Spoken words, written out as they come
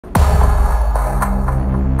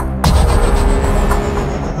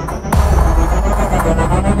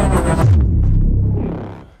Hi,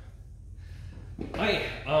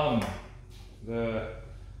 the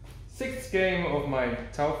sixth game of my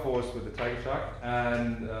Tau Force with the Tiger Shark,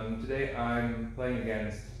 and today I'm playing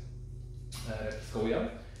against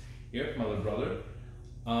Skoya, here, my little brother,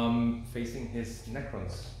 facing his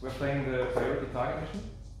Necrons. We're playing the priority target mission,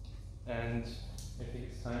 and I think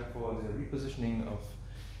it's time for the repositioning of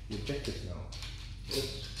the objectives now.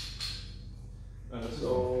 Yes.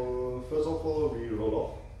 So first of all, we roll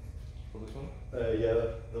off. For this one?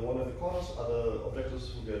 Yeah, the one in the corners are the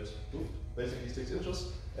objectives who get moved, basically 6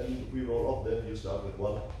 inches, and we roll off. Then you start with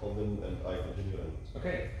one of them, and I continue. And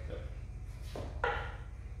okay. Yeah.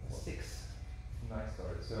 6. Nice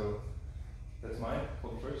start. So that's mine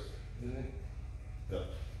for the first, isn't it? Yeah.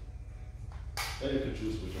 And you can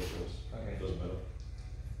choose which one goes. Okay. Doesn't matter.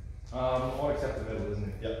 All except the middle, isn't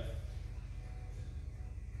it? Yeah.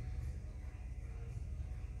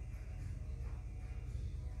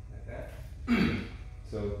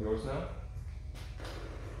 So yours now?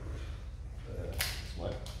 It's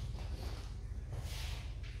mine.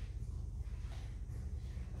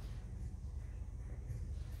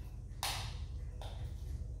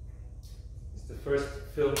 It's the first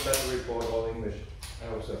film Battlereport all English. I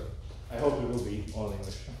hope so. I hope it will be all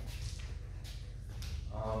English.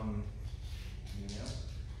 Anything else?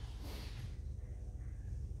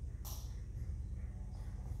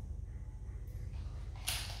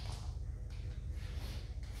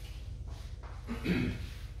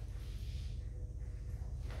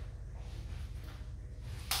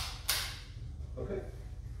 Okay.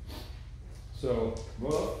 So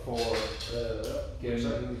roll up for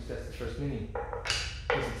that's the first mini.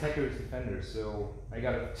 It's attackers defender. So I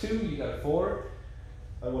got a 2, you got a 4.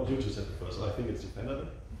 I want you to set the first. I think it's defender then.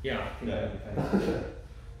 Yeah, I think I have defender.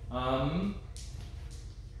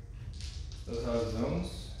 Those are the zones.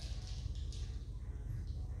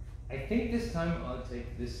 I think this time I'll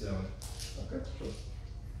take this zone. Okay, sure.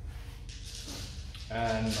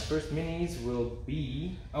 And my first minis will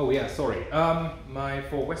be. Oh yeah, sorry. My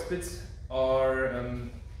 4 west bits are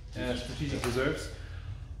strategic reserves.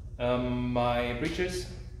 My breaches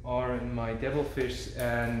are in my devilfish,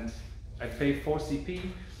 and I pay 4 CP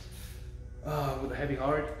with a heavy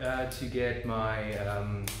heart to get my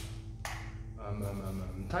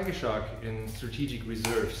Tiger Shark in strategic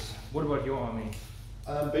reserves. What about your army?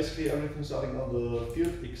 Basically everything starting on the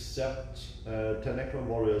field except 10 Necron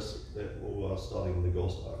warriors that are starting in the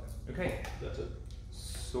Ghost Arc. Okay. That's it.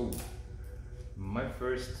 So, my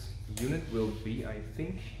first unit will be, I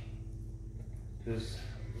think, this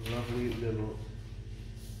lovely little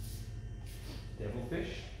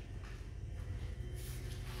devilfish.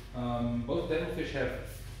 Both devilfish have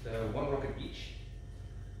 1 rocket each.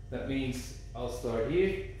 That means I'll start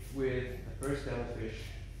here with the first devilfish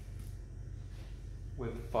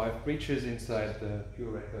with 5 breaches inside the pure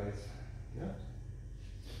red guys. Yeah.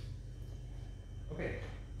 Okay.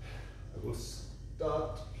 I will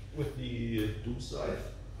start with the Doom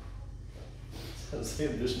Scythe.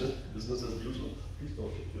 Same business as usual. Please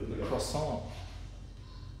don't shoot The croissant.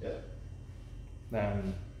 Yeah.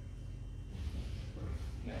 Then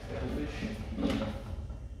next devilfish.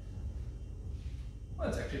 Oh,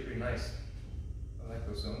 that's actually pretty nice. I like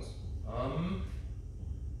those zones.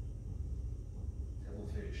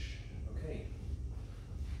 Devilfish. Okay.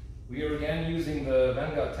 We are again using the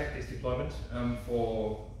Vanguard Tactics deployment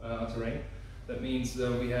for our terrain. That means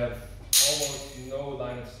we have almost no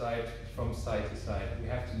line of sight from side to side. We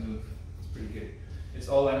have to move. It's pretty good. It's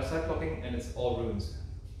all line of sight blocking, and it's all ruins,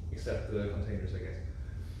 except the containers, I guess.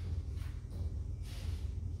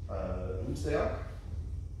 Doomsday Arc.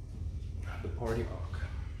 The party arc.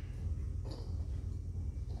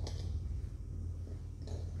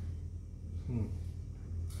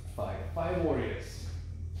 5 warriors.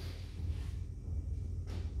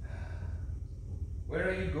 Where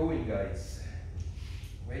are you going, guys?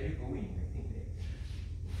 Where are you going? I think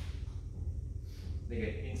they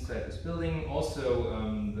get inside this building. Also,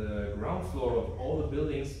 the ground floor of all the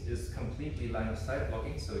buildings is completely line of sight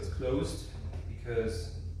blocking, so it's closed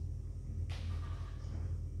because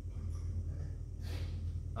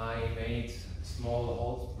I made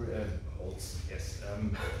small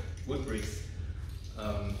wood bricks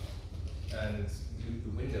and moved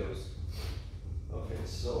the windows. Okay,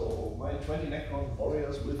 so my 20 Necron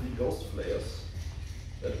warriors with the Ghost Flayers.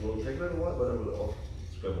 That will take a little while, but I will off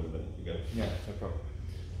scramble them again. Yeah, no problem.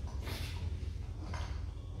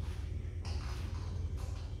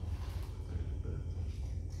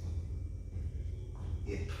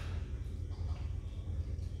 Yep.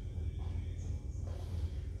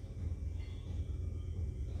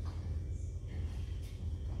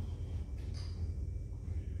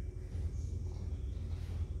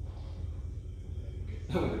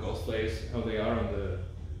 with the ghost flares, how they are on the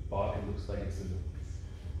bark, it looks like it's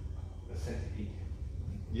a centipede.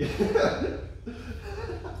 Yeah.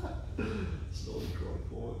 Slowly crawling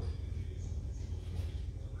forward.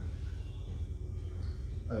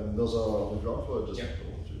 Those are on the ground floor, just Yep.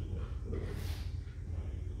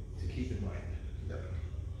 To keep in mind. Yep.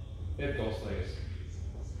 They have ghost flares.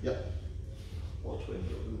 Yep. Or 20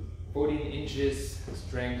 will do. 14 inches,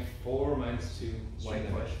 strength 4, -2,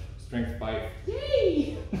 Strength 1 5. Strength 5.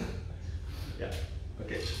 Yay! Yeah.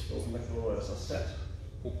 Okay, those Necrons are set.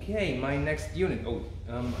 Okay, my next unit. Oh,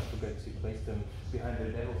 I forgot to place them behind the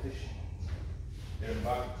devilfish. They're in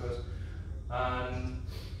back because. And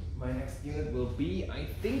my next unit will be, I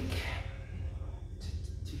think,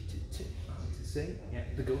 how to say? Yeah,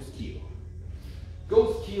 the Ghost Keel.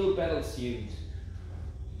 Ghost Keel battle suit.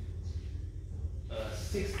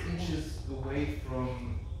 6 inches away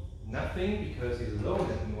from nothing because he's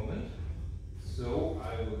alone at the moment. So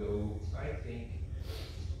I will go, I think,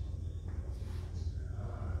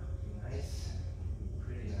 nice,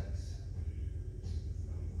 pretty nice.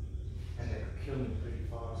 And they could kill me pretty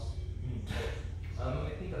fast.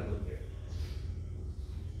 I think I'll go here.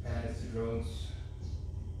 And it's the drones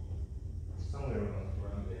somewhere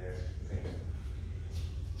around there. Okay.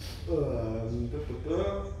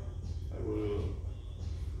 I will.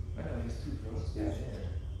 I know there's 2 drones down there.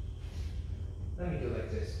 Let me go like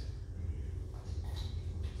this.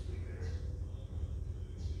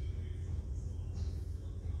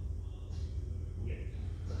 Yeah.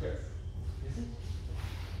 Okay. Is it?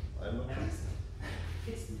 I'm not sure.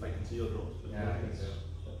 It's I can see your drones. But yeah, I think so.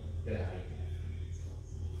 Get a height.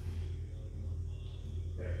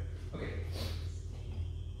 There. Okay.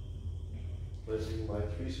 Placing my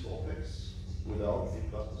 3 Sautheks without the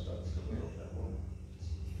plasma stance because I don't have one.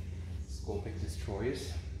 Scorpic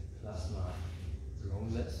destroyers, plasma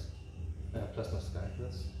droneless, plasma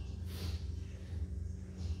skyless.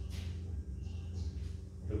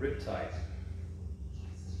 The Riptide.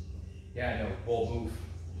 Yeah, I know, bold move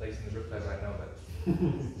placing the Riptide right now, but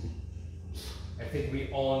I think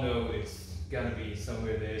we all know it's gonna be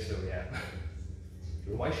somewhere there, so yeah.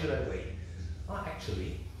 Why should I wait?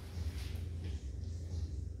 Actually,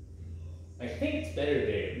 I think it's better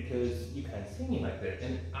there because you can't see me like that,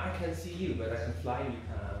 and I can see you, but I can fly. You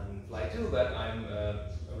can fly too, but I'm a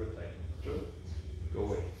Riptide. True. Go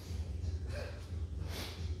away.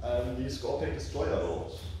 The Sauthek destroyer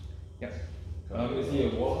rolls. Yep. Is he a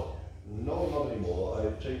warlock? No, not anymore.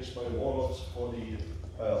 I changed my warlocks for the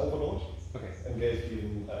overlord. Okay. And gave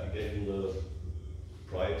him the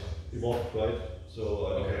pride, immortal pride, so I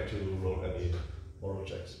don't have to roll any moral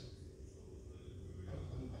checks.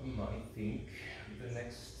 I think the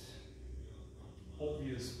next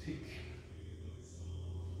obvious pick.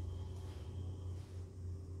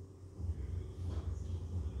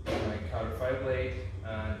 My counter fireblade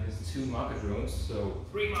and his 2 marker drones, so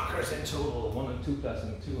 3 markers in total, 1 on 2 plus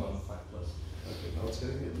and 2 on 5 plus. Okay, now it's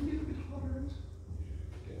getting a little bit harder.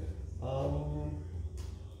 Okay.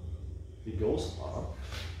 The ghost arc.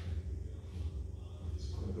 It's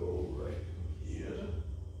gonna go right here.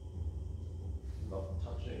 Not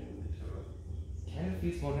touching the terrain. Kind of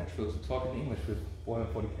feels more natural to talk in English with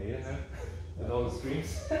 440k in there, with all the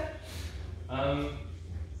streams.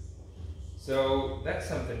 So that's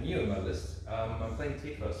something new on my list. I'm playing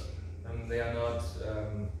Tetras. They are not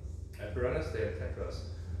Piranhas, they are Tetras.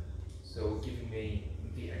 So giving me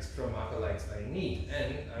the extra marker lights I need,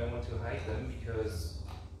 and I want to hide them because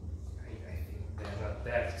I think they're not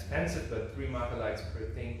that expensive, but 3 marker lights per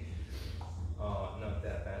thing are not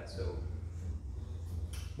that bad, so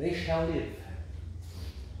they shall live.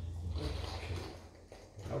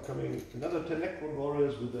 Now coming another 10 Necron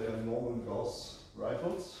warriors with their normal Gauss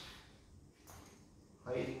rifles.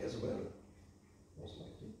 Hiding as well, most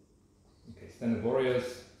likely. Okay, standard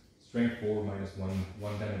warriors, strength 4 minus 1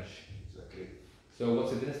 damage. Exactly. So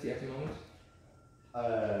what's the dynasty at the moment?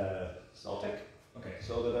 Sauthek. Okay.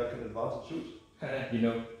 So that I can advance and shoot. You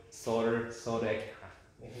know, Sauthek.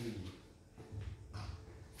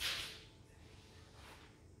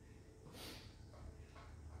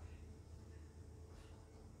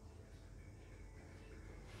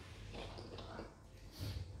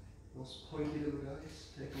 Those pointy little guys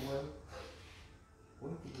take a while.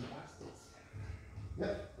 Pointy little bastards.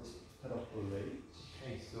 Yeah, just head off the blade.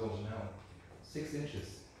 Okay, so now 6 inches.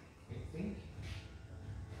 I think.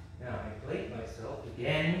 Yeah, I played myself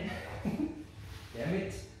again. Damn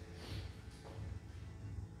it.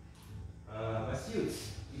 My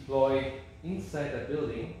suits deploy inside the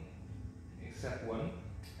building, except one,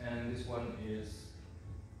 and this one is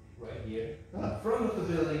right here, in front of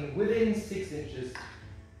the building, within 6 inches,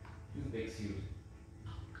 to the big suit.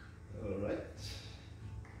 Alright.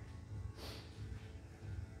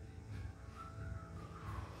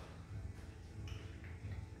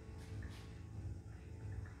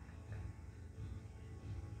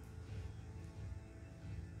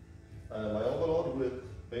 My Overlord with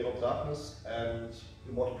Veil of Darkness and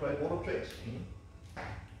Immortal Pride Water Trade.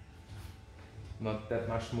 Not that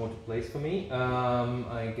much more to place for me.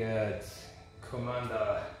 I get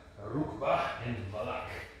Commander Rukba and Valak.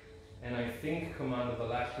 And I think Commander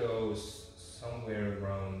Valak goes somewhere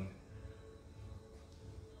around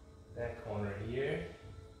that corner here.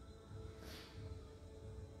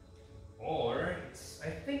 Or, I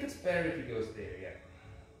think it's better if he goes there, yeah.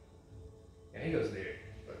 Yeah, he goes there.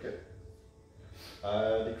 Okay.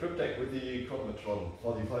 The Crypt deck with the Chronometron,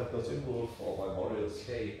 45 plus involve for my warriors.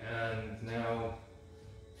 Okay, and now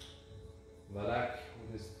Valak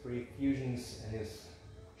with his 3 fusions and his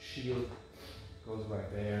shield goes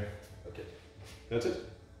right there. Okay. That's it?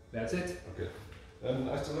 That's it. Okay. Then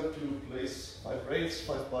I still have to place 5 raids,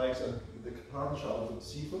 5 bikes, and the Catan Shard of the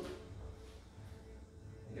Seafoot.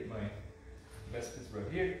 Get my messages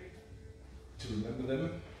right here to remember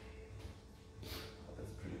them. Oh, that's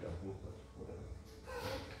a pretty dumb move, but whatever.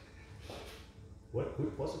 What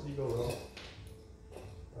could possibly go wrong?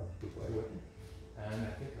 Ah, goodbye weapon. And I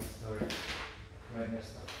think I'll start right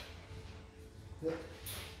next up. Yep.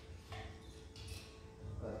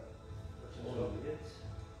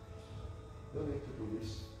 No need to do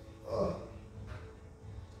this.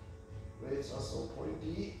 Raids are so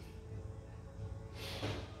pointy.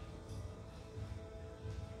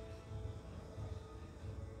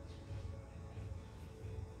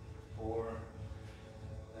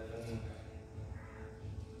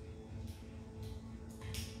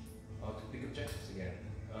 To big objectives again.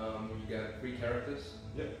 You got 3 characters.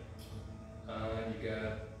 Yep. And you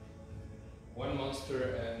got 1 monster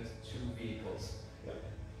and 2 vehicles. Yep.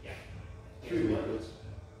 Yeah. 3 vehicles.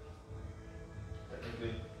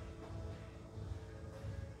 Technically.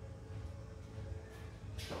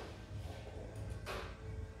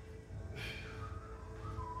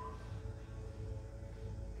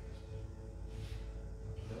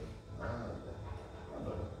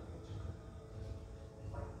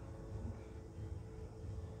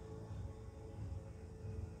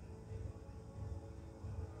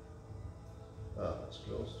 That's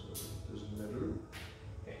close, so it doesn't matter.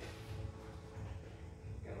 Okay.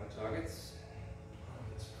 Got my targets.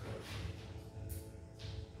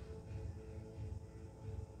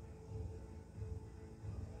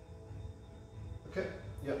 Okay,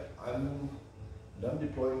 yeah, I'm done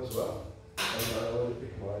deploying as well. And I already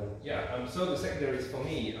picked mine. Yeah, so the secondaries for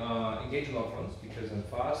me engage in all fronts because I'm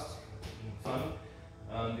fast, fun,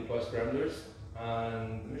 deploy scramblers,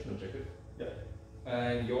 and the mission objective. Yeah.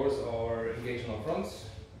 And yours are engage on all fronts,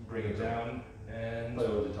 bring it down, and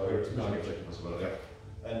priority target objective as well, yeah.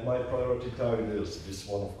 And my priority target is this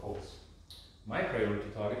one, of course. My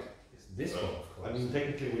priority target is this one, of course. I mean,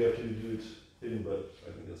 technically we have to do it in, but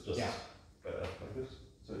I think it's just better like this.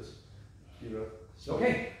 So it's here. So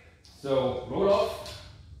okay, so roll off.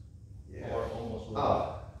 Yeah. Or almost roll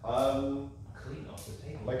off. Clean off the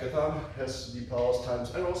table. My Catan has the powers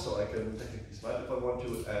times arrow, so I can technically smite if I want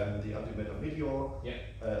to, and the antimatter meteor. Yeah.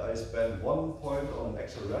 I spend 1 point on an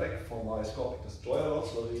extra relic for my Scorpic Destroyer Lord,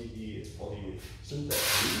 so he for the syntax.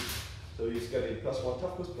 So he's getting +1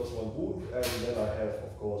 toughness, +1 wound, and then I have,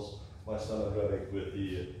 of course, my standard relic with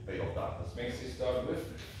the Veil of Darkness. Makes you start with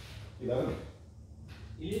 11.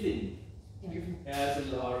 11. That's a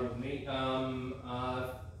little harder with me.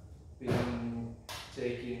 I've been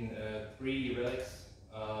taking 3 relics,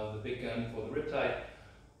 the big gun for the Riptide,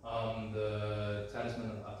 the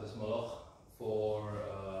Talisman of Atas Moloch for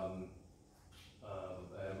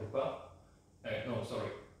Rupa, no, sorry,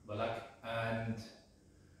 Balak, and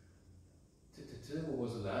what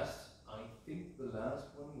was the last? I think the last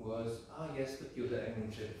one was, yes, the Kyoto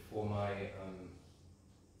Engine chip for my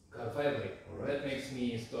Fireblade. Right. That makes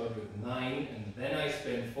me start with 9, and then I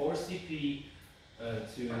spend 4 CP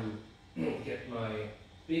to get my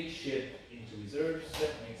big ship into reserves.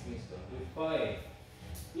 That makes me start with 5.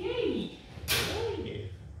 Yay! Yay.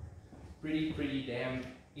 Pretty damn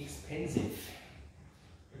expensive.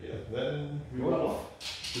 Yeah, then we roll off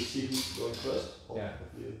to see who's going first. Yeah,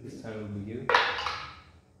 this time it will be you.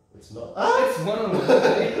 It's not. It's 1 on 1.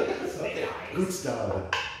 Okay. Good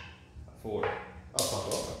start. 4. Oh, fuck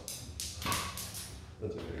off.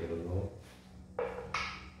 That's okay, I don't know.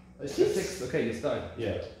 6. Okay, you start.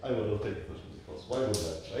 Yeah, I will take the first because why would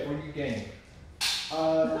that, right? What do you gain?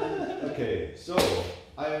 Okay, so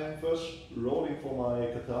I am first rolling for my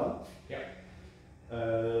Catan. Yeah.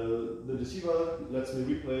 The Deceiver lets me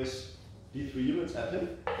replace D3 units at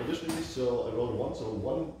him. Additionally, so I rolled 1, so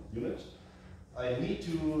 1 unit. I need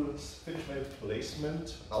to finish my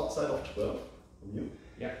placement outside of 12 from you.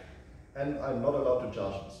 Yeah. And I'm not allowed to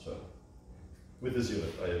charge this turn. With this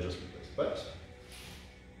unit I just replaced. But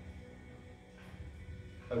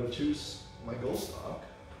I will choose my Ghost Arc.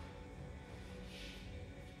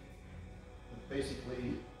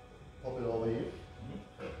 Basically pop it over here.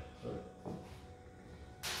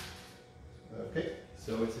 Okay.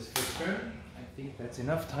 So it's his first turn. I think that's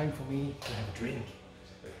enough time for me to have a drink.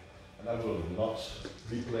 And I will not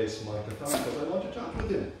replace my Katana because I want to charge with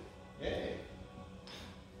him. Yay!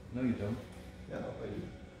 No, you don't. Yeah, no, I do.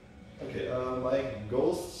 Okay, my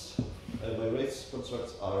ghosts and my race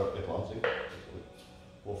constructs are advancing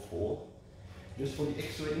for 4. Just for the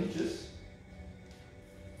extra inches.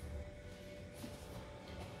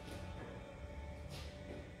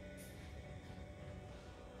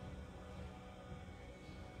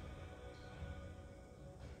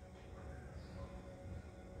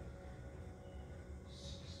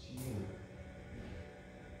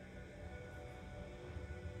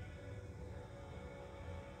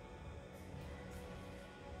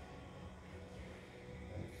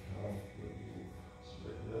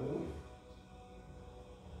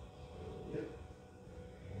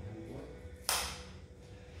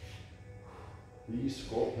 The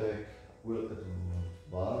Sauthek will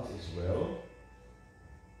advance as well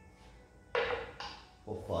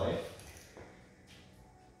for 5,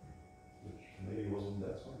 which maybe wasn't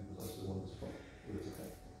that one because I still want this one, but it's okay.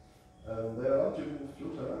 They are allowed to move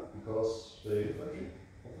through terrain because they infantry,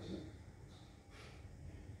 obviously.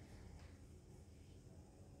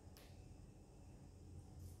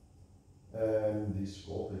 And the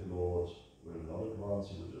Sauthek Lord will not advance,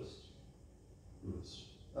 he will just do this.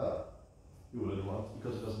 You will advance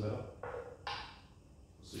because it doesn't matter.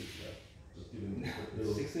 6, yeah. Just give him a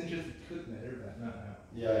little. 6 inches, it could matter, but not now.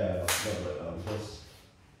 Yeah, not right now because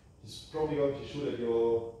he's probably going to shoot at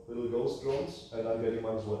your little ghost drones, and I'm getting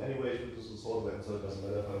 -1 anyway with this sword weapon, so it doesn't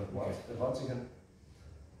matter if I'm advancing him.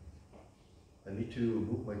 I need to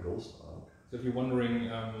move my ghost arc. So if you're wondering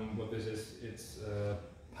what this is, it's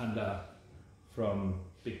Panda from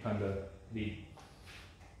Big Panda League,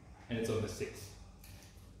 and it's on the 6.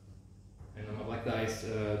 And on my black dice,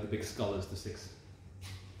 the big skull is the 6.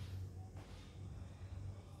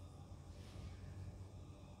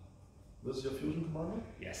 This is your fusion commander?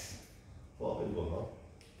 Yes. For Inborn, huh?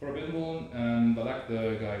 For Inborn, Balak,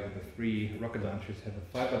 the guy with the 3 rocket launchers, has a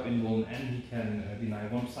 5-up Inborn, and he can deny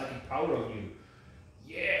 1 psychic power of you.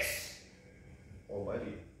 Yes!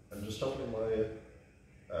 Almighty. I'm just shuffling my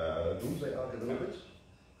Doomsday Arc a little bit,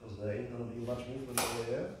 because there ain't gonna be much movement over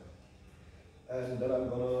there. And then I'm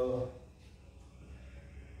gonna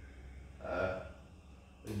I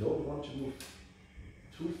don't want to move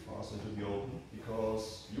too fast into the open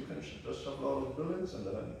because you can just shuffle out of buildings and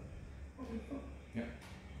then I'm okay, fine. Yeah.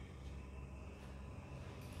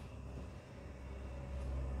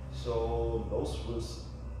 So those will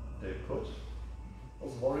stay put.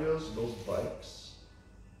 Those warriors, those bikes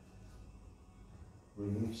will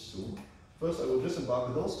move soon. First I will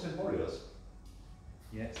disembark those 10 warriors.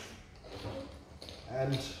 Yes.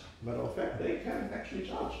 And matter of fact, they can actually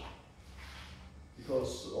charge.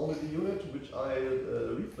 Because only the unit which I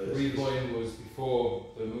replaced. Redeploying was before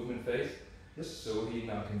the movement phase. Yes. So he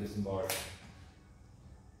now can disembark.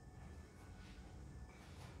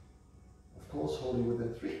 Of course, holding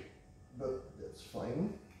within 3, but that's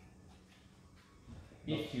fine.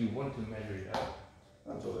 If you want to measure it out.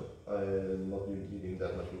 I'm sorry, I'm not needing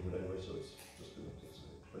that much movement anyway, so it's just going to take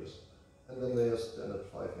place. And then there's standard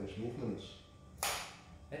 5-inch movement.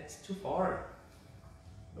 That's too far.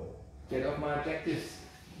 No. Get off my objectives.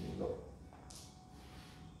 No.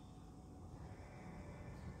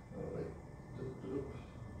 Alright.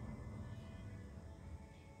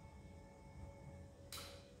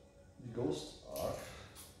 The Ghost Arc.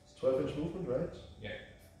 It's 12-inch movement, right? Yeah.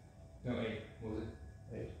 No, 8. What was it?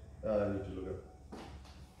 8. I need to look up.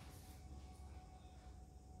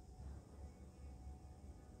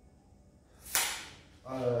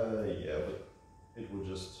 Yeah, but it will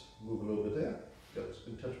just move a little bit there. Get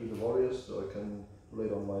in touch with the warriors so I can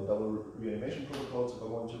relate on my double reanimation protocols if I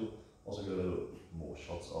want to. Also get a little more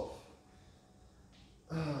shots off.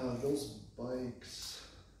 Those bikes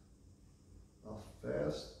are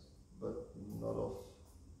fast, but not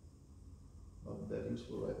that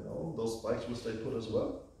useful right now. Those bikes will stay put as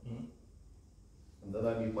well. Mm-hmm. And then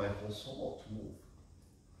I need my whole sword to move.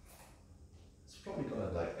 It's probably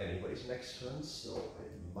gonna die anyways next turn, so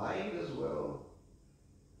I might as well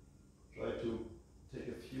try to take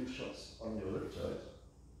a few shots on your left side.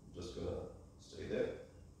 I'm just gonna stay there.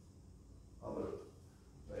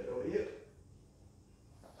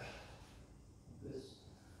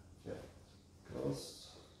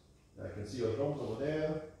 see your drones over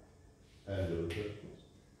there. And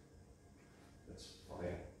that's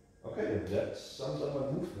fine. Okay, that sums up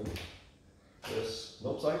my movement. There's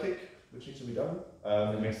no psychic, which needs to be done.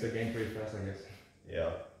 It makes the game pretty fast, I guess.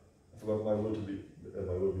 Yeah, I forgot my will to be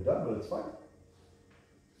done, but it's fine.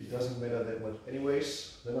 It doesn't matter that much.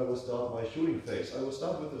 Anyways, then I will start my shooting phase. I will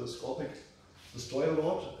start with the Sauthek Destroyer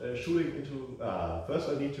Lord shooting into. First,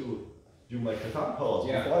 I need to do my Catan powers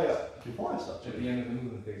before I start. At the end of the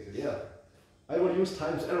movement phases. Yeah, I will use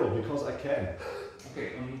times arrow because I can.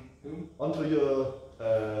 Okay, who? Onto your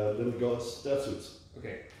little girl's death suits.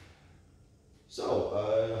 Okay. So,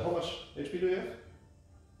 how much HP do you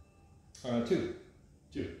have? 2.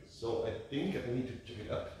 2. So I think I need to check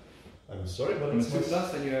it up. I'm sorry, but it's 2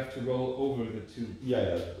 plus, then you have to roll over the 2.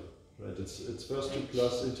 Yeah, right. It's first 2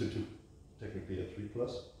 plus into 2. Technically a 3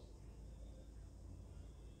 plus.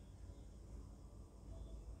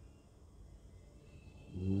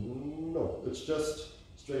 No, it's just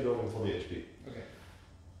straight rolling for the HP. Okay.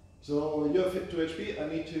 So you have hit 2 HP. I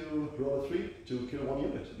need to roll a 3 to kill 1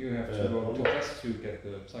 unit. You have to roll 2 plus to get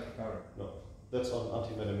the psychic power. No, that's on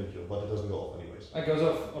anti-mana meteor, but it doesn't go off anyways. It goes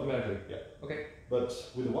off automatically. Yeah. Okay. But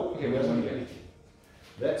with the 1, okay, it doesn't do anything.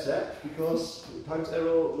 That's sad, because times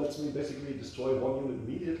arrow lets me basically destroy 1 unit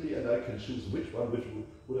immediately, and I can choose which one, which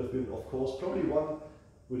would have been, of course, probably one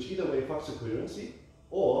which either way fucks the coherency,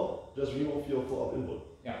 or just remove your 4-up input.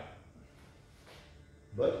 Yeah.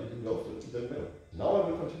 But you can go for it in the middle. Now I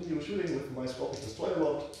will continue shooting with my Sauthek Destroyer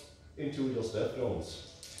Rod into your stealth drones.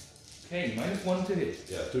 Okay, -1 to hit.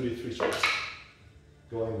 Yeah, 2d3 shots.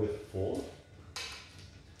 Going with 4.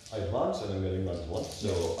 I advance and I'm getting -1,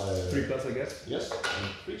 so I... 3 plus, I guess? Yes, and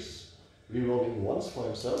increase. Rerolling once for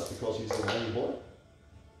himself because he's a mighty boy.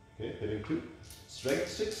 Okay, hitting 2. Strength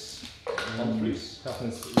 6 on 3s.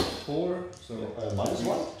 Toughness 4, so...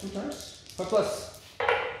 -1 2 times. 5 plus.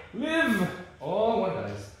 Live! Oh, 1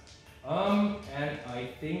 dies. And I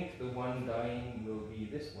think the one dying will be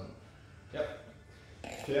this one. Yep.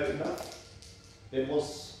 Fair enough. It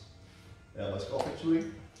was my Sauthek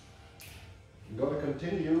shooting. I'm gonna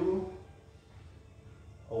continue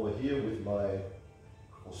over here with my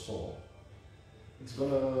croissant. It's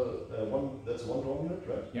gonna that's 1 drone unit,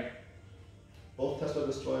 right? Yeah. Both Tesla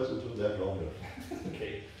destroyers into their drone unit.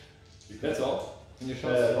 Okay. Because that's all. And your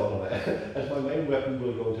shots? No. And my main weapon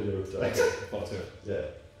will go into the riptide. Thought so. Yeah.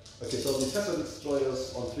 Okay, so the Tesla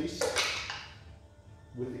destroyers on 3s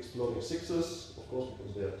with exploding 6s, of course,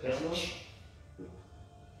 because they are Tesla.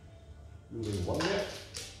 Using 1 there.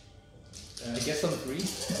 I guess on 3.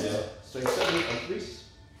 Yeah, strength 7 on 3s.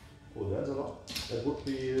 Oh, that's a lot. That would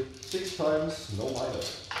be 6 times, no minus.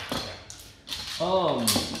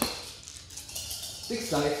 6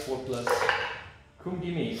 dice, 4 plus. Come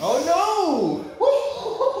gimme. Oh no!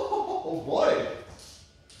 Oh boy!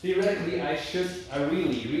 Theoretically, I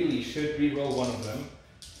really should re-roll one of them,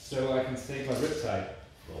 so I can save my riptide.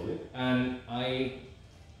 Roll it. And I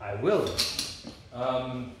will.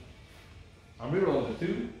 I'm re-rolling the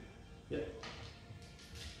 2. Yeah.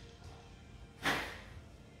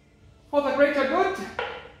 Oh, the rates are good!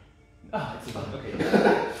 Ah, it's a 1, okay.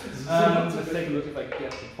 Let's take a look if I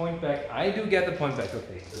get the point back. I do get the point back,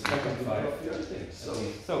 okay. Second 5.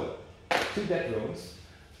 So, 2 dead drones.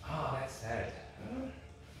 Ah, that's sad.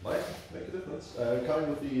 Might make a difference. Coming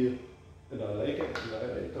with the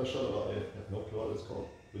Annihilator shot, or I have no clue what it's called.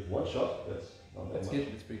 With 1 shot, that's not that much. Good,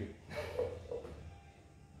 that's pretty good.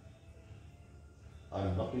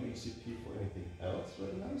 I'm not needing CP for anything else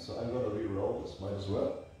right now, so I'm gonna re-roll this, might as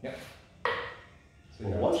well. Yep. So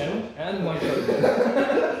for 1 shot. And 1 shot.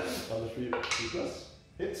 On the 3 plus.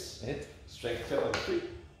 Hits. Hit. Strength 10 on the 3.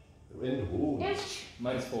 In wounds.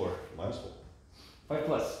 -4. -4. 5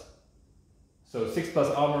 plus. So 6 plus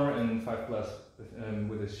armor and 5 plus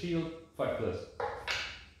with a shield, 5 plus.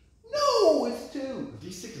 No, it's 2!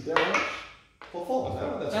 D6 damage for 4.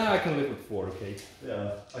 No, that's I can live with 4, okay.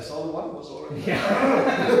 Yeah, I saw the 1 was already. Yeah.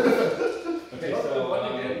 Okay, so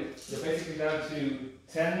you're basically down to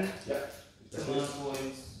 10 command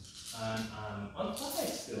points, and I'm on 5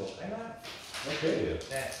 still. I'm at Okay.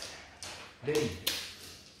 that. Then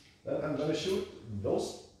I'm gonna shoot those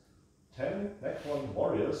 10 Necron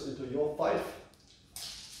warriors into your 5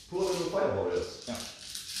 poor little fire warriors. Yeah.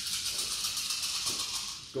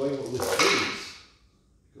 Going with 3s,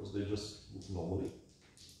 because they just move normally.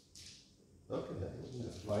 Okay,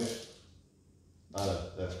 that's 5.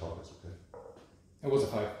 That's fine, it's okay. It was a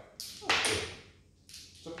 5. Okay.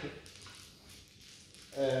 It's okay.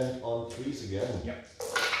 And on 3s again. Yep.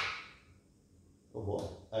 Oh boy.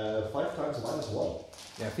 5 times -1.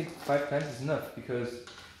 Yeah, I think 5 times is enough because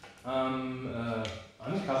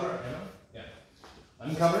uncover, yeah.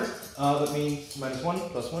 Uncover. That means -1,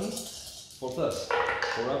 +1, 4+.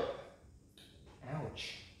 4 up. Ouch.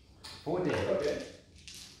 4 dead. Okay.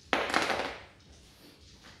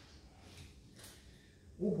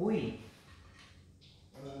 Oh boy.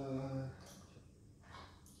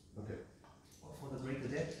 Okay. Oh, for the greater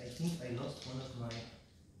depth, I think I lost one of my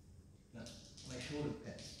shoulder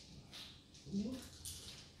pads.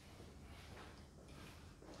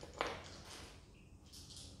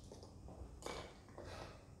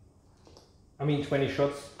 I mean, 20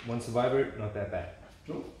 shots, 1 survivor, not that bad.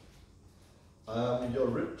 True. Your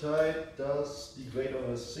Riptide does degrade on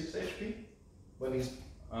a 6 HP when he's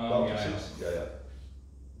down to 6. Yeah.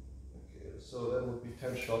 Okay, so that would be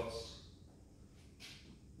 10 shots.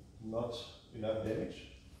 Not enough damage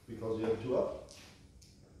because you have 2 up.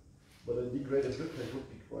 But a degraded Riptide would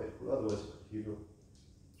be quite cool. Otherwise, you go.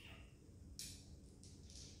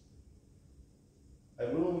 I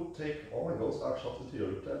will take all my Ghost Arc shots into your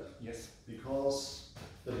Riptide. Yes. Because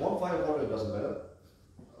the one fire warrior doesn't matter.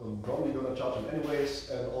 I'm probably gonna charge him anyways,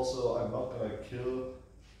 and also I'm not gonna kill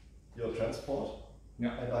your transport.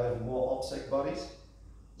 Yeah. And I have more obsec bodies.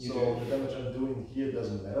 So the damage I'm doing here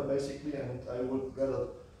doesn't matter basically, and I would rather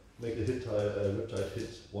make the Riptide hit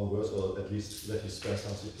 1 worse, or at least let you spend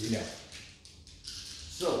some CP. Yeah.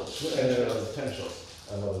 So, 10 shots.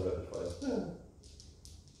 Another rapid fire.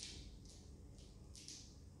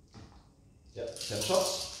 Yeah, 10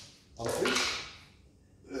 shots. On 3.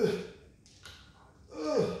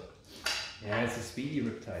 Yeah, it's a speedy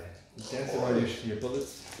Riptide. You dance around your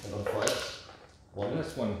bullets. And on 5.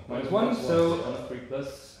 -1. -1, so on a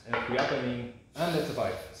 3+, and 3 up, I mean, and that's a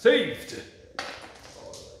 5. Saved!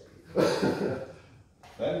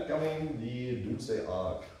 Then coming the Doomsday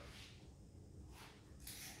Arc.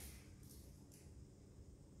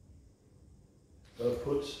 Gonna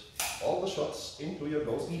put all the shots into your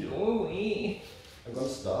ghost field. Oh, eh. I'm gonna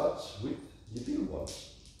start with the deal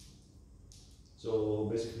ones. So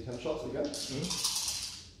basically 10 shots again.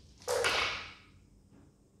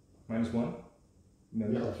 -1. No,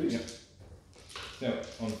 Yeah, on 3s. Yeah. No,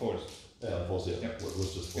 on 4s. Yeah, on 4s, yeah. Yep. It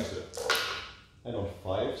was just 4s, Yep. yeah. And on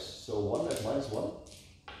 5s, so 1 at -1.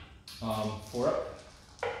 4 up.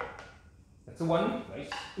 That's a 1.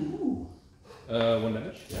 Nice. Ooh. 1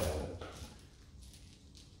 damage. Yeah.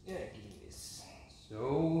 Yeah, give me this. So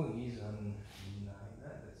he's on 9.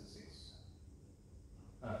 That's a 6.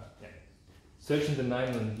 Yeah. Searching the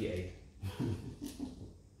 9 on the 8.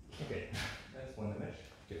 Okay, that's 1 damage.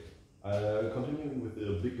 Okay. Continuing with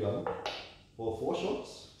the big gun for 4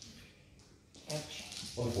 shots. Ouch.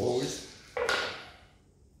 On 4s.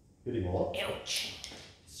 Hitting all. Ouch.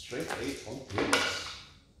 Straight 8 on 3s.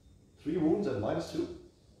 3 wounds at -2.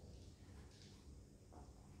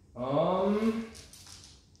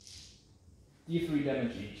 D3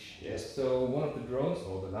 damage each. Yes. So one of the drones,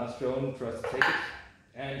 or the last drone, tries to take it,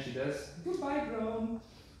 and she does. Goodbye, drone.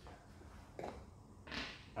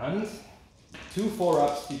 And 2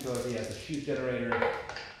 4-ups because he has a shield generator,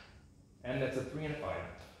 and that's a 3 and a 5.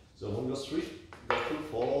 So 1 goes 3, go through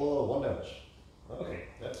for 1 damage. Okay.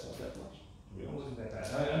 That's not that much. It wasn't that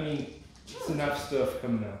bad. I mean, it's enough stuff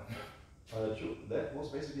coming out. True. That was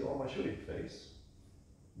basically all my shooting phase.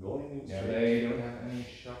 Going Yeah, straight. they don't have any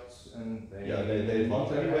shots, and they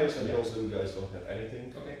advance anyways, and yeah. also you guys don't have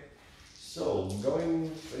anything. Okay. So,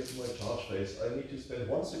 going straight to my charge phase, I need to spend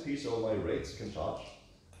 1 CP so my raids can charge.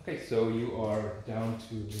 Okay, so you are down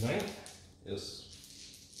to 9. Yes.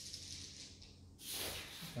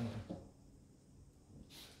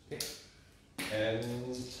 Okay. And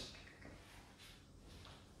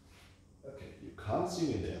okay, you can't see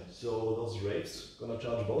me there. So those raids gonna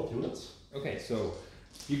charge both units. Okay, so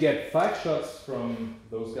you get 5 shots from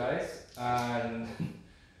those guys, and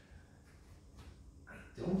I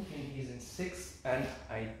don't think he's in 6, and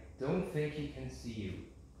I don't think he can see you.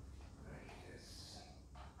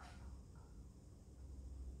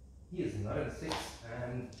 He is not in 6,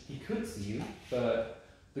 and he could see you, but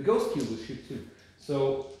the ghost cube will shoot too.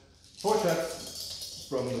 So 4 shots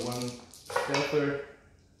from the one stealther.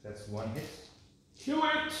 That's 1 hit. Kill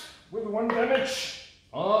it with 1 damage.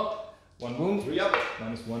 1 wound. 3 up.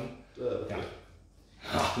 -1. Yeah.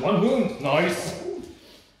 1 wound. Nice.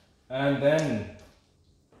 And then,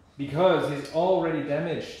 because he's already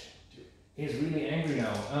damaged, he's really angry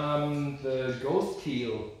now. The ghost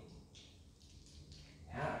keel.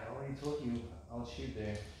 Yeah, I already told you I'll shoot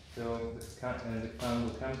there. So the clown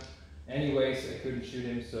will come. Anyways, I couldn't shoot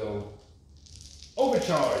him, so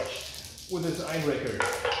overcharged with his Einbreaker.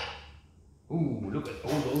 Ooh, look at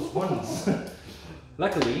all those ones.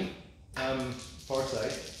 Luckily,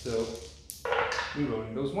 Farsight, so we're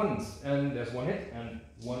rolling those ones. And there's 1 hit and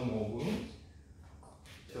 1 more wound.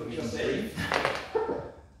 So he's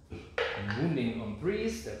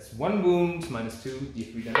 1 wound, -2,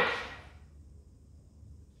 D3 damage.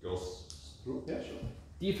 Goes through. Yeah, sure.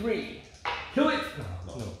 D3. Kill it!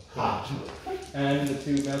 No. Ha! And the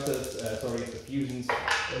 2 melters, sorry, the fusions.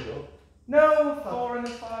 There you go. No! 4 and a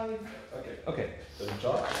 5. Okay. Okay. Then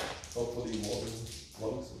charge. Hopefully more than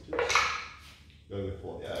 1 or 2. Going with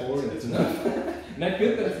 4. Yeah. 4, that's enough. Not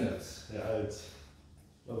good, but it's enough. Yeah, it's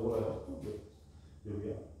not what I hope for, but here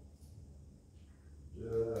we are.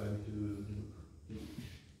 I need to do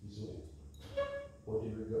easily 40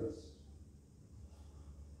 regards.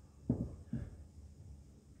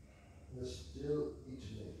 There's still each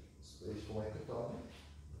space for my katana.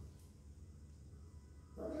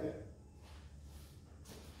 Okay.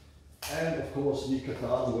 And of course, the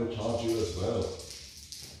katana will charge you as well.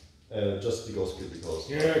 Just because.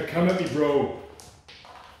 Yeah, come at me, bro.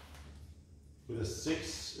 With a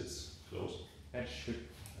 6, it's close. That should.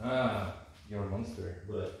 Ah, you're a monster.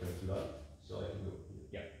 But I can do that, so I can go.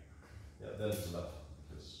 Yeah. Yeah, then it's enough.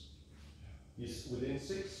 Because he's within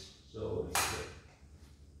 6, so it's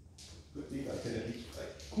good thing I can at least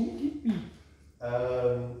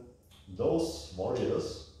those warriors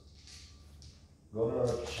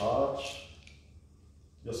gonna charge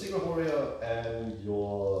your Sigma warrior and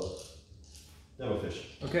your devilfish.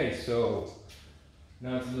 Okay, so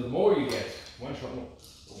now it's a little more you get. 1 shot more.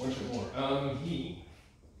 1 shot more. He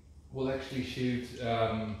will actually shoot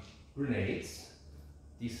grenades.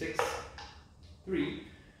 D6. 3.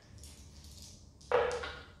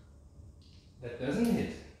 That doesn't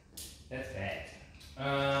hit. That's bad.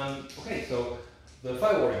 Okay, so the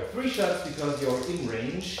Fire Warrior, 3 shots because you're in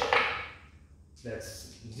range.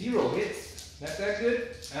 That's 0 hits. Not that good.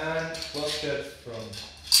 And 12 shots from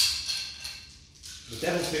the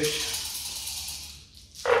Devilfish.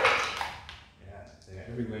 Yeah, they're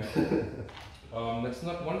everywhere. That's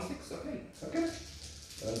not 1/6. Okay. Okay.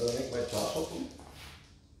 And I make my charge hopefully.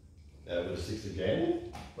 With a 6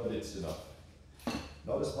 again, but it's enough.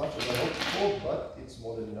 Not as much as I hoped for, but it's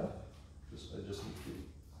more than enough. Because I just need to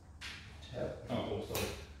tap. Oh, sorry.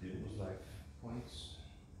 It was like Points.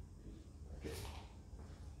 okay.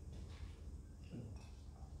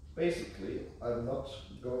 Basically, I'm not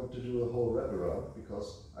going to do a whole wraparound because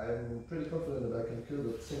I'm pretty confident that I can kill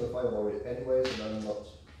the single fire warrior anyways, and I'm not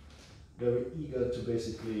very eager to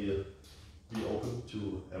basically be open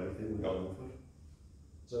to everything without movement.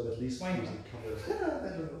 So at least why not?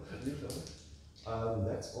 I don't know.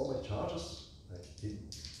 That's all my charges.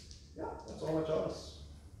 Yeah, that's all my charges.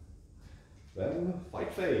 Then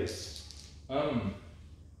fight phase.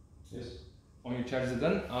 Yes. All your charges are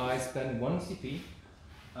done. I spend 1 CP,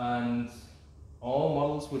 and all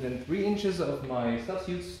models within 3 inches of my stealth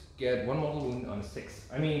suits get 1 mortal wound on 6.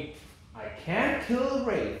 I mean, I can't kill a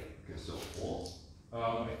Wraith. Okay, so 4.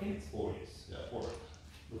 I think it's 4, yes. Yeah, 4.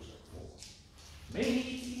 Looks like 4. Maybe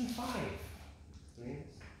it's even 5.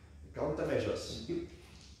 Countermeasures.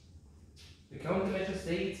 The countermeasures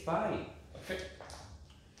say it's 5. Okay.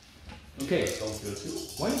 Okay. Don't feel too.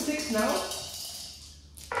 1/6 now?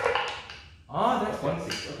 Ah, that's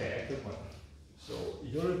 1/6. Okay, I killed 1. So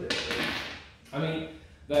you're dead. I mean,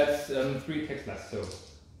 that's 3 attacks less, so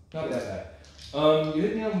not that bad. You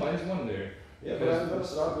hit me on -1 there. Yeah, but I'm gonna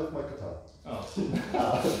start with my katana. Oh,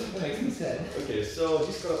 that makes me sad. Okay, so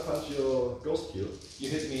he's gonna punch your ghost kill. You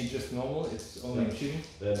hit me just normal, it's only shooting.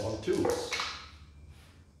 Then on 2s.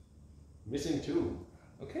 Missing 2.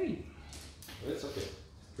 Okay. It's okay.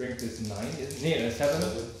 Strength is 9, isn't it? Yeah, 7,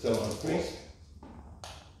 so on 3.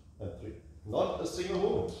 And 3. Not a single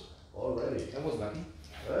wound already. That was lucky.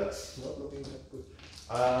 That's not looking that good.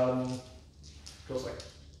 Because I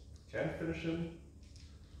can't finish him.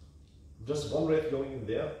 Just 1 wraith going in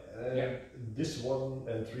there, and this 1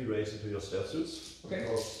 and 3 wraiths into your stealth suits. Okay.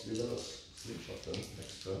 Because you're gonna slingshot them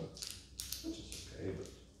next turn. Which is okay, but.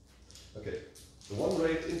 Okay. The 1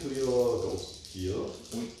 wraith into your ghost heal.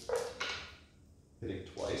 Hitting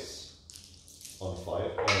twice. On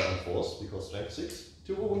 5, on 4s, because strength 6.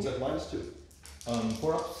 2 wounds at -2.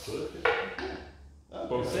 4 ups.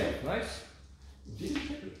 Both safe, nice.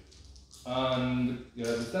 And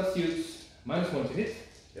the stealth suits, -1 to hit.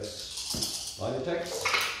 Yes. 9 attacks.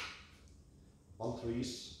 On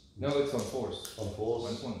 3s. No, it's on 4s. On 4s.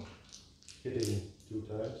 -1. Hitting 2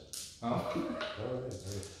 times. Oh.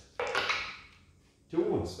 Alright. 2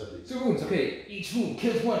 wounds at least. 2 wounds, okay. Each wound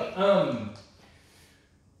kills 1.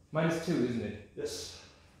 -2, isn't it? Yes.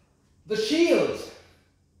 The shield!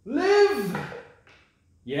 Live!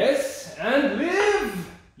 Yes, and live!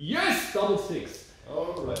 Yes! Double 6.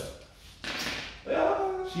 Alright.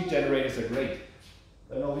 Yeah. Sheep generators are great.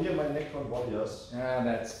 And over here my Necron warriors. Ah,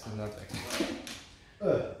 that's not excellent.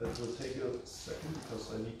 That will take a second because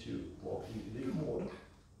I need to walk in illegal mode.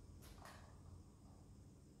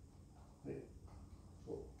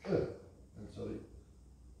 I'm sorry.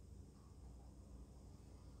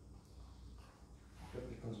 But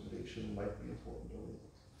the consolidation might be important only.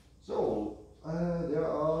 So, there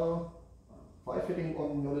are 5 hitting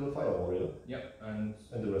on your little fire warrior. Yep, and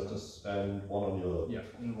the rest is, and 1 on your. Yeah,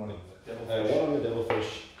 and 1 on the One devilfish. on your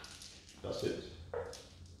devilfish does hit.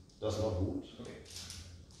 Does not wound. Okay.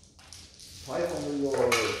 5 on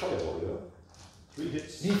your fire warrior. 3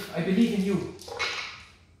 hits. Leaf, I believe in you.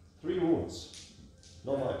 3 wounds.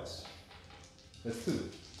 No minus. That's 2.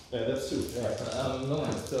 Yeah, that's 2. Yeah. No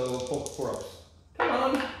minus, so 4 ups. Come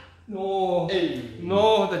on! No! Hey.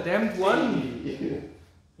 No, the damned one! Hey.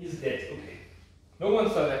 He's dead, okay. No one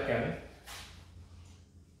saw that coming.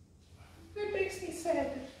 That makes me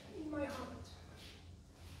sad in my heart.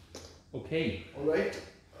 Okay. Alright.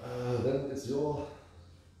 Then it's your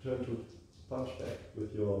turn to punch back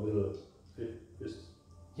with your little fist.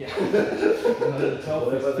 Yeah.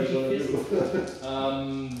 Whatever they're gonna do.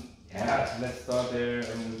 Yeah, let's start there.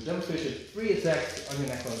 Demonstration 3 attacks on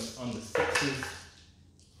your Necrons on the 6s.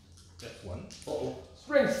 That's 1. Uh-oh.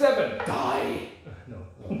 Strength 7! Die! No.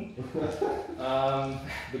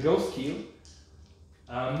 The Ghost Keel.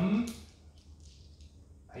 I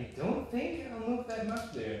don't think I'll move that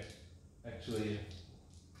much there. Actually.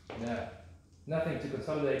 Nah. Nothing to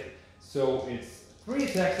consolidate. So it's 3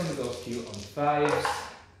 attacks on the Ghost Keel on 5s.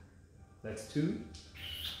 That's 2.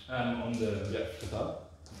 On the. Yeah, Katan.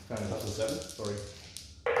 That's a 7. Sorry.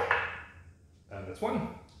 That's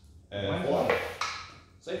 1. And 1.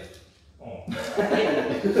 Safe. Oh.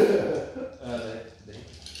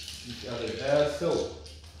 Each other. So,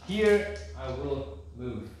 here I will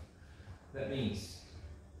move. That means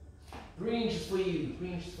 3 inches for you,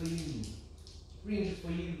 3 inches for you, 3 inches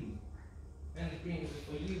for you, and 3 inches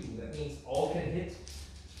for you. That means all can hit.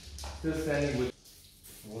 Still standing with.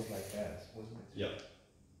 It was like that, wasn't it? Yep.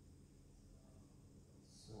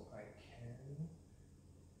 So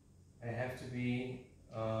I have to be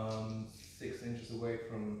 6 inches away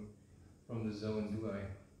from the zone, do I?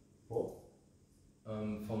 For?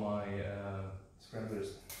 For my scramblers.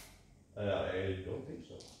 I don't think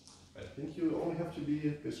so. I think you only have to be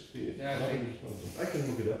basically. Yeah, I can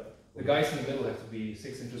look it up. The guys in the middle have to be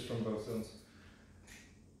 6 inches from both zones.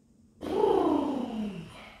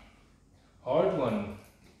 Hard one.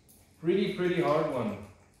 Pretty hard one.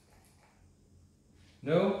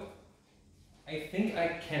 No, I think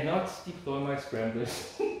I cannot deploy my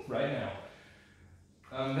scramblers right now.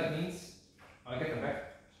 That means I get them back.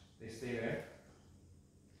 They stay there.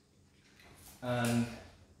 And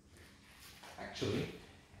actually,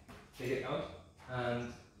 they get out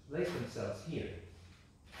and place themselves here.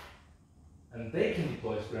 And they can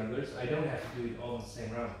deploy scramblers. I don't have to do it all in the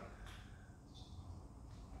same round.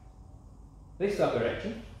 They start their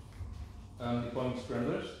action, deploying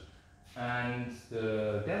scramblers, and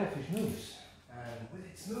the devilfish moves. And with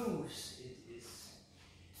its moves, it is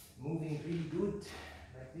moving really good,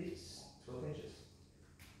 like this, 12 inches.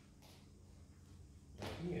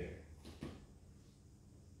 Like here.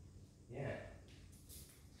 Yeah.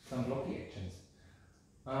 Some blocky actions.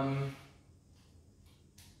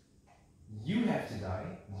 You have to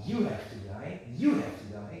die, you have to die, you have to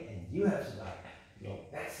die, and you have to die. No.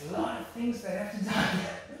 That's a lot of things that have to die.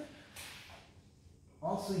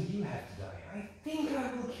 Also, you have to die. I think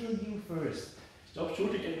I will kill you first. Stop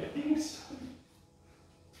shooting at my things.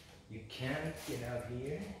 You can't get out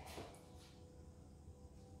here.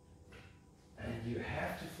 And you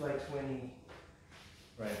have to fly 20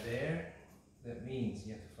 right there. That means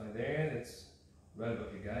you have to fly there. That's right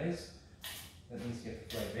above you guys. That means you have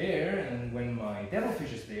to fly there. And when my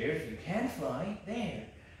devilfish is there, you can fly there.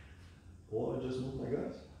 Or I just move my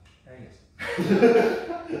guys. Yes.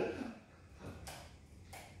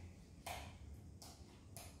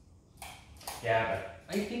 Yeah,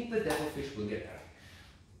 but I think the devilfish will get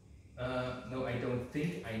out. No, I don't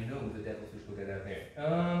think. I know the devilfish will get out there.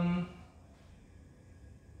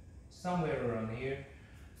 Somewhere around here.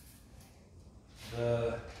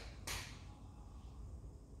 The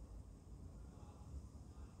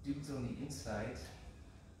dudes on the inside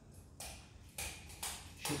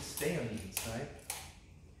should stay on the inside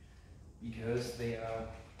because they are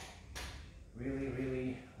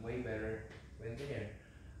really way better when there.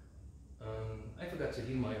 I forgot to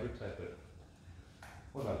heal my riptide, but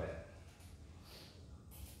what about that?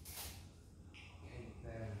 Okay,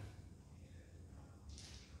 then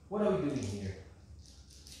what are we doing here?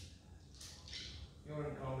 You're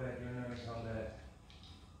in combat, you're not in combat.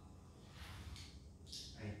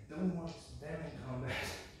 I don't want them in combat.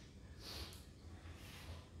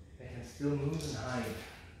 They can still move and hide.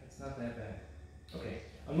 It's not that bad. Okay,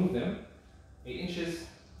 I'll move them. 8 inches,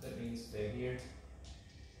 that means they're here.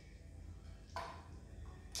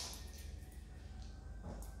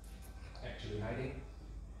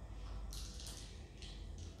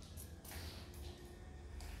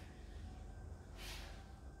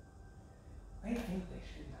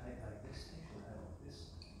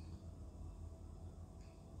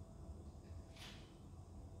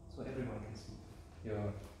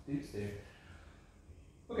 your dudes there.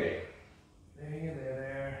 Okay,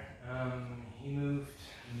 there. He moved,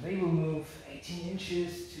 they will move 18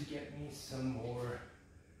 inches to get me some more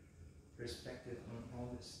perspective on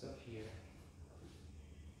all this stuff here.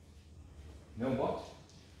 You know what?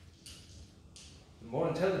 The more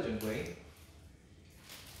intelligent way,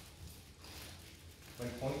 when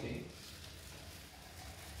pointing,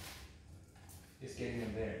 is getting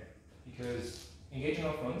them there. Because engaging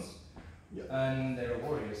our fronts, and there are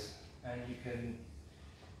warriors, and you can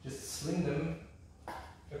just sling them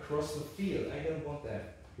across the field. I don't want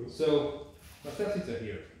that. So my substitutes are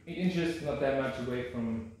here. 8 inches, not that much away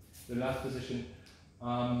from the last position.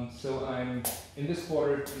 So I'm in this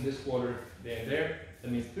quarter, there and there.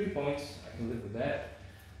 That means 3 points. I can live with that.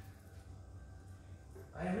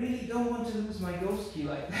 I really don't want to lose my ghost key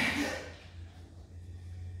like that.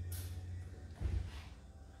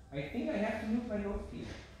 I think I have to move my ghost key,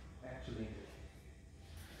 actually.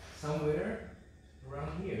 Somewhere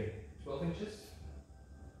around here, 12 inches.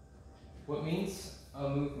 What means I'll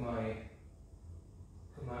move my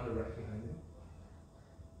commander right behind me.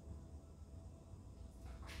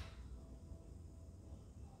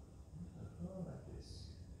 Like this.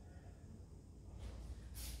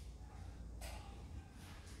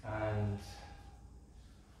 And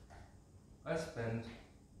I spend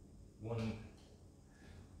 1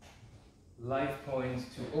 life point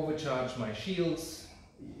to overcharge my shields.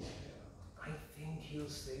 I think he'll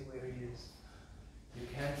stay where he is. You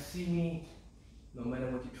can't see me, no matter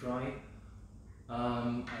what you try.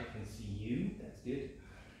 I can see you, that's good.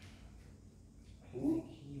 I think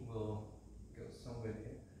he will go somewhere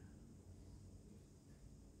there.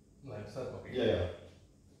 Like Sauthek. Yeah.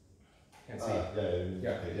 Can't see.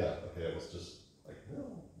 Okay, I was just like,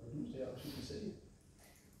 no, I should be safe.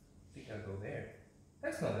 I think I'll go there.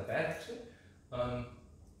 That's not that bad, actually. I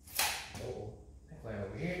fly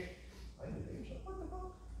over here. I'm in danger. What the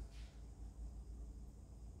fuck?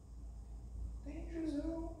 Danger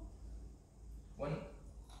zone. 1,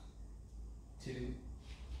 2.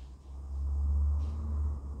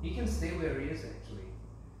 He can stay where he is, actually.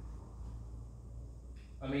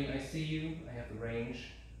 I mean, I see you, I have the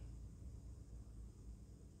range.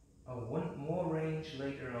 I want more range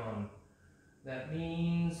later on. That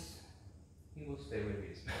means he will stay where he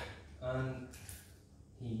is. And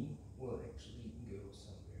he will actually go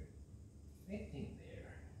somewhere. I think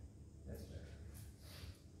there. That's better.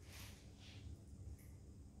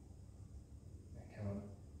 Come on.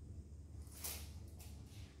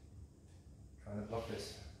 Trying to block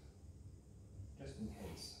this. Just in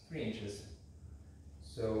case. 3 inches.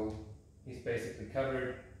 So he's basically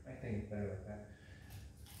covered. I think it's better like that.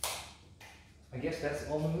 I guess that's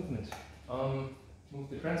all the movement. Move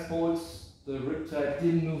the transports. The Riptide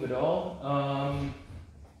didn't move at all.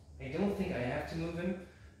 I don't think I have to move him.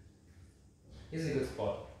 He's in a good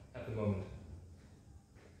spot at the moment.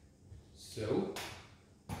 So,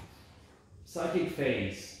 psychic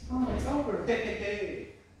phase. Oh, it's over. Okay,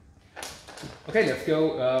 let's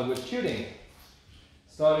go with shooting.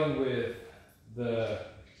 Starting with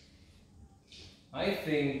I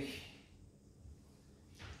think,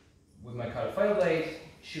 with my card fire blade,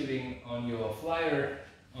 shooting on your flyer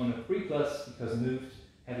on a 3+ because moved,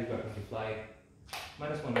 heavy weapon to fly,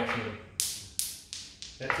 -1 maximum.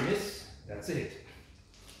 That's a miss, that's a hit.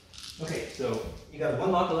 Okay, so you got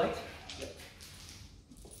 1 marker light. Yep.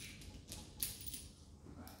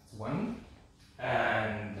 That's 1.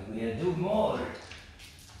 And we'll do more.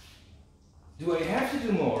 Do I have to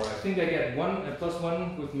do more? I think I get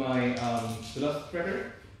 +1 with my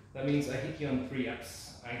Desintegrator. That means I hit you on 3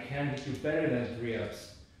 ups. I can hit you better than 3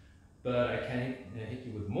 ups, but I can hit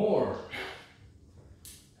you with more.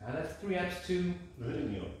 That's 3 ups too. You're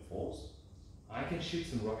hitting me on 4s. I can shoot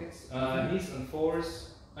some rockets. He's on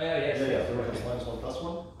 4s. Yes.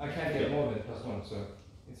 -1/+1. I can't get more than +1, so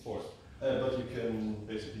it's 4s. But you can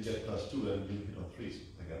basically get +2 and you hit on 3s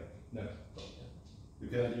again. No. You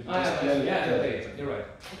can you're right.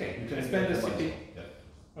 Okay, you can spend the city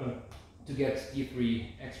to get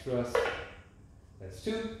D3 extras. That's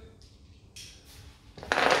 2.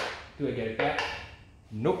 Do I get it back?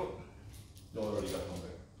 Nope. You already got 1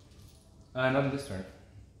 back. Not in this turn.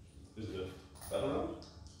 Is it a battle round?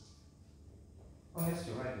 Oh yes,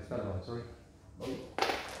 you're right, it's battle round, sorry. Oh.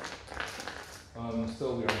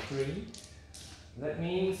 So we're on 3. That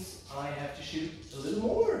means I have to shoot a little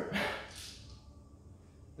more.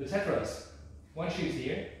 The Tetras. 1 shoots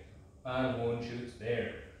here, and 1 shoots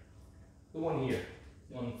there. The 1 here,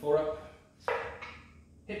 on 4 up,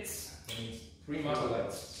 hits. That means 3 marker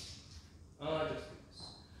lights. Just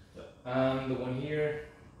this. And the 1 here,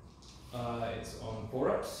 it's on 4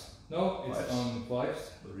 ups. No, it's Fives. on 5s.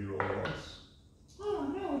 The reroll ones.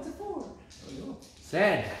 Oh no, it's a 4. There we go.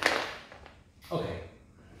 Sad. Okay.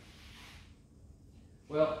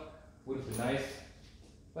 Well, would have been nice,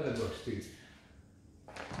 but it works too.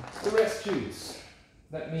 The rest shoots.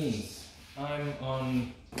 That means I'm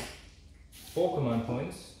on 4 command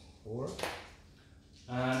points, 4,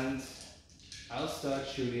 and I'll start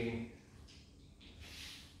shooting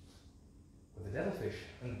with the Devilfish,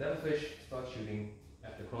 and the Devilfish starts shooting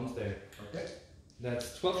at the Crons there. Okay.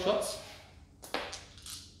 That's 12 shots.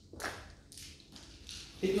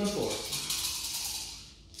 Hit on 4.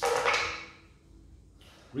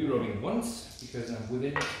 Rerolling once because I'm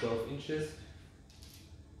within 12 inches.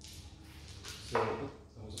 So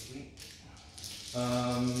that was a 3.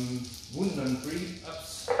 Wound on 3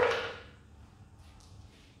 ups.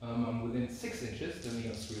 I'm within 6 inches, then we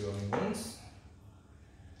have rerolling once.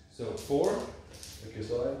 So 4. Okay,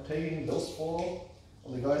 so I'm taking those 4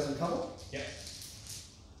 on the guys in cover. Yeah.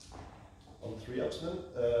 On 3 ups then,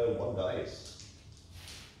 1 dice.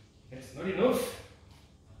 It's not enough.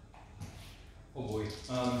 Oh boy.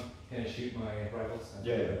 Can I shoot my rivals?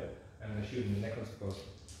 Yeah. I'm gonna shoot in the Necrons, of course.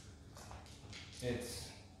 It's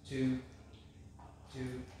 2, 2,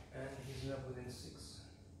 and he's not within 6.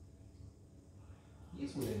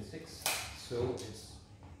 He's within 6, so it's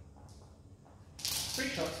 3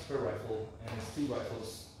 shots per rifle, and it's 2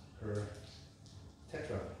 rifles per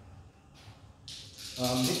tetra.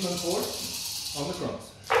 Hitman 4 on the front.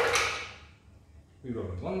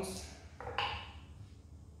 Rerolling once.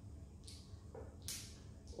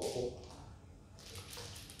 Uh-oh.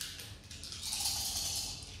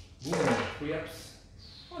 Wounding 3 ups.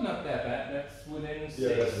 Well, not that bad. That's within 6.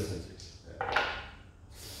 Yeah, that's within 6. Yeah.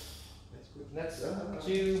 That's good. That's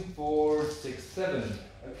 2, 4, 6, 7.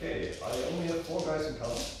 Okay, I only have 4 guys in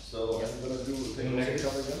cover, so Yeah. I'm gonna do take No those negatives. in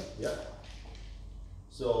cover again. Yeah.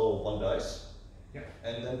 So 1 dice. Yeah.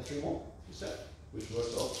 And then 3 more, you said, which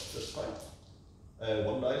works out just fine.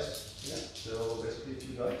 1 dice, yeah. So basically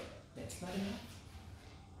 2 dice. That's not enough.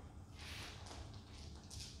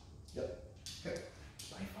 Yep. Okay.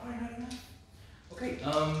 By far not enough. Okay,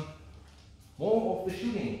 more of the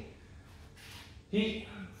shooting. He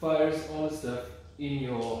fires all the stuff in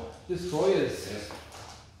your destroyers. Yes.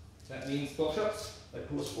 That means 12 shots. Like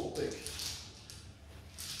who was Sauthek?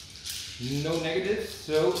 No negatives,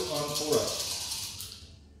 so on 4 ups.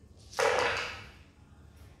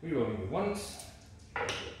 Rerolling with 1s.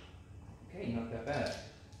 Okay, not that bad.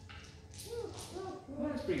 Well,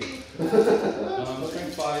 that's pretty good.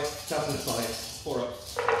 Strength 5, toughness 5, 4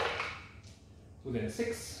 ups. Within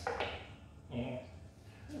 6.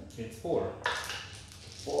 It's 4.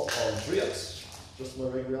 4 on 3 ups. Just my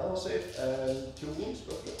regular armor save and 2 wounds.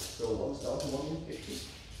 Perfect. So 1's down to 1 HP.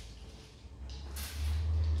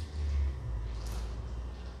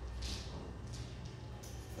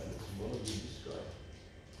 And it's one of these guy.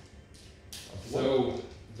 So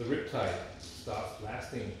the Riptide starts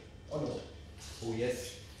blasting. Oh no. Oh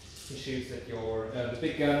yes. He shoots at your the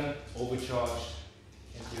big gun, overcharged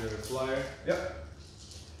into your flyer. Yep.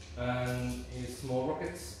 And his small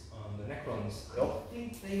rockets on the Necrons. Yep. I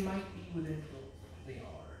think they might be within 12. They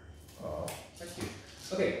are. Oh. Thank you.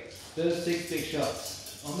 Okay, those 6 big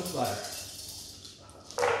shots on the flyer.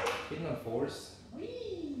 Hitting on 4s.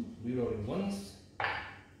 Rerolling 1s.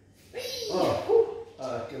 Oh. I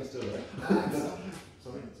can still, right?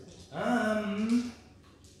 Sorry.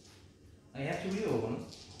 I have to reroll 1.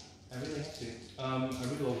 I really have to. I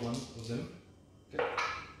reroll 1 of them. Okay.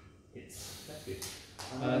 That's good.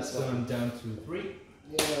 So I'm down to 3.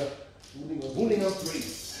 Yeah. Wounding on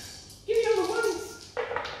 3s. Give me all the 1s!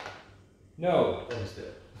 No. Oh, he's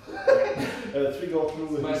dead. 3 go through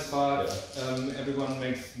with My his- spot. Yeah. Everyone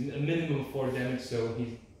makes a minimum of 4 damage, so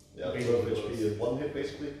he Yeah, basically 12 HP, 1 hit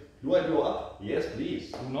basically. Do I go up? Yes,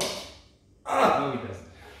 please. do not. No, he doesn't.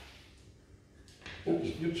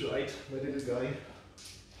 Oops, you tried, my little guy.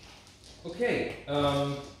 Okay,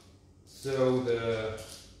 so the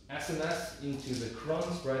SMS into the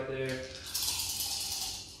Crons right there.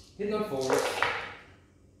 Hit on 4s.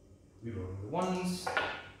 Rerolling the 1s.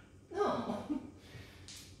 No.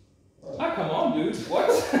 Oh. Ah, come on, dude. What?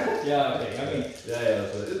 Yeah, okay. I mean,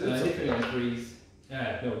 Yeah, so it's hit me okay. on 3s.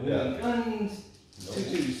 No, wounding and No. 2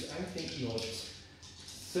 2s. I think not.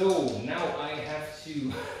 So now I have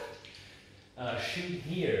to shoot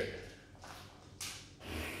here.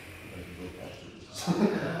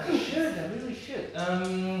 I should, I really should.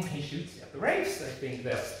 He shoots at the race. I think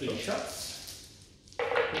that's 8 shots.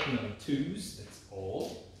 Hitting on 2s, that's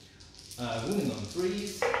all. Wounding on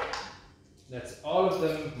 3s. That's all of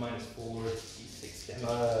them, minus 4, d6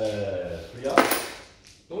 damage. 3 up.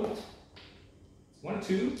 Don't. 1,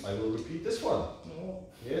 2. I will repeat this one. No.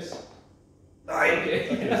 Yes. 9.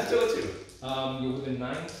 Okay, still a 2. You're within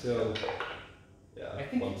 9, so Yeah. I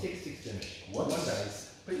think it takes 6 damage. One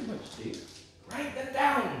dice. Pretty much dead. Write that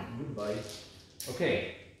down! Goodbye.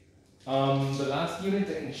 Okay. The last unit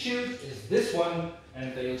that can shoot is this one,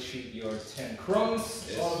 and they'll shoot your 10 crons.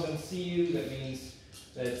 Yes. All of them see you, that means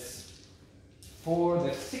that's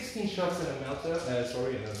 16 shots and a melter, a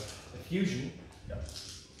fusion. Yeah.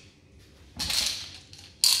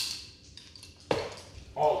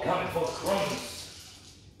 All coming for the crons.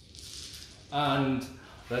 And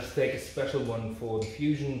let's take a special one for the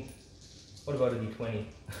fusion. What about a d20?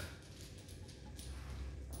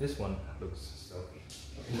 This one looks stealthy.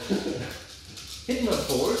 Hitting on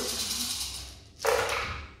 4s.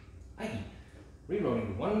 Aye. Rerolling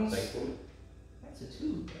the 1s. Thankfully. That's a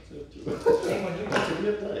 2. That's a 2. Same one you That's got. a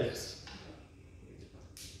weird dice.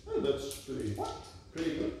 Oh, that's pretty good.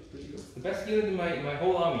 Pretty good. The best unit in my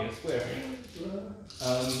whole army, I swear.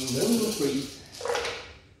 No freeze.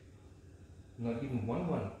 Not even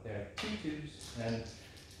 1-1. There are 2 2s and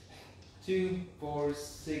 2, 4,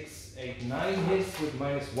 6, 8, 9 hits with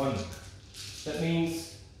 -1. That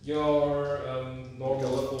means your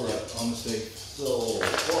normal 4 on the save. So,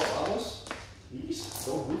 4 armors. These,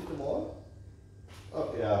 don't move them all.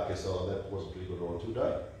 Oh, yeah, okay, so that was a pretty good roll. 2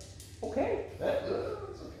 die. Okay. That's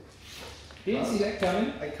okay. Didn't see that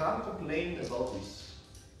coming. I can't complain about these.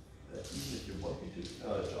 Even if you want me to.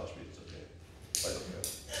 Charge me, it's okay. I don't care.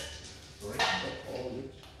 Sorry, not all of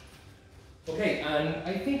it. Okay, and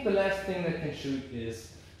I think the last thing that can shoot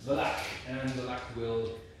is the luck, and the luck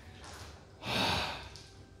will.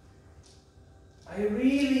 I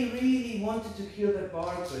really wanted to kill that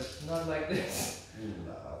bard, but not like this.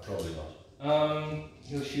 Nah, probably not.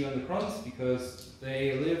 He'll shoot on the crons because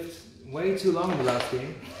they lived way too long in the last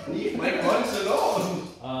game. Leave my crons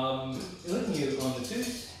alone! Hitting you on the 2s.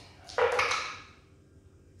 This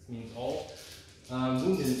means all.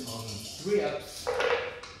 Wounded on 3 ups.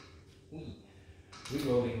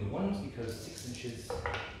 Rerolling the 1s because 6 inches.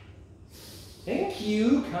 Thank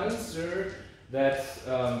you, kind sir. That's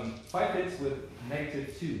 5 hits with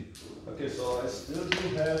 -2. Okay, so I still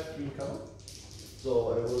do have 3 cover. So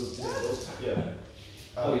I will do those. Yeah.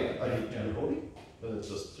 Oh, yeah. I need 2 holy. Then it's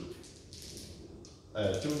just 2.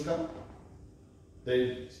 2 in cover.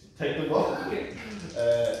 They take them off. Okay.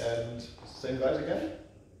 And same guys again.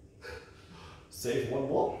 Save 1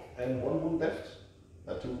 more and 1 wound left.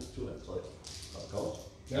 2 left, sorry. Not count.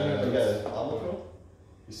 Yeah, armor throw.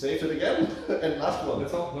 He saved it again. And last one.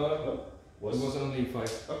 That's all? No. Was It was only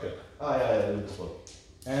 5. okay. Yeah, this one.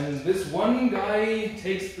 And this one guy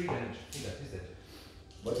takes 3 damage. He's dead.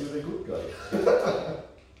 But you're a good guy.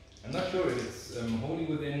 I'm not sure if it's wholly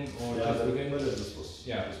within or Yeah, just within. this was.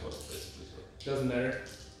 Yeah. This was basically so. Doesn't matter.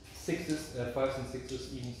 6s, 5s and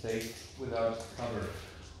 6s even saved without cover.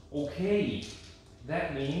 Okay,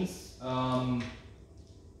 that means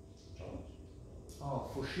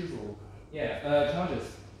for shizzle. Yeah, charges.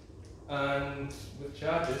 And with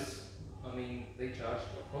charges, I mean they charge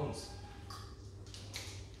crons.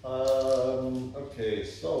 Okay,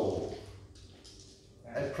 so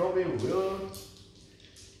I probably will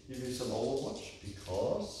give you some Overwatch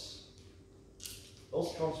because those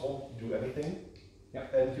crons won't do anything.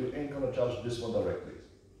 Yeah. And you ain't gonna charge this one directly.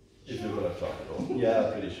 If you're gonna charge it all.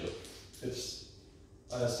 Yeah, pretty sure. It's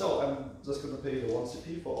so I'm just gonna pay the 1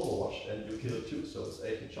 CP for Overwatch and you kill 2, so it's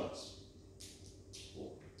 18 shots.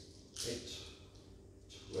 4, 8,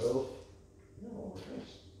 12. No, okay.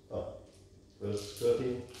 12,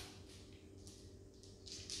 13,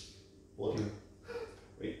 14,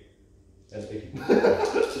 wait, and 18.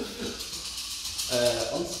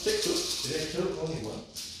 On 6s. Did I kill only 1?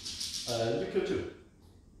 You kill 2.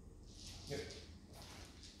 Yep.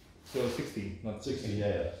 So 16, not 16, 16.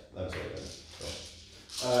 yeah. I'm sorry. Yeah.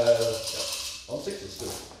 On 6s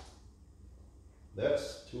still. That's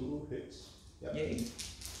 2 hits. Yeah. Yay.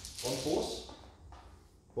 1 force.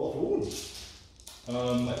 4 wounds.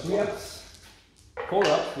 3 ups. 4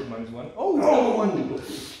 ups with -1. Oh, no! 1!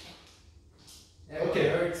 Okay. Okay,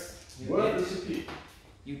 hurts. Where is the P?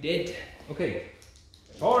 You did. Okay.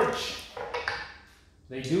 Charge!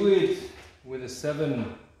 They do it with a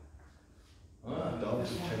 7. Down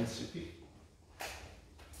to 10 CP.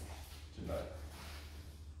 To 9.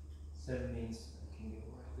 7 means I can go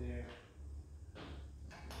right there.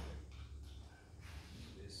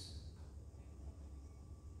 Do this.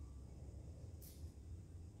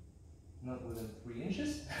 Not within 3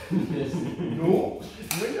 inches. Yes. No!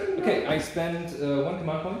 Okay, I spend 1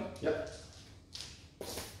 command point. Yep.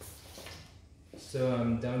 So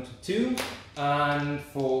I'm down to 2. And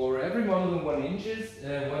for every model in 1 inch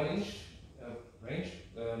range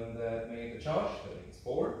that made the charge. That means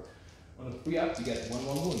 4. On a 3 up, you get 1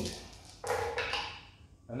 wound.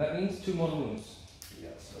 And that means 2 more wounds. Yeah,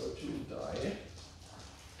 so 2 die.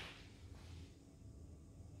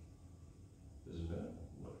 Is it bad?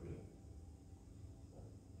 Not really.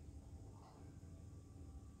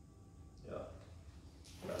 Yeah.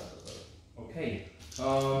 Okay.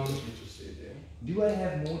 Interesting. Do I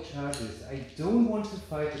have more charges? I don't want to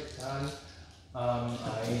fight the Khan.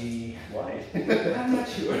 Why? I'm not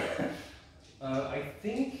sure. I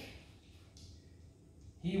think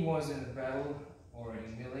he was in the battle or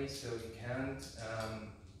in melee, so he can't.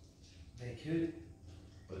 They could.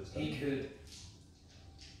 But it's He could.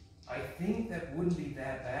 I think that wouldn't be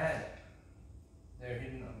that bad. They're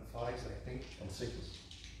hidden on the 5s, I think. on 6s.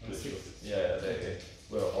 On 6s. Yeah, they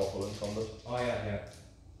were awful in combat. Oh yeah.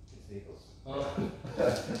 It's vehicles.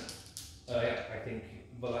 Yeah, I think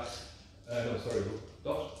Balak. No, sorry,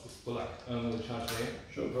 Dot. It's Balak. With a charge there.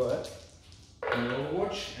 Sure, go ahead.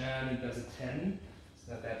 Overwatch, and he does a 10. It's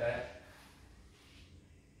not that bad.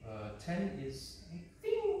 10 is, I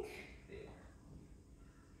think, there.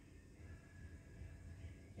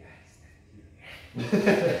 Yeah, it's definitely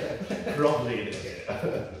there. Probably there.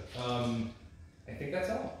 I think that's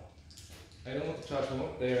all. I don't want to charge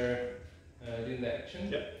more. They're doing the action.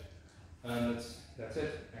 Yeah. And that's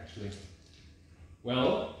it, actually.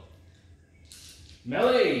 Well,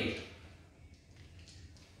 melee!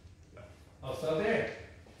 I'll start there.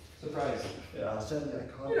 Surprise. Yeah, sadly I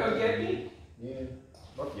can't. You don't get me? Yeah,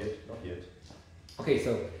 not yet. Okay,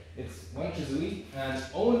 so it's 1 Chizui and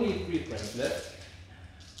only 3 friends left.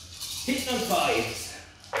 Hit on 5s.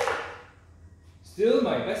 Still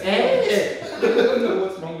my best friends. I don't know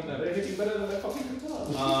what's wrong with that. They're hitting better than their fucking guitar.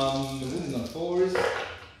 Wounding on 4s.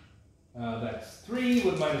 That's 3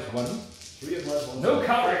 with -1. 3 and -1. No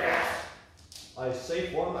cover! I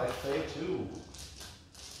save 1, I fail 2.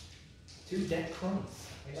 2 dead crumbs.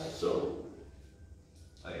 So,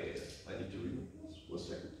 I need to remove this for a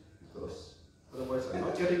second, because otherwise I'm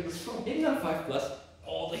not getting this from. Hitting on 5 plus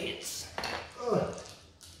all the hits.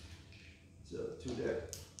 So, 2 dead.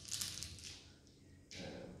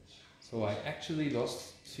 And So I actually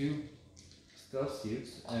lost 2 stealth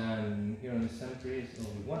suits, and here on the sentry is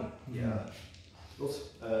only 1. yeah. Good.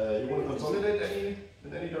 You want to consolidate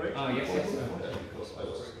in any direction? Ah, yes. Yeah, because I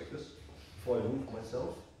was like this before I move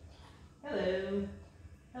myself. Hello.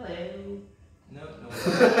 No.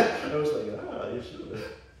 I was like, you should.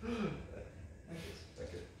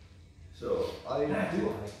 Okay. So I do.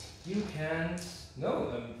 You can't. No,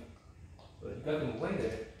 you got them away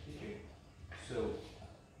there, did you? So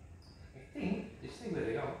I think they stay where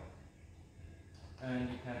they are, and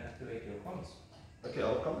you can activate your comms. Okay,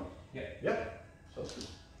 I'll come. Yeah. Yeah. Sounds good.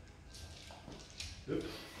 Good.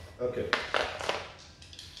 Okay.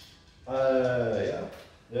 Yeah.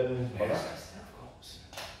 Then Balak.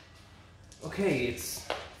 Okay, it's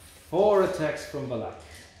 4 attacks from Balak.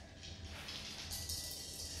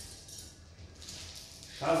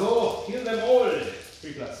 Shazo, kill them all!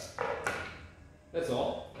 3 plus. That's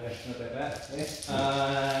all. Not that bad.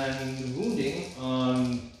 And wounding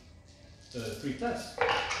on 3 plus.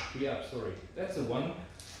 3 up, sorry. That's a 1.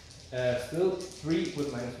 Still 3 with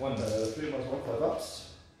 -1. 3 -1, 5 ups.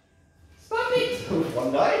 Stop it!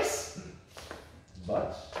 1 dice.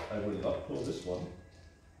 But I will not pull this one.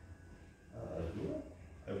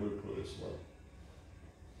 I will pull this one.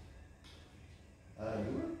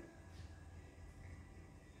 Lure?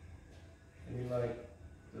 And you like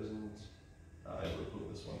doesn't. I will pull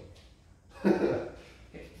this one.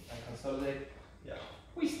 Okay, I consolidate. Yeah.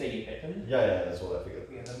 We stay independent. Yeah, that's what I figured.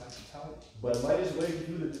 We have a mighty tower. But might as well give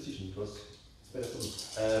you the decision because it's better to do.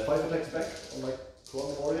 5 attacks back on my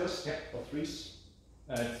Corona Warriors. Yeah. Or 3s.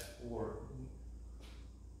 It's 4.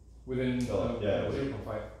 Within yeah,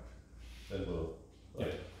 0.5. Then we'll.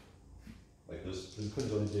 Yeah. Like this. Then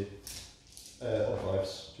consolidate. Or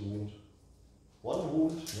 5s to wound. 1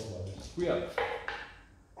 wound, no minus. 3 up.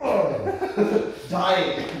 Oh! Die!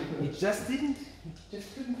 It just didn't. It just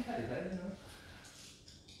couldn't cut it. I don't know.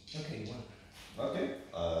 Okay, 1. Okay,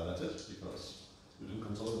 that's it because we didn't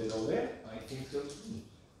consolidate over there. I think so too.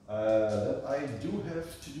 Then I do have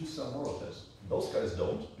to do some moral tests. Those guys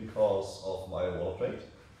don't because of my war trait,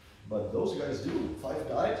 but those guys do. 5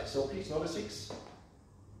 died, so please not a 6.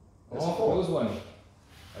 That's a 4. Close one.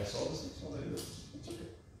 I saw the 6 on the it's okay.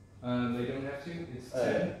 They don't have to. It's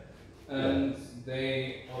 10. And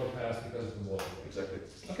they auto pass because of the water. Exactly.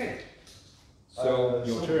 Okay. So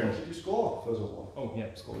your turn. What did you score, first of all? Oh yeah,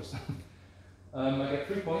 scores. I get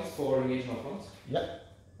 3 points for engagement of fronts. Yeah.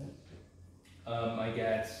 I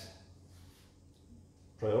get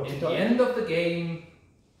Priority at time? the end of the game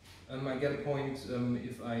I get a point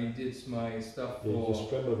if I did my stuff Yeah, you for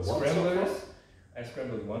scrambled once. scramblers. I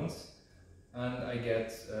scrambled once, and I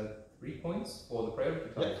get 3 points for the priority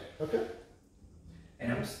type. Yeah. Okay.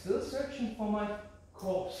 And I'm still searching for my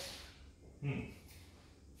corpse.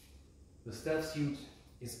 The stealth suit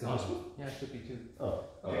is gone. Yeah, it should be 2. Oh,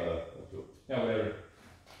 okay. Good. Yeah, whatever.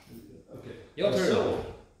 Okay. Your turn. So,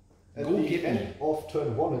 at Go the get end me. of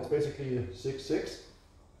turn 1, it's basically 6-6.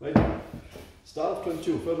 Right? Start of turn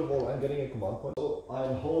 2, first of all, I'm getting a command point. So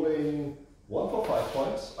I'm holding 1 for 5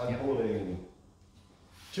 points, I'm holding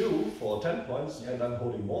 2 for 10 points, and I'm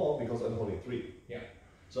holding more because I'm holding 3. Yeah.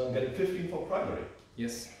 So I'm getting 15 for primary.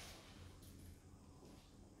 Yes.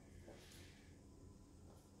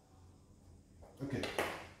 Okay.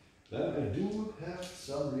 Then I do have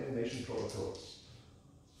some reanimation protocols.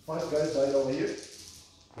 5 guys died over here.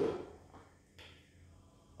 Good.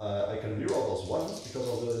 I can reroll those ones because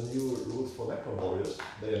of the new rules for Necron warriors.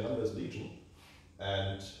 They are numbers legion.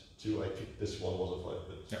 And 2, I think this one was a 5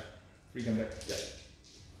 bit. Yeah. 3 come back. Yeah.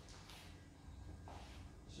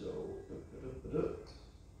 So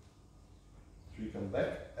 3 come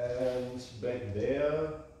back, and back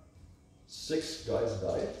there 6 guys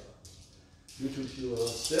died due to your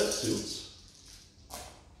stealth suits.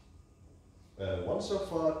 1 so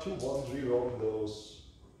far, 2 ones, rerolling those.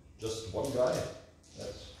 Just 1 guy.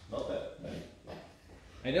 That's not that many.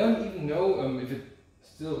 I don't even know if it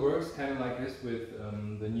still works kind of like this with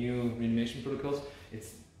the new reanimation protocols.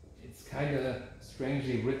 It's kind of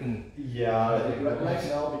strangely written. Yeah, right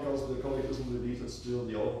now because the Codex isn't released, it's still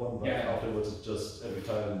the old one, but afterwards it's just every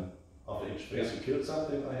time after each phase you kill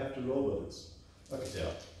something, I have to roll, but it's okay.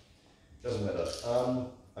 Yeah, doesn't matter.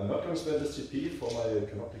 I'm not going to spend the CP for my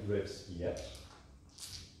Canoptic Graves yet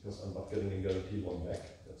because I'm not getting a guarantee 1 back.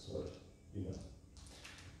 That's not enough.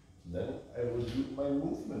 Then I will do my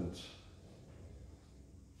movement.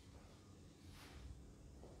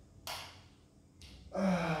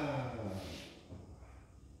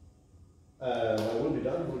 I will be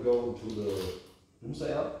done. We'll go into the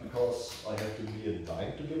Doomsday Hub because I have to be in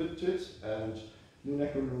time to give it to it, and new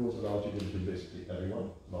Necron rules allow you to give it to basically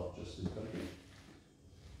everyone, not just infantry.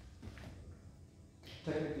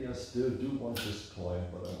 Technically, I still do want this coin,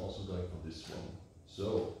 but I'm also going for this one.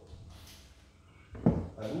 So,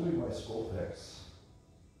 I'm moving my Sautheks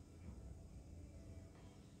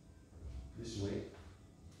this way.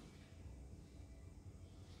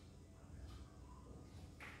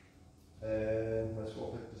 And my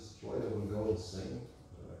Sauthek Destroyer will go the same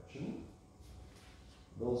direction.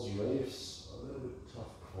 Those Wraiths are a little bit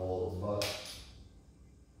tough call, but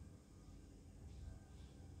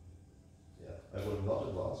yeah, I will not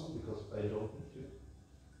advance them because I don't need to.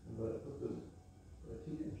 And I put them right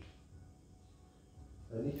here.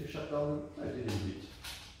 I need to shut down the planet indeed.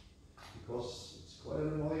 Because it's quite an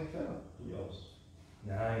annoying fan, to be honest.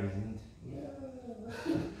 No, it isn't. Yeah.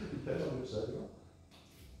 Depends on which side you are.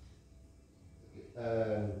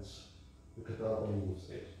 And look at that only moves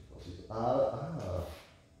 8.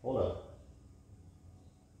 Hold on.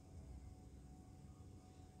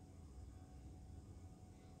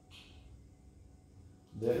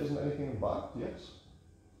 There isn't anything embarked yet,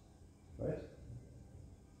 right?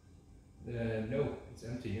 No, it's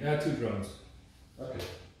empty. 2 drones. Okay.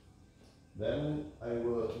 Then I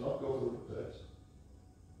will not go to that.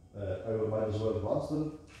 I will might as well advance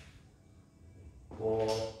them for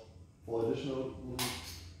additional movement,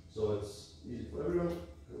 so it's easy for everyone,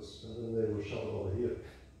 because and then they will shuttle over here.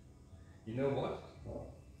 You know what? Oh.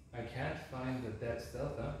 I can't find the dead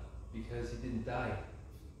stealther because he didn't die.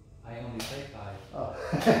 I only played 5. Ah.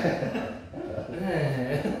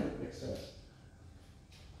 Makes sense.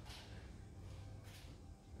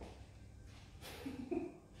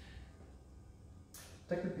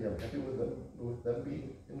 Technically, I'm happy with them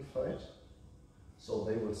being in fight, so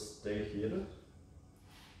they will stay here.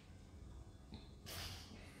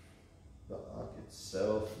 The arc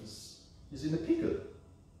itself is in a pickle.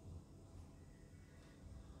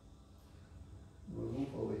 We'll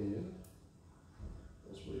move over here.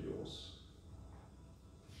 Those were yours.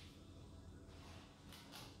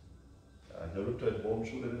 The Riptide won't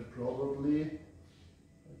shoot at it probably,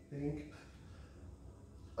 I think.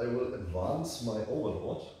 I will advance my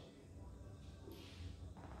Overlord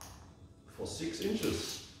for 6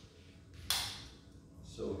 inches.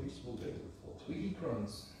 So he's moving for 3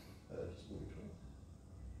 Necrons. He's moving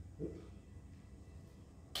to. Yep.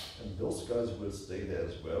 And those guys will stay there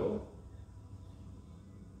as well.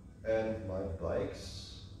 And my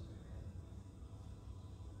bikes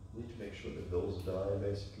need to make sure that those die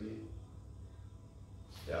basically.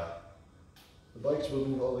 Yeah. The bikes will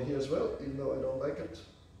move over here as well, even though I don't like it.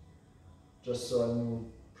 Just so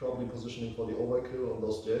I'm probably positioning for the overkill on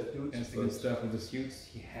those death dudes. And the good stuff with the suits,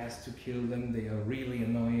 he has to kill them, they are really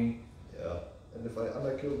annoying. Yeah, and if I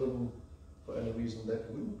underkill them for any reason, that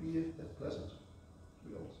wouldn't be that pleasant, to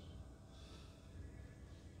be honest.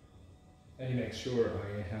 And he makes sure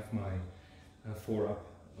I have my 4-up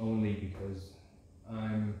only because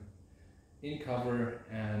I'm in cover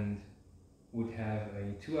and would have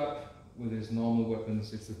a 2-up with his normal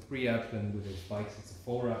weapons. It's a 3-up, and with his spikes it's a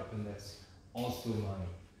 4-up, and that's also my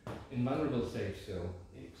invulnerable stage, so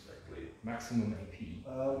Exactly. maximum AP.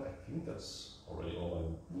 I think that's already all I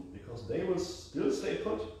need, because they will still stay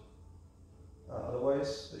put.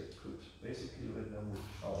 Otherwise, they could basically let them move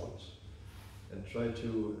out and try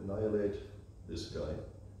to annihilate this guy.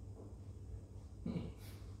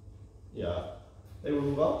 Yeah, they will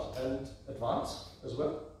move out and advance as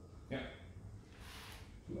well. Yeah.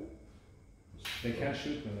 They can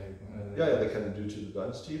shoot when they... Yeah, they can do to the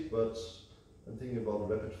Dynasty, but I'm thinking about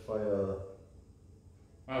rapid fire.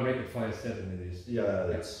 Rapid fire 7 it is. Yeah,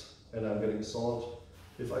 that's... And I'm getting assault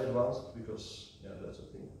if I advance, because, yeah, that's a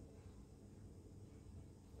thing.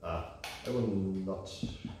 I will not...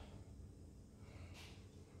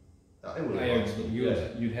 I will advance them.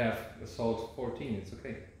 You'd have assault 14, it's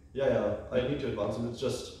okay. Yeah, I need to advance them. It's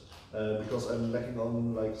just because I'm lacking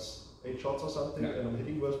on like 8 shots or something, and I'm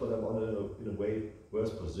hitting worse, but I'm on in a way worse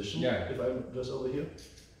position if I'm just over here.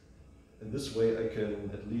 And this way I can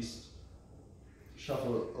at least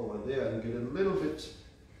shuffle over there and get a little bit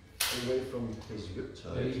away from his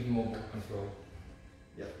riptide. Even more control.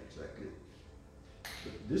 Yeah, exactly.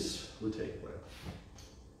 But this will take a while.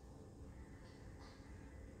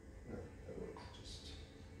 I will just...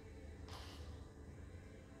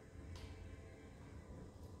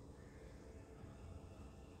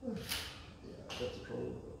 Yeah, that's a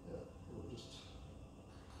problem. Yeah, we'll just...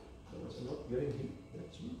 I was not getting heat,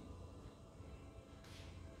 that's me.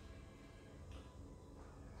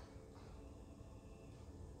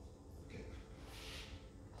 Okay.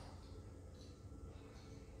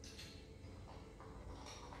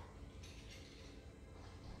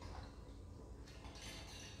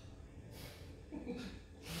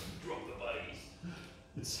 Drop the bodies.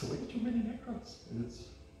 It's way too many Necrons, and it's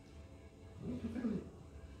way too fiddly.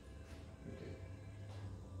 Okay.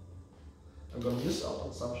 I'm gonna miss out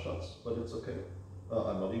on some shots, but it's okay.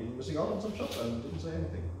 I'm not even missing out on some shots, I didn't say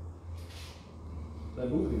anything. I'm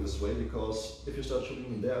moving this way because if you start shooting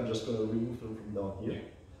them there, I'm just gonna remove them from down here.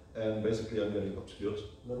 And basically I'm getting obscured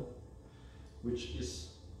now, which is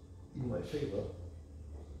in my favor.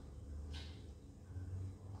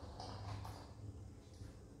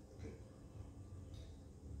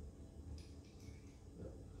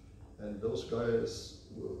 And those guys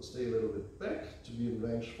will stay a little bit back to be in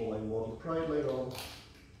range for my Immortal Pride later on.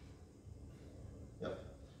 Yep.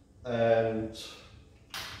 And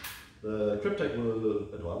the Cryptek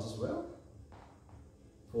will advance as well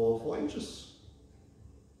for 4 inches.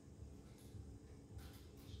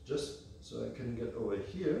 Just so I can get over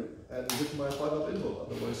here and with my 5-up invul,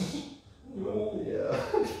 otherwise, yeah.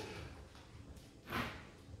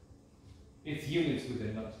 It's units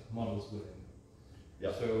within, not models within.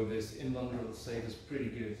 Yeah. So this invulnerable save is pretty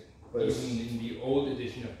good, But even in the old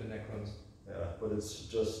edition of the Necrons. Yeah, but it's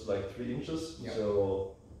just like 3 inches, Yeah.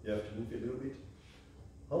 so you have to move it a little bit.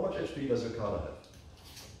 How much HP does your card have?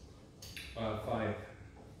 5.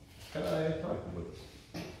 Can I target him with this?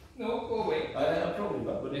 No, go away. I probably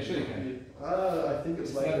not, but Actually, you can. I think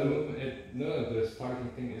it's like not the movement. No, the starting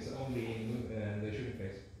thing is only in the shooting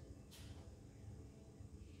phase.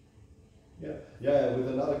 Yeah, with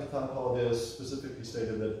another Catan power, there's specifically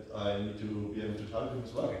stated that I need to be able to target him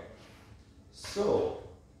as well. Okay. So,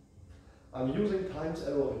 I'm using Time's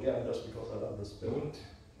Arrow again just because I love this build.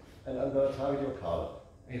 And I'm gonna target your card.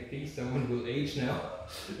 I think someone will age now.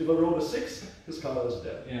 If I roll a 6, his card is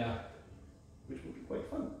dead. Yeah. Which would be quite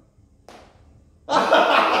fun.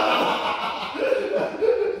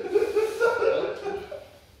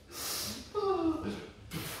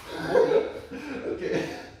 Okay.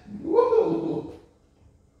 Whoa.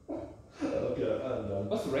 Okay, I'm done.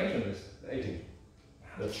 What's the range on this? 18.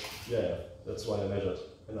 That's why I measured.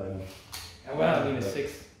 And I'm. Well, I mean a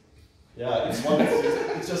 6. Yeah,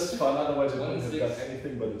 it's just fun. Otherwise, it wouldn't have 1-6. done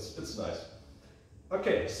anything. But it's nice.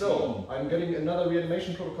 Okay, so I'm getting another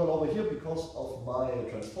reanimation protocol over here because of my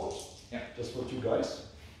transport. Yeah. Just for 2 guys.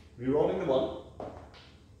 Rerolling the 1.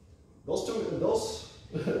 Those 2,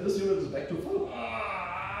 this unit is back to full.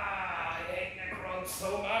 I hate Necrons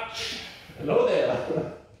so much. Hello there.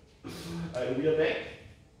 We are back.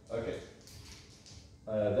 Okay.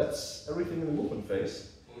 That's everything in the movement phase.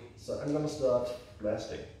 So I'm gonna start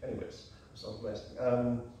blasting. Anyways, start blasting.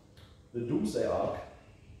 The Doomsday arc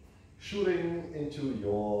shooting into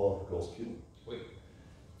your ghost cube. Wait,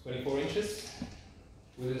 24 inches?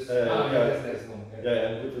 With this, that's one. Yeah,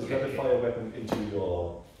 and with this rapid fire weapon into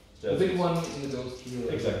your the big one in the ghost cube.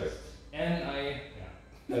 Exactly. And I,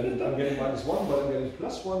 and I'm getting -1, but I'm getting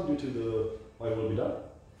 +1 due to the my will be done.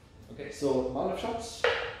 okay. So amount of shots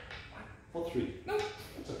for 3. No,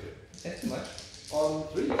 it's okay. That's too much. On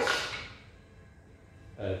 3s,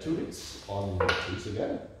 2 hits. On 3s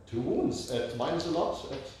again, 2 wounds at minus a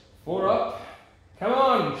lot. At 4 up. Come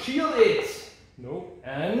on, shield it. No,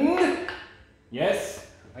 and yes.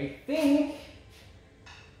 I think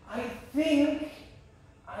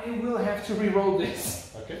I will have to re-roll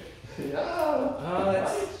this. Okay. Yeah.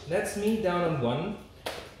 That's me down on 1.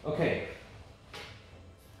 Okay.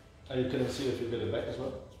 And you can see if you get it back as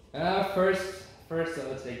well. First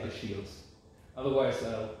I'll take the shields. Otherwise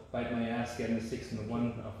I'll bite my ass getting a 6 and a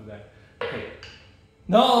 1 after that. Okay.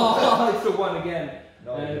 No, it's a 1 again.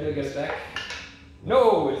 No, and I get it back.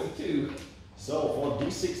 No, it's a 2. So for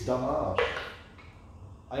d6 damage,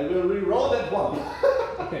 I will re-roll that 1.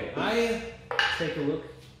 Okay, I take a look,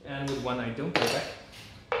 and with 1 I don't go back.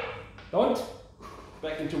 Don't.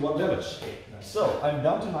 Back into 1 damage. Okay, nice. So I'm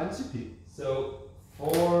down to 9 CP. So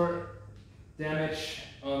 4 damage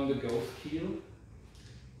on the ghost keel.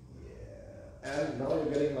 Yeah. And now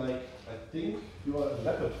you're getting like, I think you are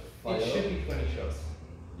rapid fire. It should be 20 shots.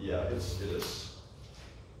 Yeah, it is.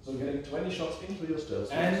 So you're getting 20 shots into your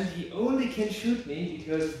stealth. And he only can shoot me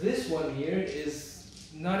because this one here is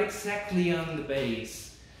not exactly on the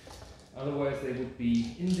base. Otherwise they would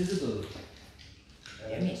be invisible.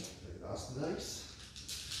 And the last dice.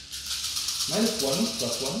 -1,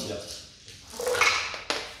 +1. Yeah.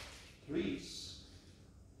 3s.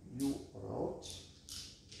 You are out.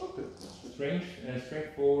 Okay.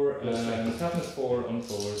 Strength 4, toughness 4 on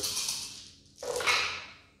 4s.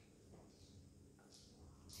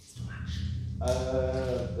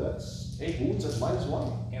 That's 8 wounds at -1.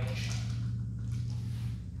 Ouch.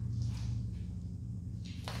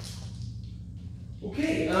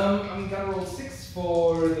 Okay, I'm gonna roll 6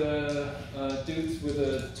 for the dudes with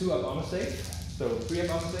a 2-up armor save. So 3-up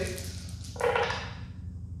armor save.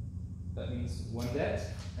 That means 1 dead.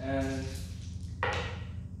 And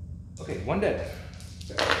okay, 1 dead.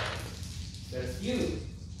 That's you.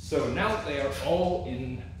 So now they are all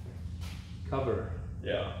in cover.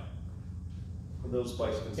 Yeah. Those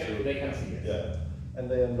spikes can Yeah, still. they can see it. Yeah. And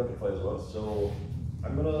they are in rapid fire as well. So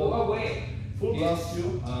I'm gonna Oh wait. full blast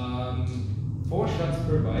you. 4 shots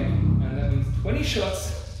per bite, and that means 20 shots.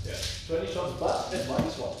 Yeah. 20 shots, but at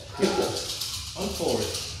 -1. On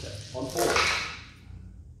 4s. Yeah. On 4.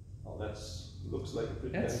 Oh, that's looks like a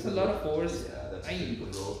pretty. That's a lot of 4s. Yeah, that's a pretty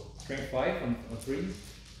good roll. Strength 5 on 3.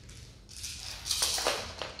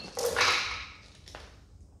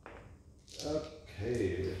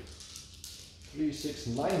 Okay. 3, 6,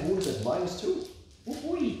 9 wounds at -2.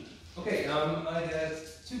 Woo-wee. Okay, I had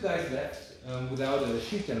 2 guys left without a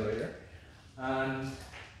shield generator, and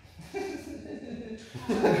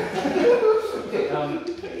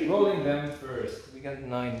okay, rolling them first. We got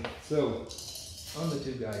 9. So on the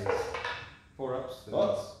 2 guys, 4 ups. So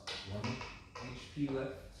that's 1 HP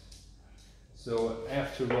left. So I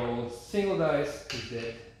have to roll single dice. He's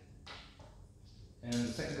dead, and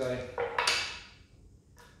the second guy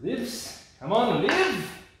lives. Come on, live!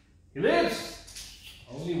 He lives!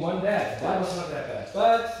 Only 1 dead. That was not that bad.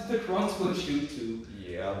 But the Necrons will shoot too.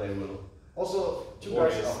 Yeah, they will. Also, 2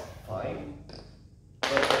 Warriors. guys are fine.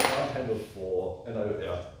 But I can't handle 4. And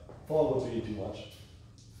 4 would be too much.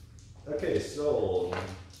 Okay, so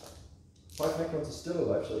 5 Necrons are still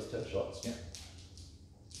alive, so it's 10 shots. Yeah.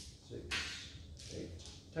 6, 8,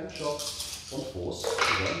 10 shots on 4s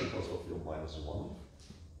again because of your -1.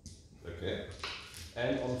 Okay.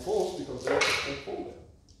 And on 4s because they're on 4.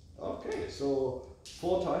 Okay, so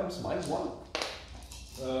 4 times -1.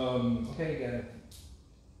 Okay, get it.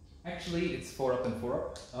 Actually, it's 4 up and 4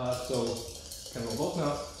 up. So can roll both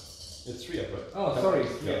now. It's 3 up, right? Oh, sorry,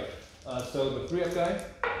 3 Yeah. up. So the 3 up guy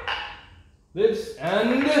lives and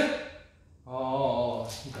oh,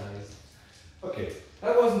 he dies. Okay.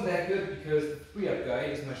 That wasn't that good because the 3 up guy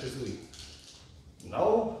is much as we.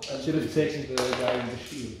 Now I should have taken the guy with the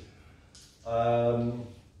shield.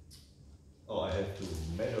 Oh, I have to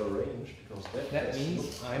measure range because That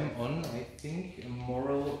means I'm on, I think, a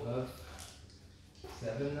moral of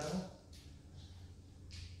 7 now.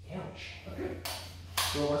 Ouch. Okay.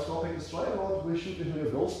 So my Scorpion Destroyer Lord will shoot into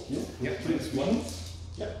your ghost cube. Yep, please once.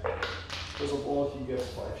 Yeah. First of all, he gets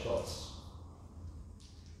 5 shots.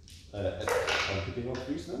 I'm picking on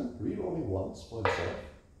 3s then. Rerolling once for himself.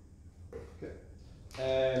 Okay.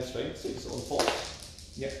 And strength 6 on 4.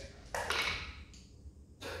 Yep.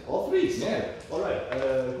 All 3. Yeah. Alright,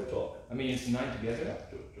 good talk. I mean, it's 9 together. Yeah,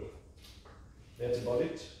 sure. That's about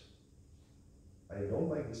it. I don't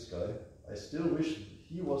like this guy. I still wish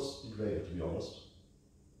he was degraded, to be honest.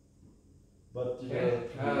 But you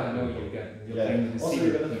yeah. No, you get. Yeah. Also,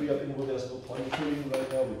 you're gonna free up Invo. There's no point shooting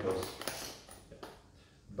right now because.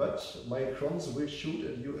 But my Necrons will shoot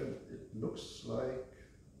at you, and it looks like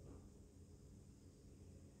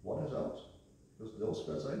one is out because those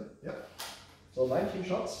guys are in. Yeah. So 19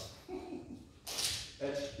 shots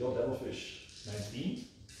at your devilfish. 19.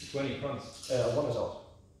 20 crons. One is out.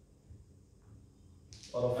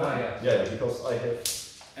 Yeah, because I have.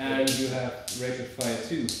 And you have Rapid Fire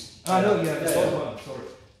too. No, you have the sword one. Sorry.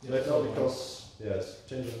 Right now, because it's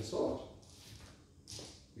changing the sword.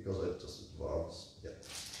 Because I just advance. Yeah.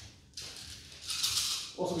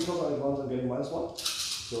 Also because I advance, I'm getting -1.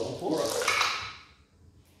 So on 4.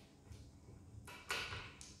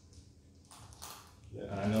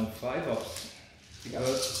 Yeah. And on 5 ups.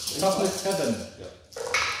 Because toughness 7. Yeah.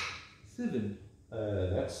 7.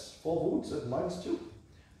 That's 4 wounds at -2.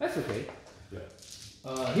 That's okay.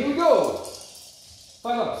 Yeah. Here we go!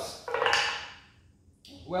 5 ups.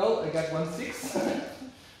 Well, I got 1 6.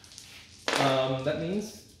 That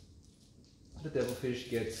means the devilfish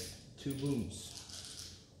gets 2 wounds.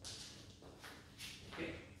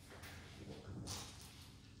 Okay.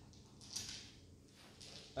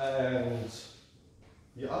 And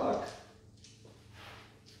the arc.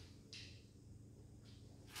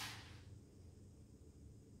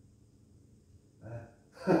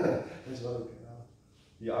 That's not okay now.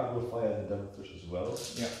 The arc will fire the devilfish as well.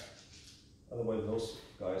 Yeah. Otherwise, those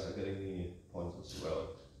guys are getting the points as well.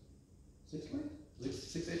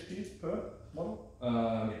 6 HP per model?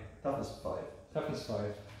 Yeah. Toughness 5. Toughness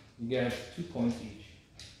 5. You get 2 points each.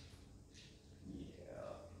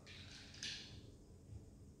 Yeah.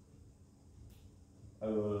 I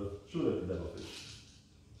will shoot at the devilfish.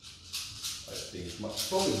 I think it's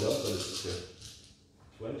probably not, but it's okay.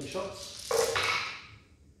 20 shots.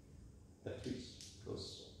 At least, because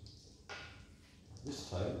this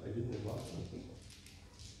time I didn't advance anything.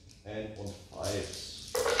 And on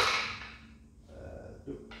 5s.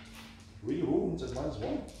 3 wounds at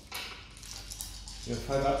 -1. Your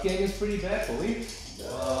 5 up game is pretty bad for you.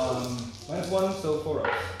 -1, so 4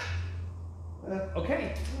 ups.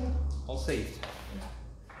 Okay, all saved.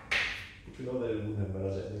 Good to know that it wouldn't have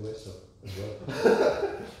mattered anyway, so as well.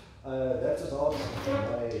 That's about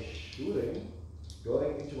my shooting.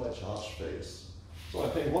 Going into my charge phase. So I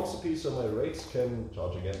pay once a piece so my raids can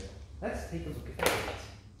charge again. Let's take a look at that.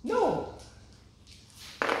 No!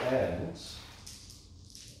 And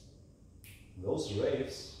those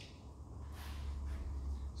raids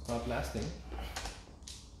start blasting.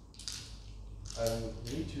 I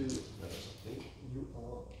need to. No, something. You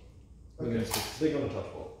are. Okay. They're gonna touch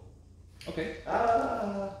ball. Okay.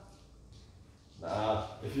 Nah,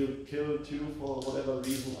 if you kill 2 for whatever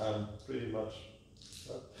reason, I'm pretty much.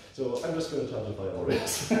 So I'm just going to charge the fire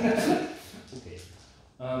raids. Okay.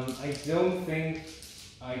 I don't think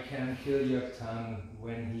I can kill Yaktan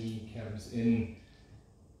when he comes in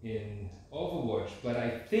Overwatch, but I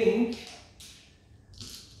think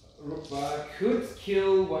Rukba could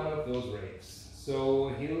kill one of those raves, so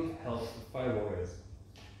he'll help the Fire Warriors.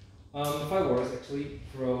 The Fire Warriors actually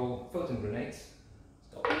throw photon grenades.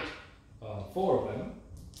 Stop it. 4 of them.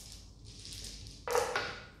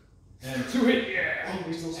 And 2 hit, yeah! Oh,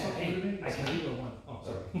 there's no stop. Hey, I can reroll 1. Oh,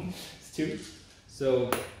 sorry. It's 2. So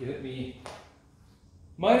you hit me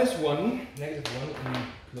 -1, -1 in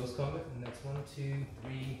close combat, and that's 1, 2,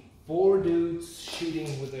 3, 4 dudes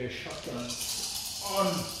shooting with their shotguns on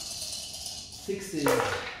 6s.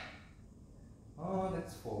 Oh,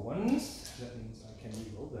 that's 4 ones. That means I can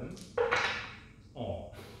reroll them.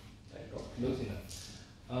 Oh, thank God, close enough.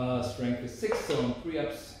 Strength is 6, so on 3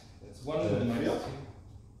 ups, that's 1 with a -2.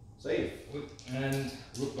 Save. And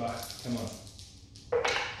Rukba, come on.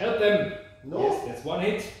 Help them! No. Yes, that's 1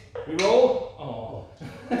 hit. Reroll. Oh.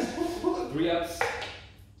 3 ups.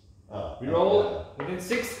 Reroll. Within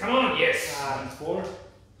 6. Come on. Yes. And 4.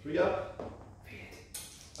 3 up.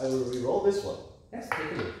 I will reroll this one. Let's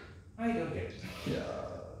take a look. I don't get it. Yeah,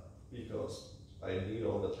 because I need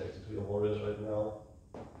all the tactical warriors right now.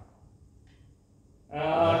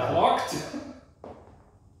 Blocked.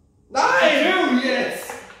 9! 2. Yes.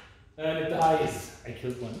 And it dies. I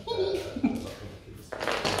killed one.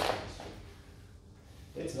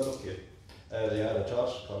 It's not okay. Yeah, the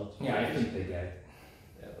charge can't. Yeah, I think they get it.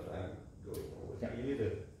 Yeah, but I'm going over Yeah.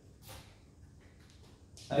 here.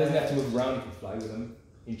 He doesn't have to move around if you fly with him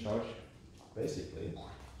in charge. Basically,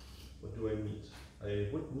 what do I need? I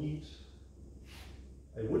would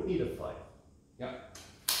need a 5. Yeah.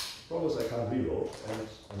 Promise I can't reroll, and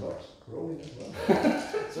I'm not rolling as well.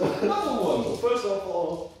 So, another one. So first of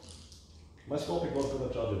all, my Scorpion was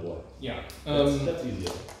gonna charge a boy. Yeah. That's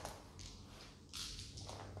easier.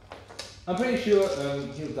 I'm pretty sure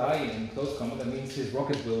he'll die in close combat. That means his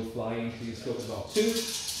rocket will fly into your scope about 2.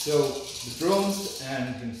 So the drones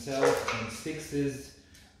and himself and 6s,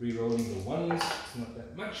 re-rolling the 1s. It's not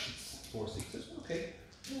that much. It's 4 6s. Okay.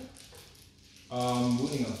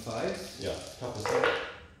 Wounding on 5s. Yeah. Tough as hell.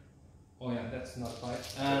 Oh yeah, that's not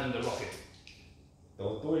 5. And the rocket.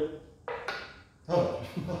 Don't do it. Oh.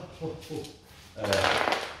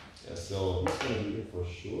 Yeah, so he's gonna be in for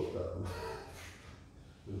sure.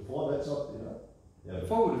 With 4, that's not enough. Yeah.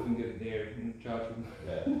 4 would have been good there in charge room.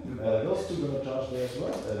 Yeah. Those 2 gonna charge there as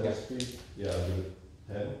well. Yeah. 3. Yeah, give it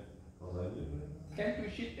 10. Because I did. Can't do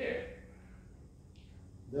shit there.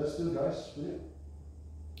 There's still guys with you.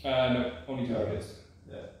 No, only 2 guys.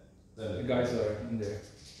 Yeah. The guys are in there.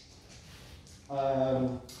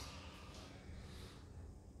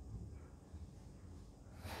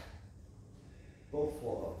 Both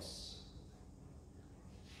forwards.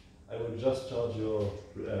 I will just charge your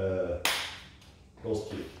Ghost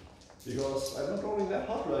Cube. Because I'm not rolling that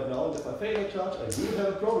hard right now, and if I fail a charge, I will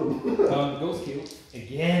have a problem. Ghost Cube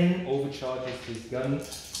again overcharges his gun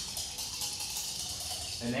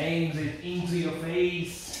and aims it into your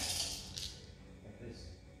face. Like this.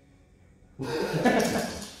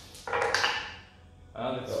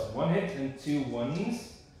 That's 1 hit and 2 1s.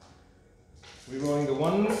 Rerolling the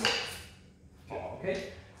 1s. Okay,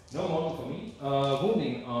 no model for me.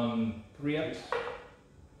 Wounding on 3 ups.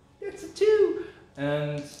 That's a 2!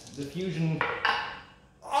 And the fusion.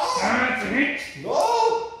 That's a hit!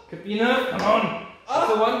 No! Could be enough. Come on! That's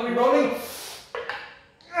the 1 rerolling.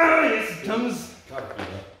 Yes, it comes. Can't be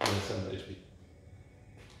enough. You have 7 HP.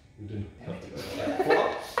 You didn't have to. 4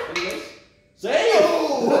 up, anyways. Save!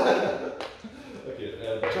 Okay,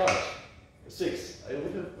 charge. 6. I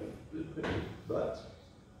would have, but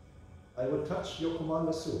I will touch your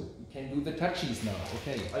commander soon. You can do the touchies now,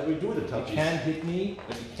 okay. I will do the touchies. You can't hit me,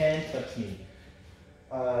 but you can touch me.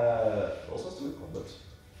 Those are still combat.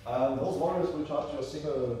 Those warriors will charge your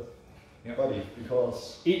single body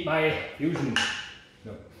because. Eat my fusion.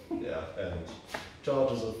 No. Yeah, and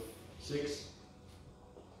charges of 6.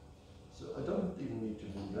 So I don't even need to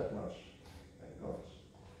do that much. Thank God.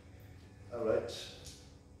 Alright.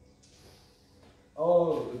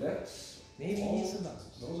 Oh, that's. Maybe all,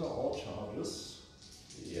 those are all charges.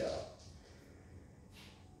 Yeah.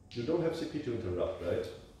 You don't have CP to interrupt, right?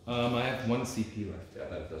 I have 1 CP left. Yeah,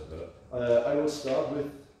 that doesn't matter. I will start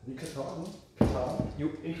with the Catan.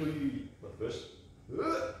 You into the first.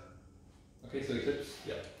 Okay, so Eclipse.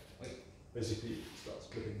 Yeah. Basically, start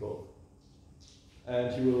splitting both.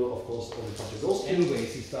 And he will, of course, only touch a ghost.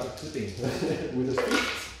 Anyways, he started clipping. With his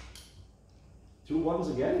fists. 2 1s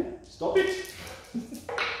again. Stop it!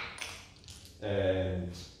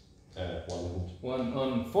 And 1 wound. 1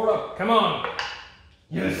 on 4 up. Come on!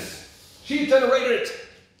 Yes! She generated it!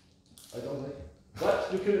 I don't like it. But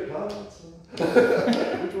you killed a card,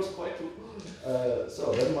 which was quite cool.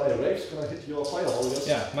 So then my rave's gonna hit your fire warriors.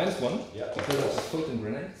 Yeah, -1. Yeah. Because of the floating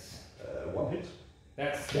grenades. 1 hit.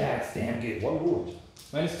 That's damn good. 1 wound.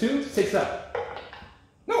 -2, 6 up.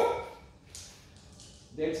 No!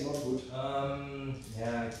 That's not good.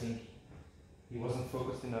 Yeah, I think he wasn't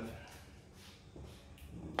focused enough.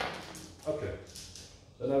 Okay.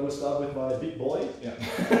 Then I will start with my big boy. Yeah.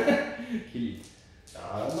 Kill you.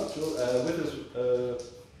 I'm not sure. With his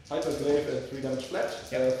Hyperglaive and 3 damage flat.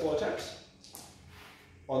 4 attacks.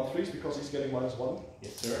 On 3s because he's getting -1.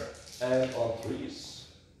 Yes, sir. And on 3s.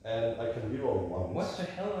 And I can reroll 1s. What the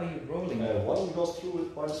hell are you rolling? 1 goes through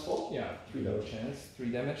with -4. Yeah, 3 damage chance.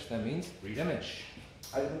 3 damage, that means 3 damage.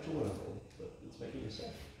 I don't know what roll, but it's making a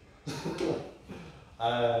sound.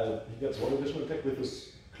 He gets 1 additional attack with his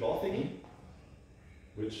claw thingy,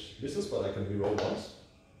 which misses, but I can reroll once,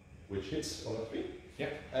 which hits on a 3.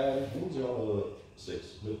 Yeah. And wounds you on a 6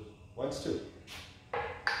 with -2.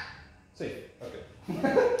 Safe. Okay.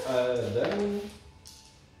 Then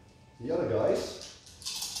the other guys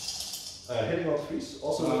hitting on 3s.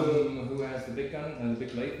 Also, who has the big gun and the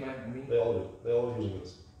big blade? I mean, they all do. They're all using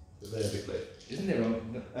this. They have big blade. Isn't there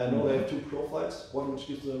one? No, they have 2 profiles. One which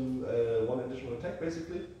gives them 1 additional attack,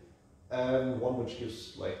 basically, and one which gives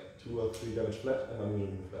like 2 or 3 damage flat, and I'm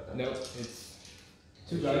using the flat. No, it's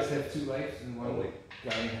 2 guys have 2 lives, and 1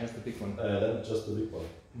 guy has the big one. Then just the big one.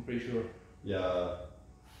 I'm pretty sure. Yeah,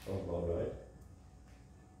 sounds about right.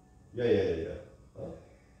 Yeah.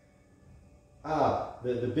 Huh?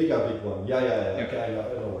 The bigger big one. Yeah. Okay, I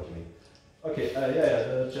know what you mean. Okay,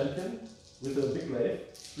 the champion with the big blade,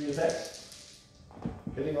 3 attacks.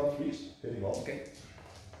 Hitting on 3s, hitting on. Okay.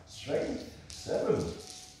 Strength 7.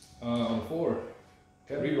 On 4.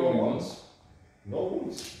 Can Rerolling roll ones. No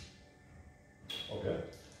wounds. Okay.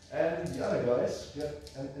 And the other guys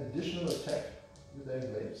get an additional attack with their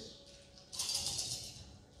Enclaves.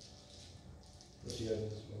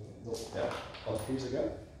 No, yeah. On 3s again.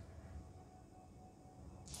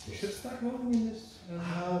 You should start rolling in this.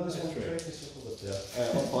 This one trade. is a little bit there.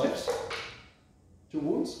 On 5s. 2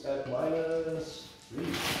 wounds at -3.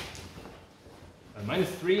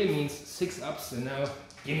 -3 means 6 ups, and now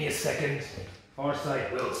give me a second.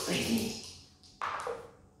 Farsight will see me.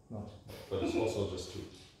 Not. But it's also just 2.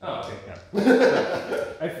 Oh, okay,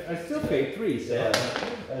 yeah. I still paid 3, so.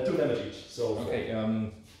 Yeah, 2 damage each. So okay,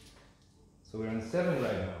 so we're on 7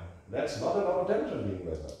 right now. that's not a lot of damage on being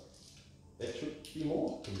right now. It should be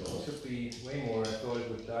more. It should be way more. I thought it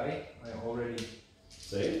would die. I already.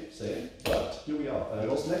 Same. But here we are.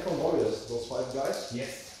 Those Necron warriors, those 5 guys.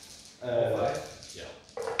 Yes. All 5. Yeah.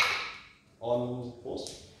 On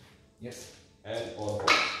 4s. Yes. And on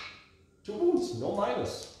 4s. 2 wounds, no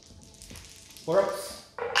minus. 4 ups.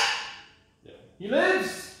 Yeah. He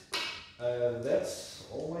lives! And that's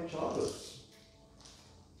all my charges.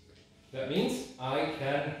 That means I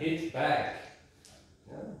can hit back.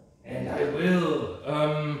 Yeah. And I will.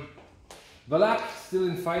 Valak still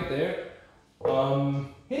in fight there.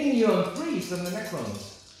 Hitting you on 3s on the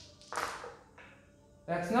Necrons.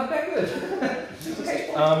 That's not that good.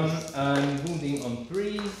 Okay. And wounding on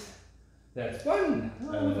 3s. That's 1.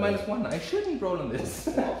 -1. I shouldn't roll on this.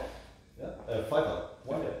 Yeah. 5 up.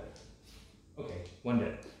 1 dead. Okay, 1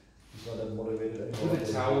 dead. He's not that motivated anymore. With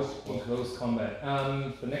the towers in close combat.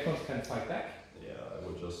 The Necrons can fight back. Yeah, I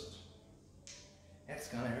would just. That's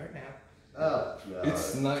gonna hurt now. Yeah.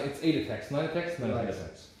 It's 8 attacks. 9 attacks. 9 9 attacks.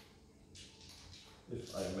 attacks.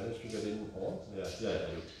 If I manage to get in on, yeah,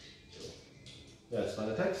 I do. So, yeah, it's 9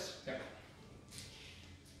 attacks. Yeah.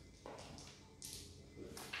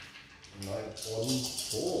 9 on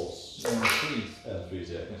 4s. 3s. And 3s,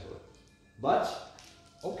 yeah. Sorry. But,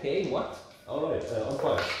 Okay, what? alright, on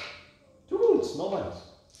 5. 2 wounds, no minus.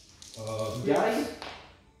 Guys.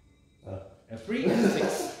 A 3 and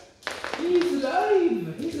 6. He's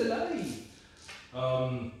alive! He's alive!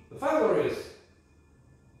 The Fire Warriors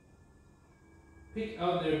pick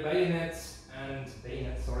out their bayonets and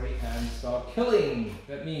start killing.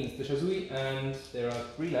 That means the Shazui, and there are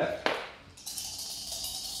 3 left.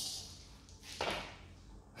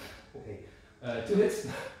 Okay, 2 hits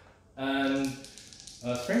and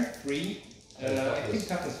strength 3. I think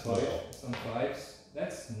toughness 5. It's on 5s.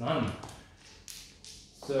 That's none.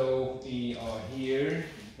 So we are here.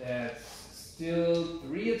 That's still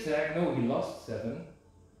 3 attack. No, we lost 7.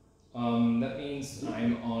 That means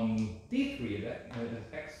I'm on D3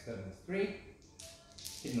 attacks. That means 3.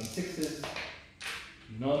 Hitting on 6s.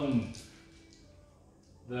 None.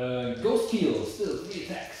 The Ghost Keel, still 3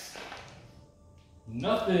 attacks.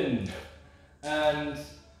 Nothing. And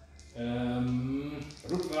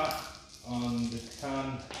Rukva on the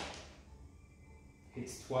Khan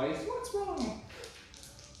hits twice. What's wrong?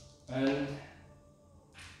 And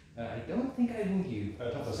I don't think I wound you.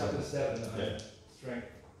 Toughness 7. Yeah. Strength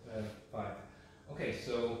 5. Okay,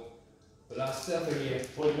 so the last stealth here.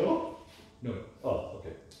 For you? No. Oh,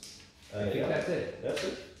 okay. I think that's it. That's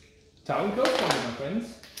it. Town code for me, my friends.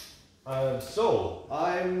 So,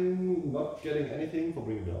 I'm not getting anything for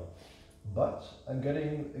bringing down, but I'm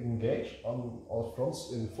getting engaged on all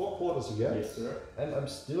fronts in 4 quarters again. Yes, sir. And I'm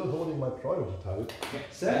still holding my priority title. Yeah.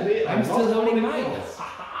 Sadly, I'm still holding mine.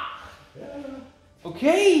 Yeah.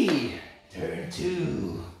 Okay, turn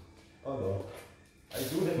 2. Oh no. I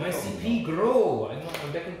do have My CP grow.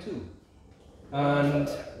 I'm back in 2. And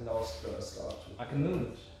now it's gonna start. I can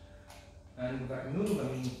move. And if I can move,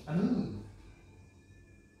 I move.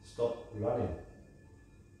 Stop running.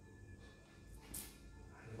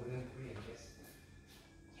 I wouldn't agree, I guess.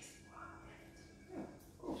 Yes, yeah,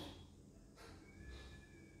 of course.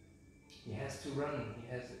 He has to run. He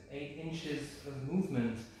has 8 inches of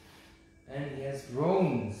movement. And he has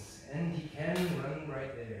drones. And he can run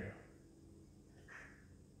right there.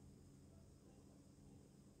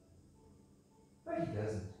 But he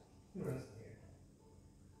doesn't. He runs here.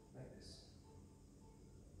 Like this.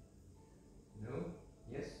 No?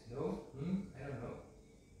 Yes? No? I don't know.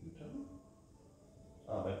 You tell me.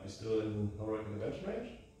 Might be still in heroic intervention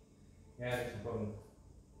range? Yeah, that's the problem.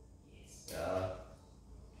 Yes. Yeah.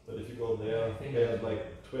 But if you go there, they have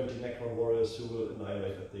like 20 Necron warriors who will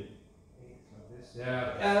annihilate that thing. Like this.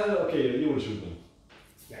 Yeah. Okay, you will shoot me.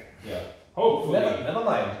 Yeah. Hopefully. Never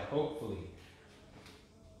mind. Hopefully.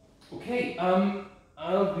 Okay,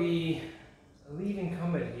 I'll be leaving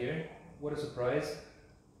combat here. What a surprise.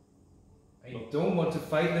 I don't want to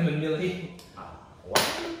fight them in melee. What?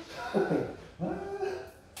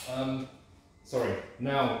 Sorry.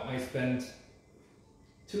 Now I spent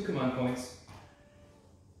 2 command points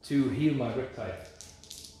to heal my Riptide.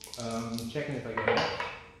 Checking if I get one.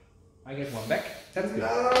 I get 1 back. That's good.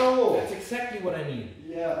 No! That's exactly what I need.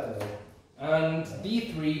 Yeah, I know. And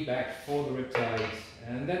D3 back for the Riptide.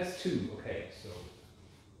 And that's 2. Okay, so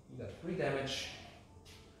you got 3 damage.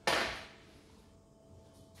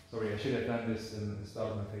 Sorry, I should have done this in the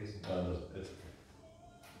start of my phase. It's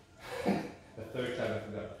The 3rd time I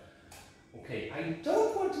forgot. Okay, I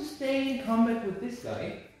don't want to stay in combat with this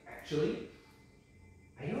guy, actually.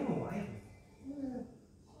 I don't know why.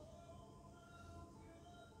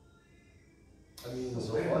 I mean, So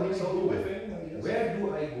so where far do he's I only go? with him, I guess. Where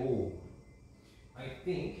do I go? I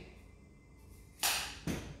think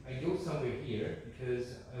I go somewhere here because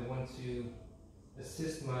I want to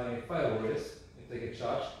assist my Fire Warriors if they get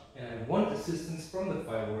charged, and I want assistance from the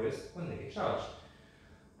Fire Warriors when they get charged.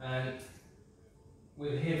 And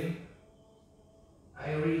with him,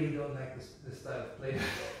 I really don't like this style of play.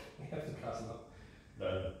 We have to cast him up.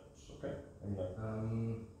 It's okay.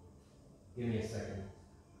 Give me a second.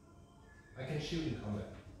 I can shoot in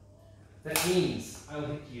combat. That means I'll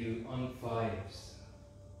hit you on 5s.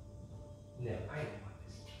 No, I don't want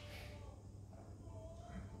this.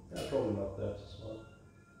 Yeah, probably not that smart.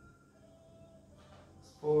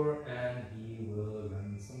 4, and he will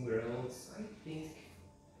run somewhere else. I think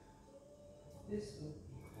this would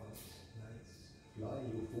be quite nice. Fly,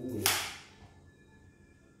 you fool.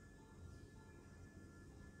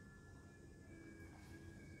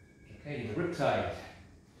 Okay, the Riptide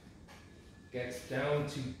gets down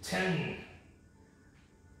to 10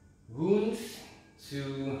 wounds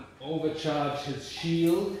to overcharge his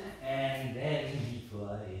shield, and then he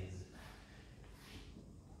flies.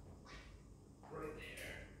 Right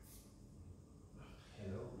there.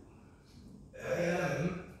 Hello. I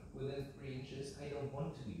am within 3 inches. I don't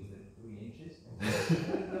want to be within 3 inches. I'm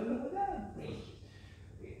within 3 inches.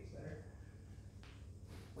 Okay, it's better.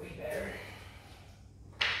 Way better.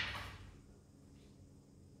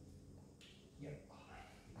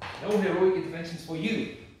 No heroic interventions for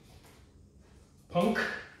you, punk.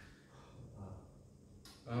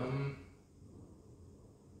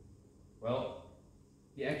 Well,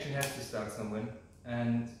 the action has to start somewhere,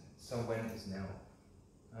 and somewhere is now.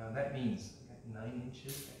 That means I got 9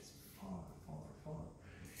 inches. That's far.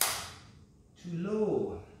 Too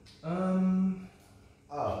low.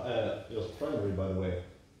 It was primary, by the way.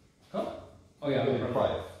 Huh? Oh yeah, Maybe I'm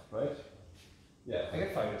 5, right? Yeah. I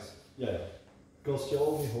got 5. Yeah. Because you're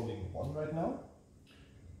only holding 1 right now?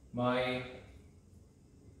 My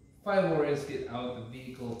Fire Warriors get out the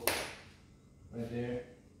vehicle right there,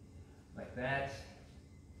 like that.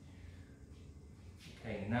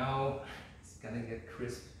 Okay, now it's gonna get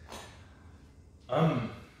crisp.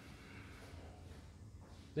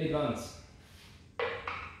 They advance.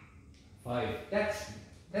 5. That's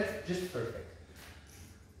just perfect.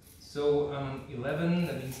 So 11.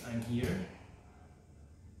 That means I'm here.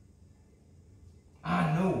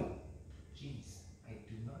 Ah no! Jeez, I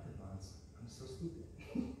do not advance. I'm so stupid.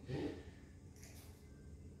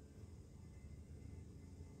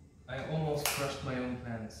 I almost crushed my own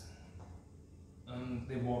plans.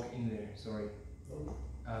 They walk in there, sorry.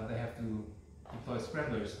 They have to deploy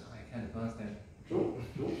scramblers. I can't advance them. True.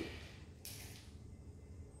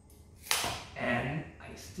 And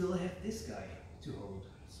I still have this guy to hold.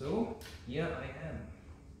 So, here I am.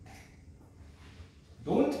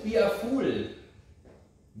 Don't be a fool!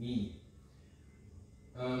 Me.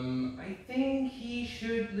 I think he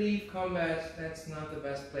should leave combat. That's not the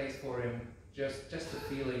best place for him. Just a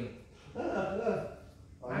feeling. I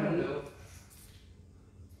don't know.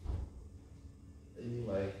 You mean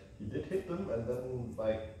like he did hit them and then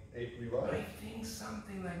like 8 revive? I think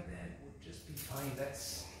something like that would just be fine.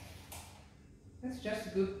 That's just a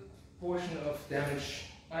good portion of damage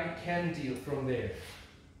I can deal from there.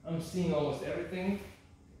 I'm seeing almost everything.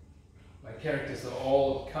 My characters are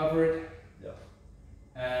all covered. Yeah.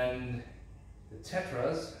 And the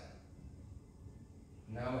Tetras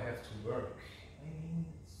now have to work. I mean,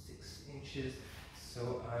 6 inches.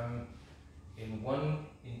 So I'm in 1,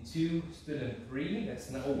 in 2, still in 3. That's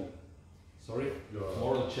now. Oh, sorry.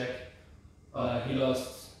 Moral check. He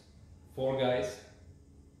lost 4 guys.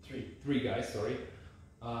 3 guys, sorry.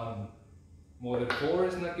 More than 4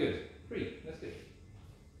 is not good. 3, that's good.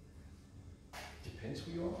 Depends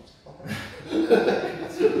who you are.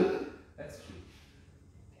 That's true.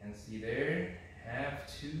 Can see there. Have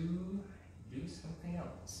to do something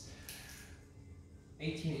else.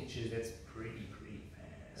 18 inches, that's pretty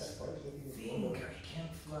think I can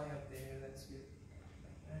fly up there. That's good.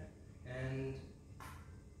 Like that. And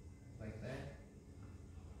like that.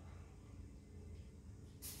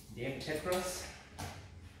 Damn Tetras.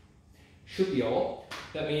 Should be all.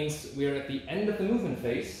 That means we're at the end of the movement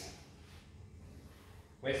phase.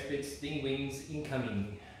 Westbit Sting Wings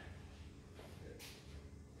incoming.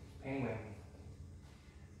 Penguin.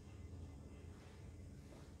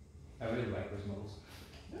 I really like those models.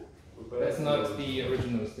 That's not the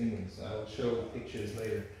original Sting Wings. I'll show pictures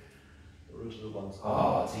later. The original ones.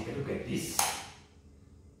 Oh, take a look at this.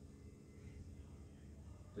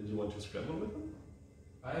 Did you want to scramble with them?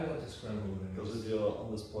 I want to scramble with them. Because if you're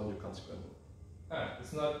on this point, you can't scramble. Ah,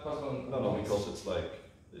 it's not possible. No, because it's like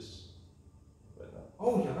this right now.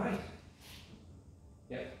 Oh, you're right.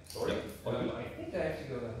 Yeah. Sorry. I think I have to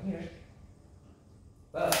go down here.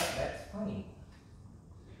 But that's funny.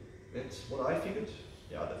 That's what I figured.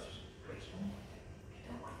 Yeah, that's great.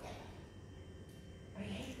 I don't want them. I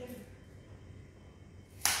hate them.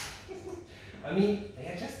 I mean, they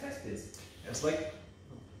are just this. It's like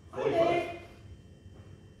 45,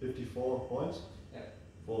 54 points. Yeah.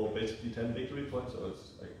 For basically 10 victory points, so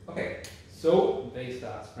it's like... Okay, so they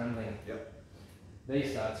start scrambling. Yep. They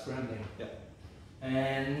start scrambling. Yep.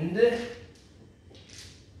 And...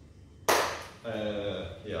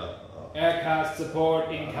 yeah. Aircast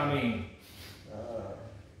support incoming.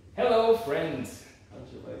 Hello, friends.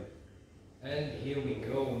 And here we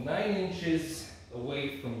go, 9 inches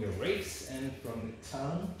away from your race and from the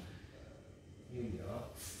tongue. Here we are.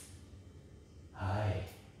 Hi.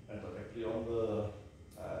 And directly on the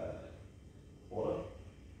border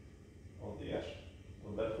of the edge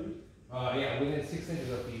of the battlefield. Yeah, within 6 inches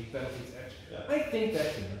of the battlefield's edge. Yeah. I think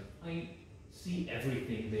that's enough. I see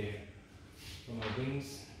everything there from my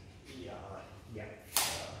wings. Yeah. Yeah.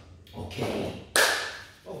 Okay.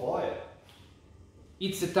 Oh boy.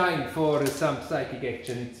 It's a time for some psychic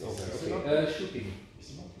action. It's over. Okay. Shooting.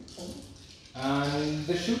 And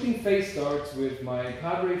the shooting phase starts with my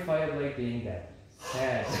cadre fireblade being dead.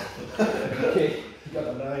 Sad. Okay. Got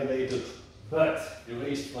annihilated. But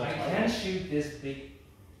Erased I can shoot this big.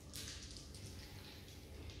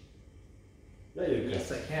 Yeah, you can.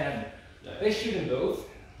 Yes, I can. Yeah. They shoot in both.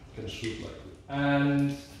 You can shoot like this.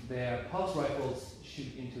 And their pulse rifles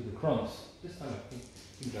shoot into the crons. This time I think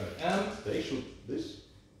you got it. They shoot this.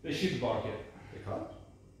 They shoot the bark here. They can't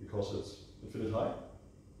because it's infinite high.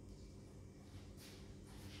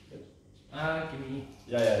 Give me.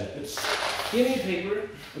 Yeah, it's Give me paper.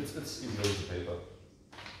 it's erase the paper.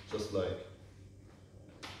 Just like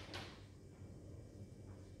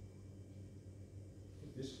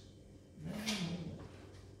this.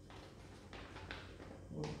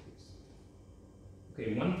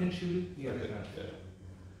 Okay, one can shoot it, the other Okay, can't. yeah.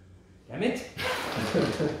 Damn it!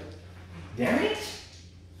 Damn it!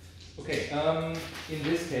 Okay, in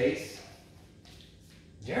this case,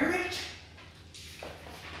 damn it!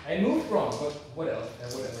 I moved wrong, but what else?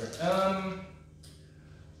 Whatever.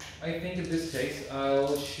 I think in this case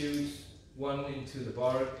I'll shoot one into the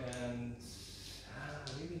bark and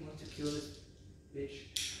I really want to kill this bitch.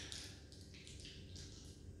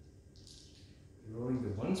 Rolling the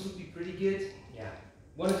ones would be pretty good. Yeah.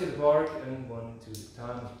 One into the bark and one into the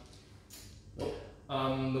tongue.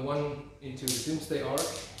 The one into the Doomsday Arc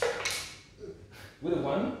with a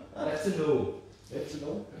 1, that's a no. That's a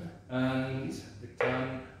no. And the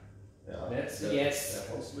tongue, Yeah. that's a Yeah, yes.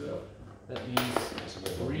 yeah, also, yeah. That means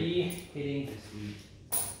 3 hitting the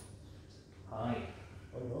 3. Hi.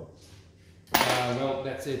 Oh no. Well,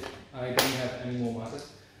 that's it. I don't have any more markers.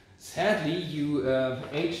 Sadly, you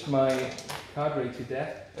aged my cadre to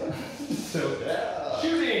death. So, Yeah.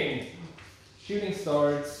 shooting! Shooting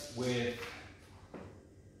starts with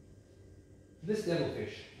this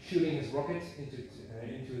devilfish shooting his rocket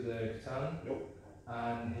into the town. Nope.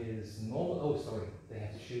 And his normal. Oh, sorry, they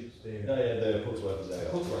have to shoot their Yeah, the pulse rifles there.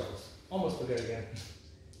 pulse rifles. Almost forget again.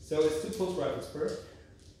 So it's 2 pulse rifles per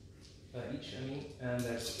each, I mean, and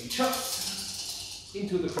that's 8 shots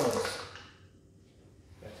into the crows.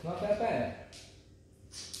 That's not that bad.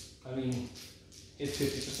 I mean, it's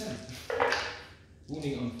 50%.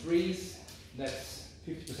 Wounding on 3s, that's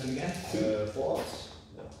 50% again. 4 odds.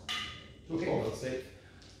 Yeah. 2 Okay, odds. we'll save.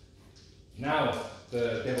 Now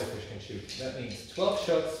the devilfish can shoot. That means 12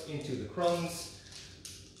 shots into the crons.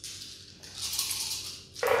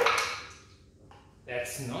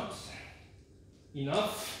 That's not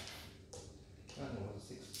enough. That was a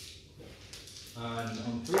 6. And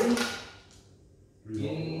on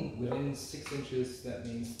 3, within 6 inches, that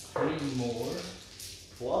means 3 more.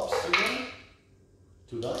 4 ups again.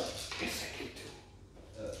 2 die. Yes, I can do.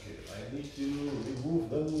 Okay, I need to remove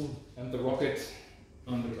them. And the rocket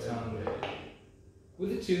on the Catan.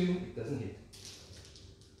 With a 2, it doesn't hit.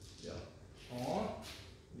 Yeah. Aww.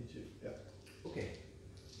 Me too. Yeah. Okay.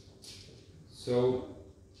 So,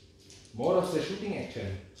 more of the shooting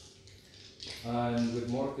action. And with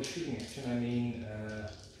more of the shooting action, I mean,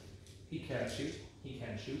 he can shoot, they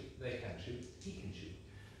can shoot, he can shoot.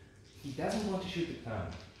 He doesn't want to shoot the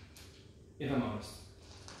Catan, if I'm honest.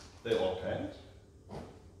 They all can't.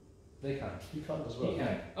 They can't. He can't as well. He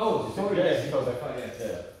can. Oh, sorry. Yes, because I yeah. fight. Yeah.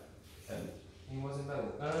 Yeah. And He was in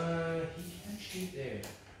battle. He can shoot there.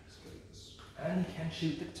 And he can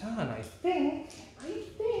shoot the Catan. I think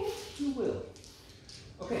he will.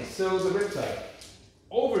 Okay, so the Riptide.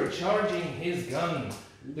 Overcharging his gun.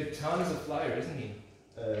 The Catan is a flyer, isn't he?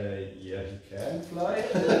 yeah, he can fly,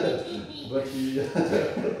 but he.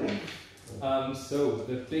 So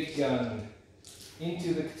the big gun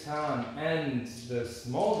into the Catan and the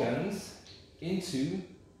small guns into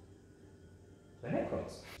the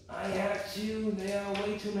Necrons. I have to, there are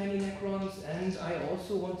way too many Necrons and I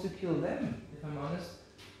also want to kill them, if I'm honest.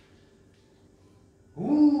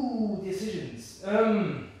 Ooh, decisions.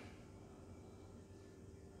 Damn.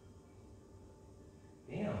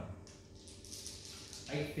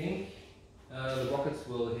 I think the rockets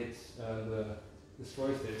will hit the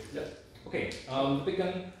destroyers there. Yep. Okay, the big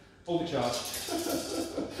gun overcharged.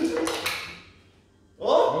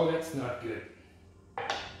 Oh, that's not good.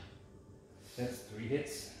 That's 3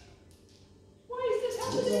 hits. Why is this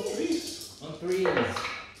happening? On 3s.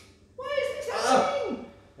 Why is this happening?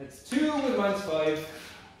 That's 2 with -5.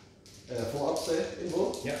 4 upset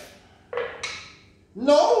involved? Yep.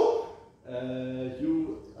 No!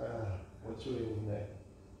 What's your name?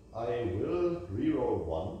 I will reroll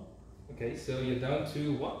 1. Okay, so you're down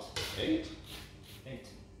to what? 8. 8.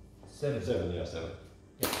 7. 7, yeah, 7.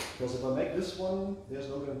 Yeah. Because if I make this one, there's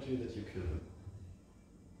no guarantee that you kill him.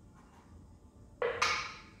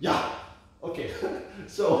 Yeah! Okay,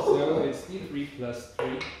 So it's D3 plus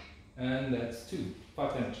 3, and that's 2.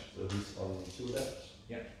 5 damage. So he's on 2 left.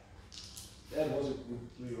 Yeah. That was a good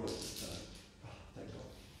reroll this time. Thank God.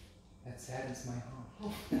 That saddens my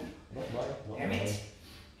heart. Not mine. Not Damn mine. it!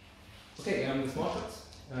 Okay, the small shots.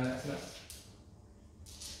 SMS.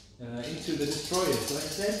 Into the destroyers, like I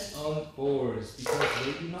said, on 4s, because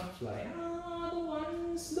they do not fly. Ah, the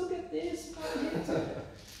ones, look at this,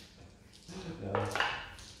 Yeah.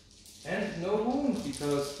 And no wounds,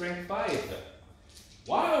 because strength 5.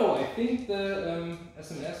 Wow, I think the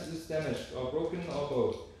SMS is damaged, or broken, or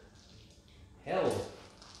both. Hell.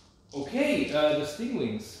 Okay, the sting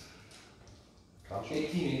wings. Can't shoot.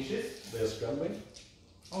 18 inches. They're scrambling.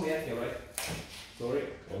 Oh yeah, you're right. Sorry.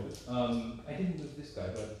 Okay. I didn't move this guy,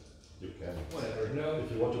 but You can. whatever. No.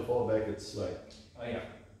 If you want to fall back, it's like. Yeah.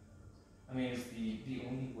 I mean, it's the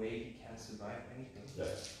only way he can survive anything.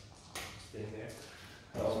 Yeah. Stay there.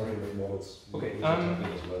 I already made models. Okay, with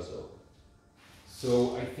attacking as well, so.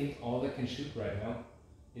 So I think all I can shoot right now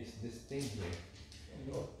is this thing here. Oh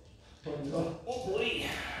no. Oh no. Oh boy.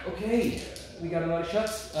 Okay, we got a lot of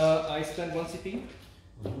shots. I spent 1 CP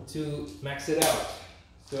to max it out.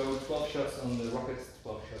 So 12 shots on the rockets,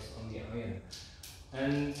 12 shots on the iron.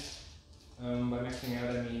 And by maxing out,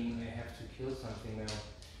 I mean I have to kill something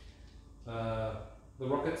now. The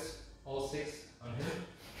rockets, all 6 on him.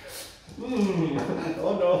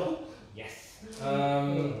 Oh no. Yes.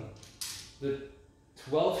 The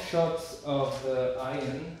 12 shots of the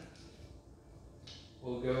iron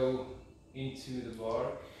will go into the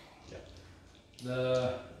bark. Yeah. It's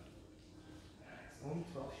only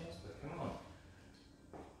 12 shots, but come on.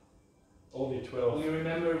 Only 12. We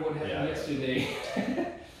remember what happened yesterday.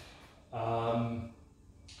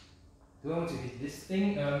 Do I want to hit this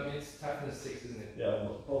thing? It's toughness 6, isn't it? Yeah,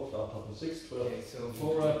 both are top of 6, 12. Okay, so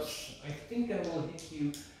 4 ups. I think I will hit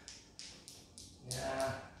you.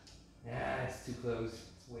 Yeah, it's too close.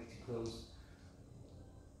 It's way too close.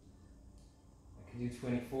 I can do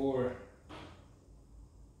 24.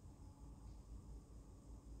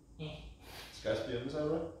 Skyspear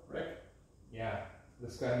missile wreck? Yeah, the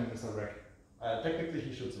Sky missile wreck. Technically,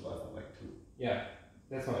 he should survive on like 2. Yeah,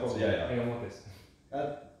 that's my That's- problem. yeah, yeah. I don't want this.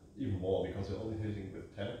 Even more because you're only hitting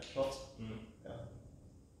with 10 shots. Yeah.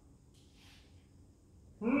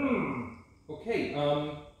 Okay,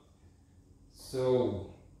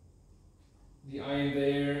 so the iron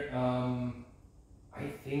there, I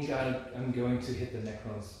think I'm going to hit the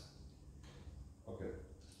Necrons. Okay.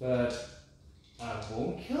 But I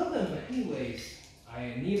won't kill them anyways.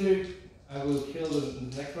 I will kill the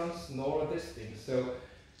Necrons nor this thing. So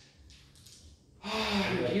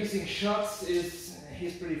reducing shots he's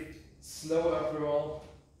pretty slow after all.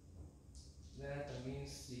 That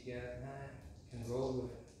means you get can roll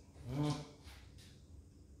with it.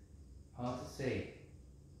 Hard to say.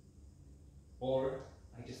 Or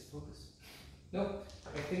I just focus. No,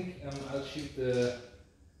 I think I'll shoot the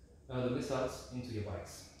missiles into your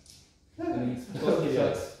bikes. That means 12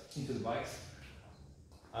 missiles into the bikes.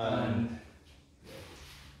 And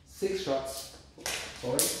 6 shots.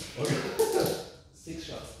 Sorry. Okay. 6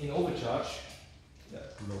 shots in overcharge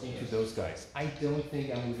into those guys. I don't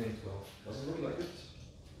think I'm within 12. Doesn't look like it.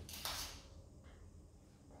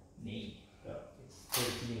 Nee. Yeah. It's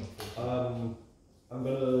 13 or 14. I'm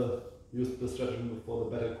gonna use the stratagem for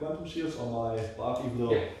the better quantum shields on my bark, even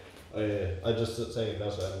though I just saying it now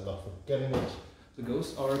so I'm not forgetting it. The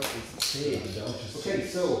ghost arc is saved. Okay,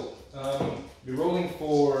 so we're rolling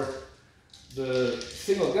for the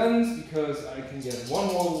single guns because I can get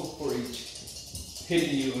 1 model for each,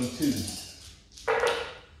 hitting you on 2s.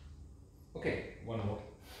 Okay, 1 more.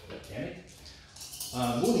 Damn it.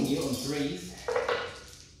 Wounding you on 3s.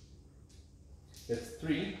 That's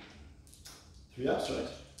 3. 3 ups, right?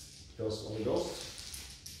 Because on the ghost.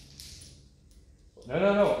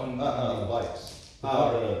 No. On the bikes. The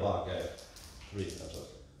bark, yeah. 3, that's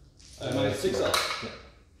right. 6 ups. Yeah.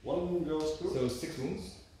 1 goes through. So 6 wounds.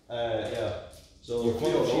 Yeah. So Your 3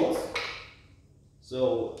 of those.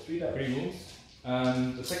 So 3 damage. 3 wounds.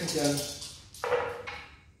 And the second gun,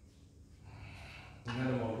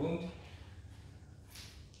 another more wound.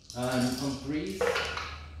 And on 3s,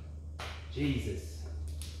 Jesus.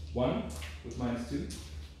 1 with -2.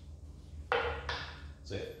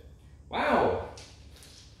 Save. Wow!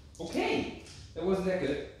 Okay! That wasn't that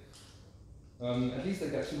good. At least I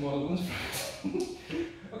got 2 more wounds from it.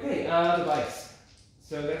 Okay, the bikes.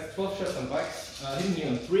 So that's 12 shots on bikes. Hitting you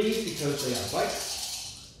on 3s because they are bikes.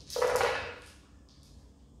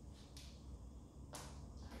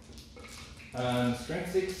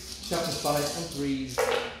 Strength 6, sharpness 5 on 3s.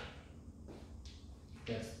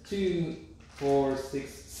 That's 2, 4,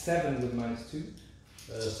 6, 7 with -2.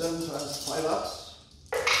 7 times 5 ups.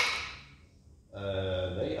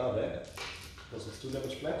 They are dead. Because it's 2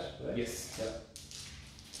 damage flat, right? Yes. Yeah.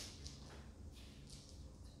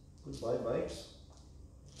 Goodbye, bikes.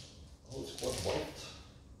 Whole squad wiped.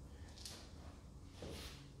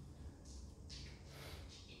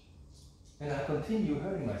 And I continue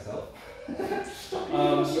hurting myself.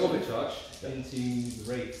 Overcharged into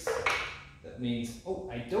the raids. That means, oh,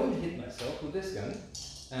 I don't hit myself with this gun.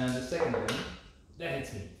 And the second gun, that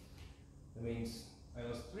hits me. That means I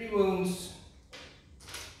lost 3 wounds.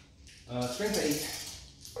 Strength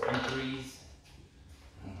 8 and 3s.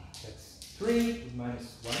 That's 3 with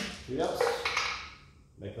 -1. 3 ups.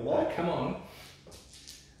 Make them all. Come on.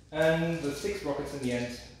 And the 6 rockets in the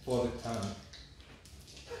end for the town.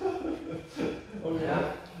 Okay.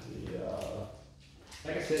 Yeah. Yeah.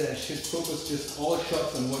 Like I said, I should focus just all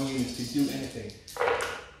shots on 1 unit to do anything.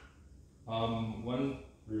 1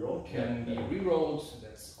 Reroll. can be rerolled,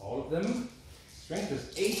 that's all of them. Strength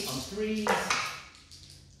is 8 on 3s.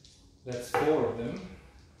 That's 4 of them.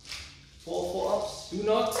 4 ups. Do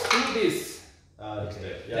not do this!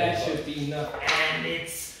 Okay. Yeah, that should be enough. And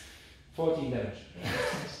it's 14 damage.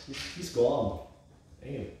 He's gone.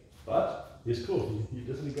 Dang it. But he's cool. He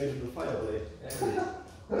disintegrated the fire blade.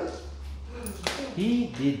 He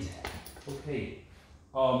did. Okay.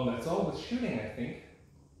 That's all with shooting, I think.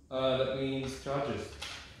 That means charges.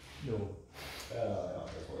 No. Yeah,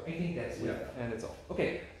 that's all I right. think that's it. And that's all.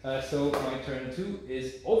 Okay. So my turn 2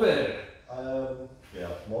 is over.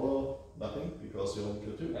 Yeah, model, nothing, because you only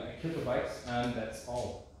kill 2. I killed the bikes, and that's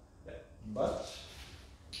all. Yeah. But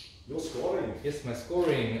you're scoring. Yes, my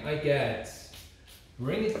scoring. I get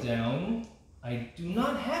bring it down. I do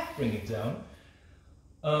not have bring it down.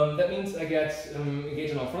 That means I get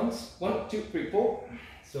engage on all fronts. 1, 2, 3, 4.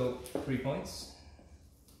 So 3 points.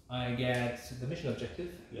 I get the mission objective.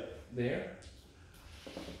 Yeah. There.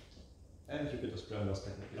 And you get the scramblers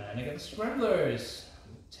technically. And I get the scramblers.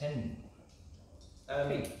 10.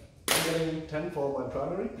 And I'm getting 10 for my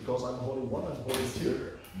primary because I'm holding 1, I'm holding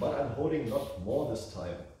 2. But I'm holding not more this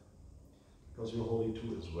time. Because you're holding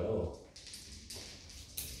 2 as well.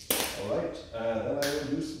 Alright, then I will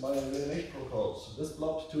use my elimination protocols. This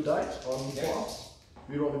blob 2 died on 4 ups.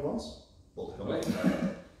 Rerolling once. Both come back.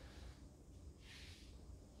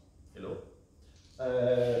 Hello.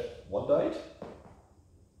 1 died.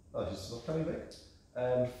 Oh, he's not coming back.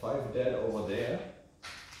 And 5 dead over there.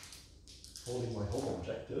 Holding my home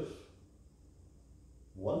objective.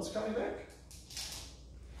 1's coming back.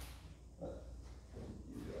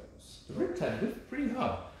 The riptide lived pretty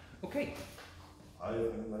hard. Okay. I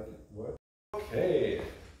don't like it work. Okay.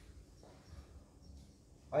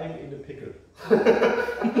 I'm in a pickle.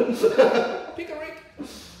 Pickerick!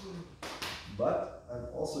 But I'm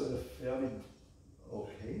also in a fairly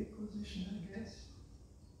okay position. position, I guess.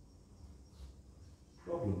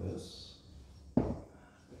 Problem is,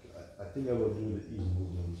 I think I will do the easy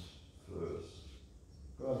movement first.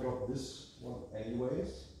 I'm gonna drop this one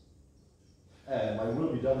anyways. And I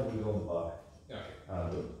will be done with it on the back.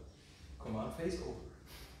 Okay. Command phase over.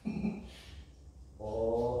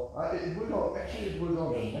 Or it will go. Actually, it will go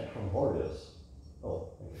on the Necron warriors. Oh,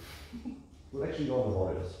 okay. Will actually go on the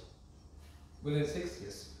warriors. Within 6,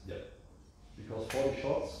 yes. Yeah. Because 40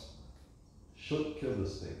 shots should kill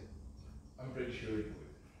this thing. I'm pretty sure it would.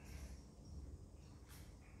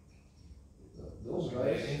 Those So guys.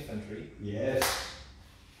 they're infantry. Yes.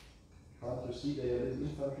 Can't you see they are little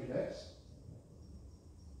infantry next?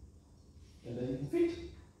 And they even fit.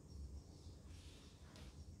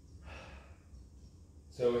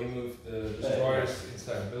 So he moved the destroyers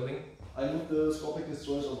inside the building. I moved the Sauthek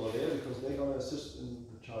destroyers over there because they're gonna assist in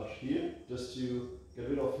the charge here, just to get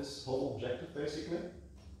rid of his whole objective basically.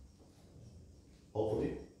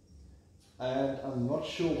 Hopefully. And I'm not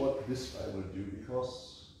sure what this guy will do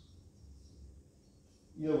because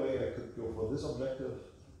either way I could go for this objective,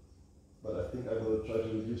 but I think I will try to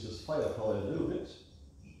reduce his firepower a little bit.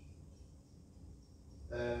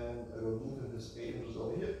 And I will move in his 8 inches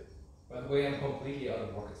over here. By the way, I'm completely out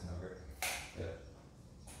of rockets now, right? Yeah.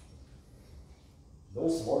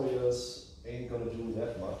 Those warriors ain't gonna do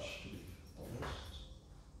that much, to be honest.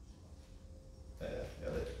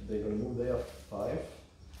 Yeah, they're gonna move there 5.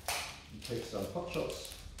 You take some pot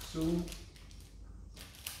shots soon.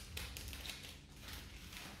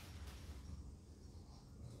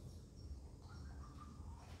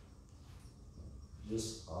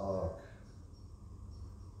 This arc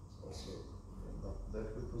is also not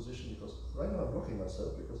that good position because right now I'm blocking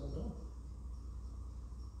myself because I'm down.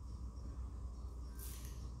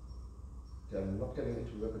 Okay, I'm not getting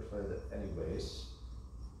into rapid fire there anyways,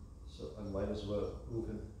 so I might as well move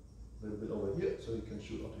him a little bit over here so you can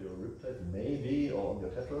shoot onto your riptide, maybe, or on your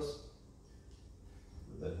Tetras.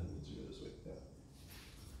 But then he needs to go this way,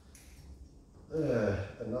 yeah.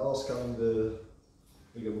 And now is coming the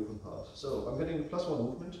bigger movement part. So I'm getting +1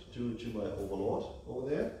 movement to my overlord over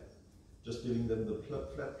there. Just giving them the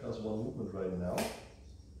flat +1 movement right now.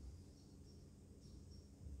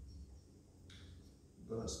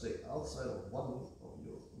 I'm gonna stay outside of one of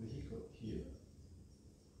your vehicle here.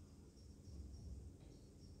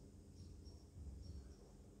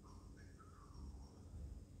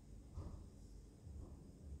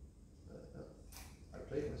 I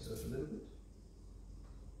played myself a little bit.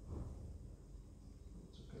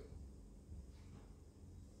 It's okay.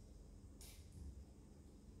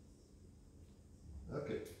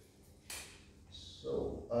 Okay. So,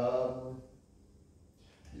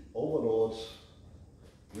 the Overlord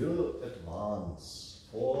will advance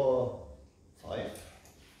for 5.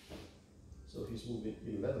 So he's moving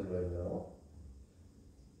 11 right now.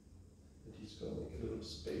 And he's going to make a little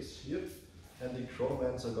space here. And the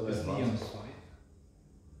Crowmans are going to advance.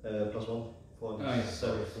 +1 for the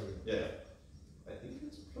 7. Yeah. I think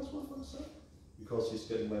it's +1 for the 7. Because he's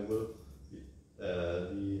getting my will.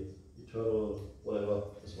 The eternal whatever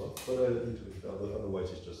as well. But I need to otherwise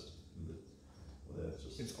it's just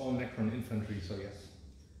it's all Necron infantry, so yes.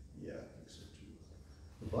 Yeah, I think so too.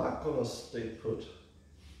 The black gonna stay put.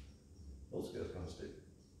 Those guys gonna stay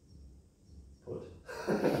put.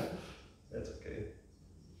 That's okay.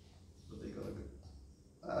 But they gonna go.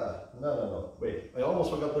 No. Wait, I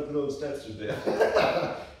almost forgot that little statue there.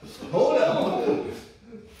 Hold on! A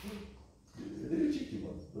little cheeky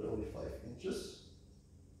one, but only 5 inches.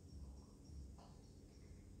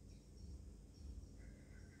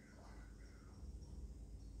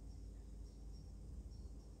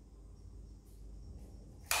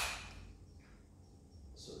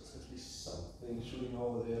 So it's at least something shooting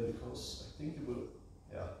over there because I think it will,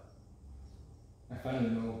 yeah. I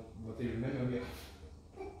finally know what they remember me of.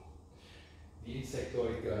 The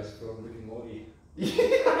insectoid guys from Rick and Morty.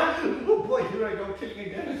 Oh boy, here I go killing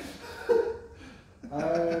again.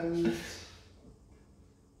 And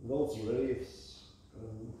those wraiths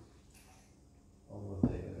gonna move over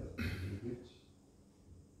there a little bit.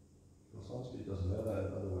 Because honestly it doesn't matter,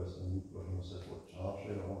 and otherwise I move working myself for charge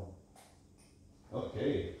later on.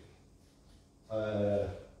 Okay.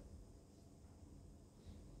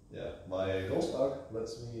 Yeah, my ghost arc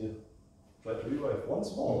lets me try to revive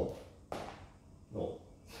once more. No,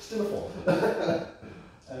 still a 4.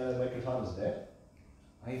 My Catan is dead.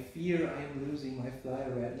 I fear I am losing my fly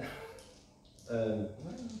right now.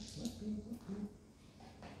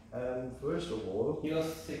 And first of all, He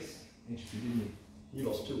lost 6 HP, didn't he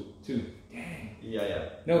lost 2. he? 2. Dang. Yeah.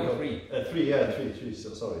 No, Because- 3. 3, so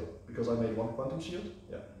sorry. Because I made 1 quantum shield.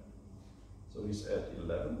 Yeah. So he's at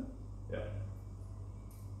 11. Yeah.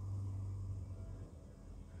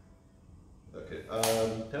 Okay,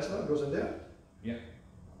 Tesla goes in there. Yeah.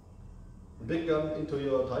 The big gun into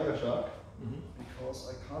your Tiger Shark. Because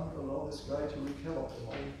I can't allow this guy to recover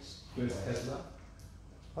With Tesla?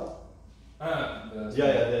 Huh? The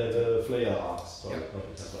the Flayer arcs, sorry, Yep. not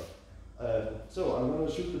the Tesla. So I'm going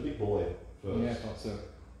to shoot the big boy first. Yeah, I thought so.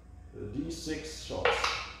 D6 shots.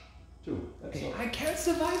 2. That's Okay, not. I can't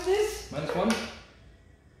survive this! -1.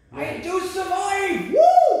 Yeah. I do survive!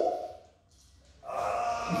 Woo! I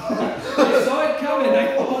saw it coming,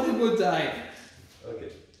 I thought it would die.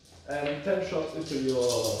 Okay. And 10 shots into your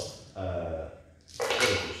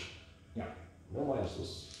fish. Yeah. No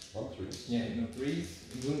minuses. 1 3. Yeah, no 3s,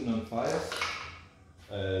 wound on 5s.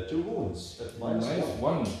 2 wounds at -1.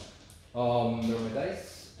 There are my dice,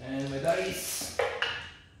 and my dice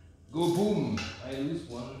go boom. I lose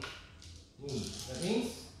 1 wound. That means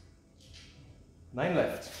 9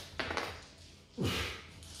 left.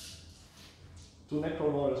 2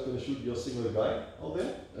 Necron warriors going to shoot your single guy out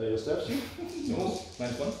there. Your stab shoot. No,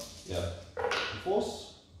 -1. Yeah. Force.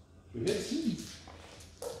 3 hits.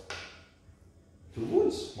 2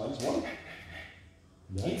 wounds. -1.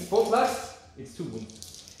 It's 4 plus. It's 2 wounds.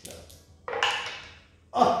 Yeah.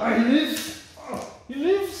 Ah, he lives! Oh, he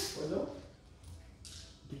lives! Why no?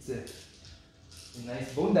 It's a nice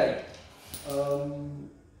bone die.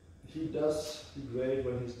 He does degrade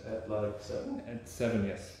when he's at like 7. At 7,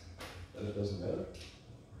 yes. And it doesn't matter.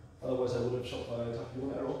 Otherwise I would have shot my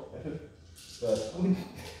one arrow at him. But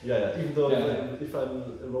yeah, even though if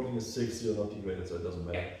I'm rolling a 6, you're not degraded, so it doesn't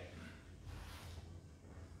matter.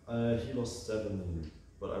 He lost 7,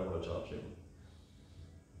 but I want to charge him.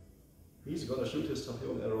 He's gonna shoot his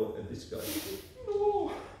Tachyon arrow at this guy.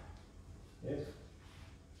 No! Yes.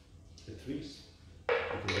 Hit 3s.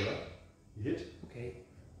 He hit. Okay.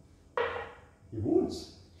 He wounds.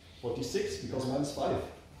 46 because -5.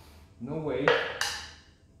 No way.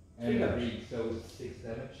 And 3 damage. 3, so 6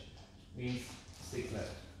 damage. Means 6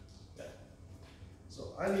 left. Yeah. So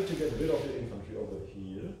I need to get rid of the infantry over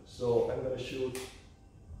here. So I'm gonna shoot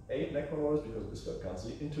 8 Necron warriors because this guy can't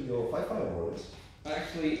see into your 5 fire warriors.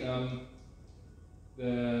 Actually,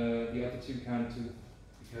 the other 2 can't too,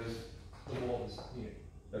 because the wall is here.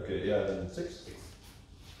 Okay, yeah, then 6.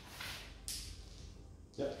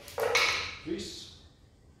 Yep. 3s.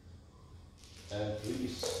 And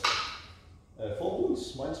 3s. 4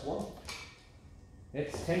 wounds, -1.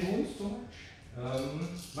 That's 10 wounds too much.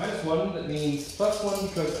 -1, that means +1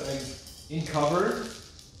 because I'm in cover.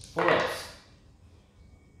 4 ups.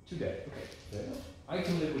 2 dead. Okay. Fair enough. I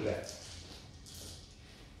can live with that.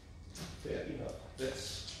 Fair enough. That's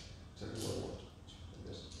exactly what I want. I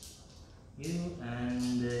guess. You and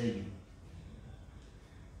you.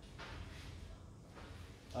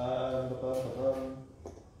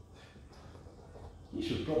 He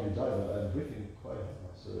should probably die, but I'm breathing quite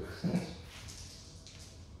hard, so it's not.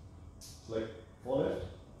 It's like 4 left.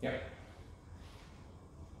 Yep.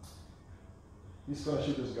 He's gonna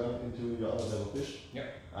shoot his gun into your other level fish. Yep.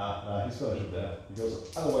 He's gonna shoot there because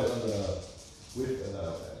otherwise I'm gonna whiff and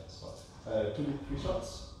it's fine. 2, 3 shots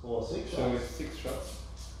or 6 shots. So it's 6 shots.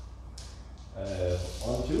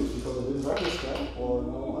 On 2 because I didn't wrap this down, or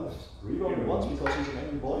no one. Reloading once because he's an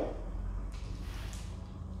angry boy.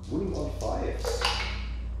 Wounding on 5s.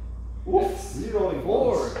 Oof! Reloading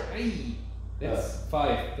 4. once. Hey, that's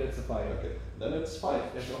 5. That's a 5. Okay, then it's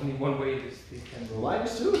 5. There's only one way this can roll.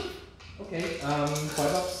 -2. Okay.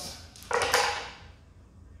 5 ups.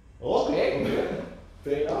 Okay.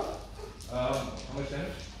 Fair enough. How much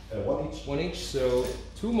damage? 1 each. 1 each. So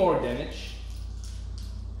 2 more damage.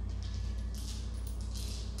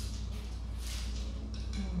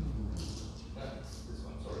 This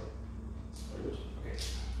one. Sorry. Very good. Okay.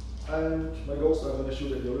 And my ghost I'm gonna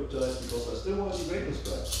shoot at your riptides because I still want to degrade this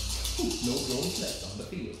guy. No drones left on the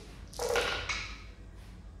field.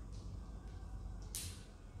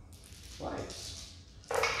 Right.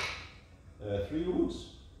 3 wounds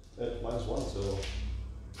at -1, so.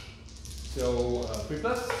 So 3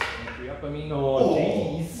 plus and 3 up. I mean, oh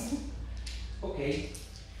jeez. Okay.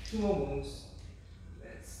 2 more wounds.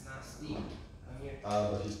 That's nasty. I'm here.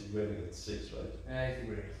 But he's degrading at 6, right? It's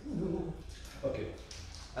great. Okay.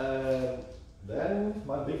 Then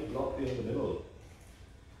my big block in the middle.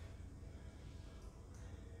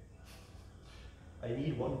 I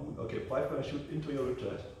need 1 wound. Okay, 5 gonna shoot into your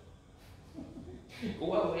riptide.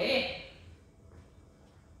 Go away.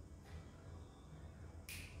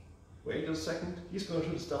 Wait a second. He's gonna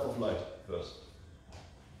shoot Staff of Light first.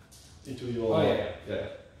 Into your. Oh yeah.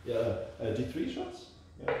 D3 shots?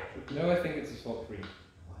 Yeah. No, I think it's assault 3. I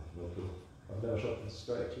have no clue. I've never shot this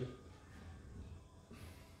guy actually.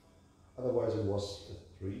 Otherwise it was a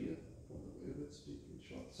 3. Let's do 3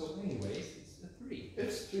 shots. So anyways, it's a 3.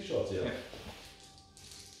 It's 3 shots, yeah.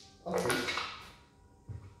 On 3.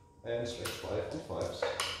 And strength 5 on 5s.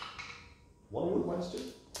 1 wound minus 2.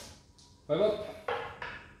 5 up.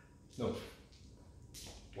 No.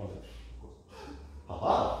 1 damage.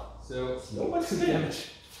 Haha! So no much 2 damage.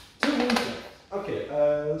 2 wounds left. Okay,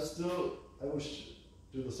 still I will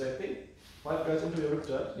do the same thing. 5 guys into your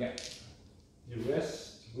riptide. Yeah. The rest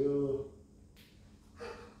will.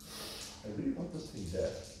 I really want this thing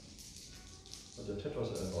dead. But the Tetras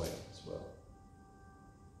are annoying as well.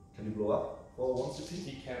 Can you blow up for 1 CP?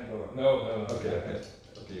 He can blow up. No.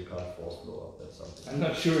 Okay, you can't force blow up, that's something. I'm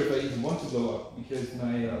not sure if I even want to blow up because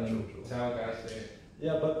my true. tower guys there.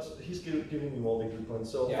 Yeah, but he's giving me more victory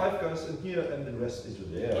points. So 5 guys in here and the rest into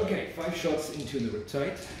there. Okay, 5 shots into the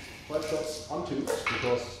riptide. 5 shots on 2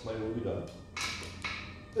 because my will be done.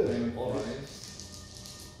 And On 5.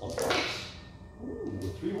 On 5.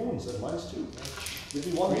 Ooh, 3 wounds and minus 2. Give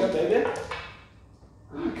me 1 here, baby.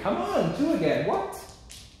 Come on, 2 again. What?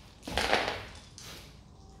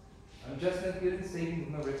 I'm just not good at saving with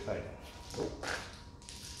my riptide. Nope.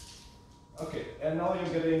 Okay, and now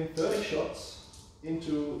you're getting 30 shots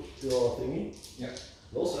into your thingy. Yeah.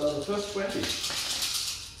 Those are the first 20.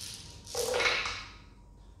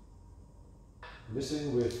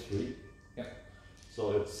 Missing with 3. Yeah.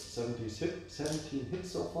 So it's 17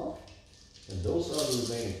 hits so far. And those are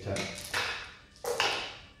the remaining 10.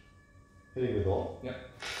 Hitting with all. Yeah.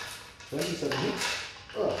 27 hits.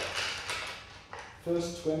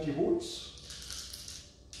 First 20 wounds.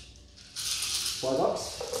 5 ups.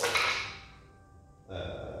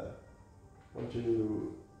 1,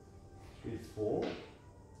 2, 3, 4.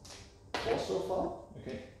 4 so far.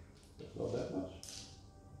 Okay. That's not that much.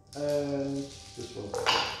 And this one.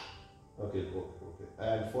 Okay.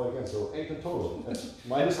 And 4 again, so 8 in total. That's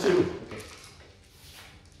minus 2. Okay.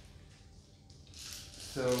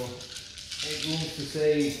 So 8 wounds to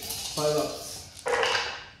save, 5 ups.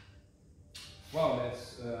 Wow,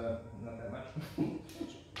 that's not that much.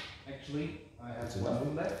 Actually, I have 1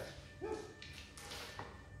 wound left.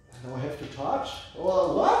 Now I have to charge?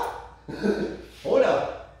 Or what? Hold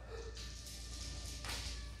up!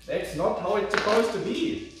 That's not how it's supposed to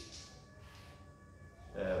be!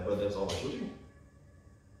 But that's all my shooting.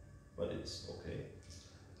 But it's okay.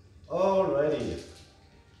 Alrighty.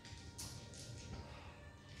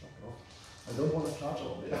 I don't want to charge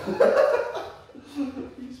over there.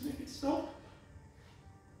 Please make it stop.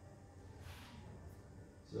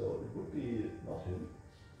 So it would be not him.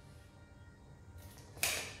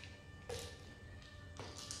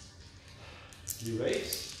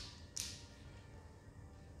 Erase.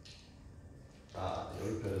 Your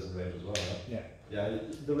repair is in range as well, right? Yeah. Yeah,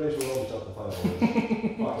 the range will always up the fireball.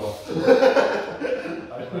 Fuck off.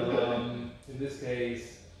 In this case,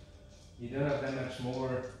 you don't have that much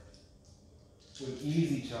more with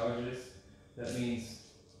easy charges. That means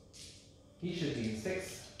he should be in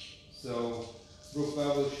 6. So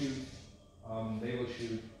Brookbar will shoot, they will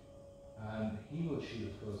shoot, and he will shoot,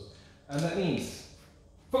 of course. And that means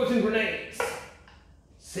photon grenades!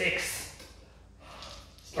 6.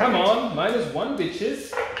 Come on, -1,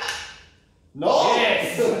 bitches. No!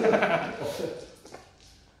 Yes!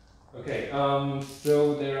 Okay,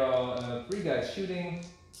 so there are 3 guys shooting.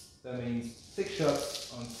 That means 6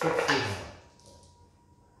 shots on 6s.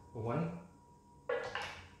 1?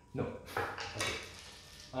 No. Okay.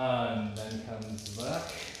 And then comes back.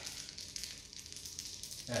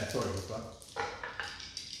 Sorry, this one.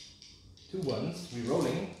 2 1s,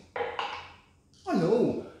 re-rolling. Oh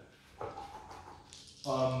no!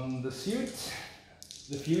 The suit,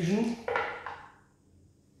 the fusion.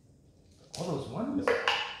 All those 1s?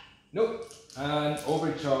 Nope. And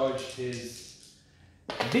overcharge his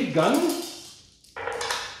big gun.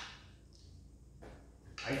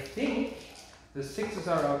 I think the 6s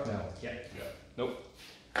are out now. Yeah. Nope.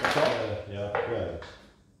 That's all. Yeah,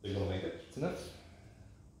 they're gonna make it. It's enough.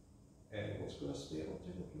 And what's gonna stay on top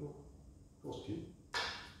of your ghost cube?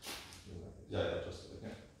 Yeah, just.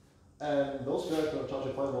 Yeah. And those guys are gonna charge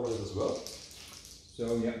your fireballers as well. So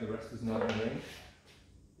yeah, the rest is not in range.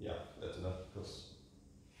 Yeah, that's enough because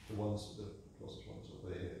the closest ones are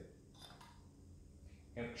way ahead.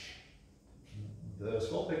 Ouch. The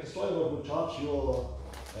Sauthek Destroyer will charge your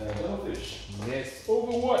Devilfish. Yes,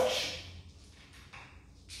 Overwatch.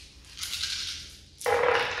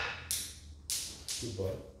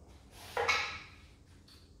 Goodbye.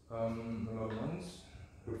 A lot of 1s.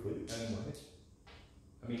 Good for you. And 1 hit.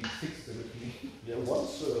 I mean, 6 are good for me. Yeah,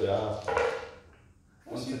 once, yeah.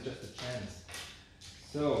 1s are just a chance.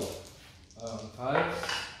 So, 5s,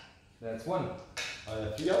 that's 1. I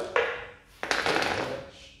have 3 up.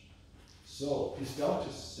 So he's down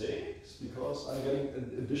to 6 because I'm getting an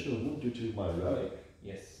additional wound due to my relic.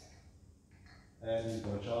 Yes. And he's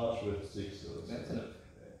going to charge with 6. So that's enough.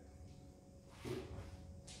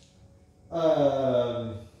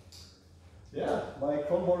 Yeah, my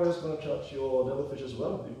Chrome Warrior is going to charge your Devilfish as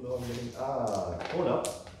well, even though I'm getting. Hold up.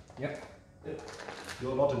 Yep.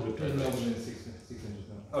 You're not in good No, range. within 6 inches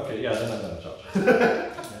now. Okay, yeah, then I'm going to charge.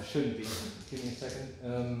 Yeah, shouldn't be. Give me a second.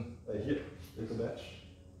 Here, in the match.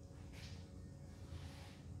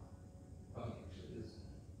 Oh, actually it is.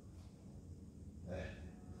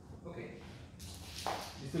 Okay.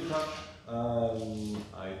 You still charge?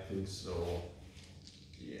 I think so.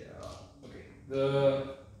 Yeah. Okay.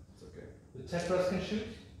 It's okay. The Tetras can shoot.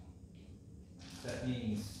 That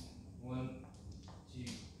means 1, 2,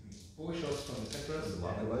 3, 4 shots from the Tetras. The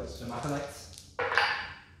Markerites. The Markerites.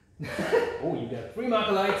 Oh, you got 3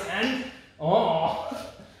 Markerites and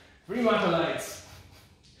 3 Markerites.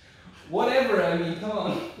 Whatever, I mean, come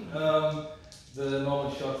on. The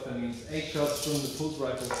normal shots, that means 8 shots from the pulse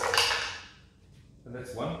rifles. And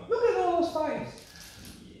that's 1. Look at all those 5s.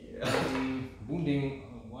 Yeah. Wounding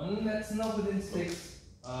 1, that's not within 6.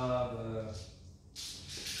 The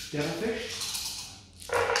Devilfish.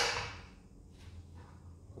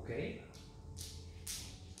 Okay.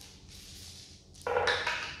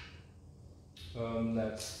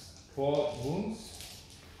 That's 4 wounds.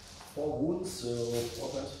 4 wounds, so 4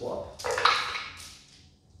 times 4.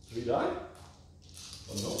 3 die?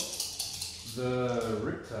 Oh no. The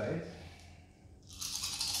Riptide.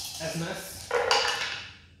 SMS.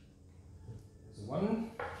 There's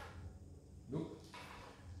 1. Nope.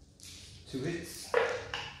 2 hits.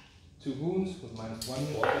 2 wounds with -1.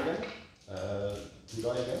 4 again. 2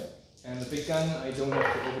 die again. And the big gun, I don't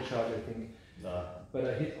have to overcharge, I think. Nah. But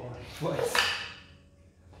I hit already twice.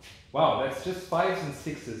 Wow, that's just 5s and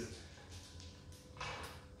 6s.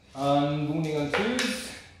 Wounding on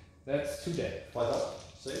 2s, that's 2 dead. 5 up.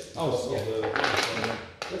 Safe. Oh, yeah.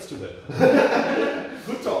 That's too bad.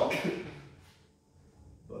 Good talk.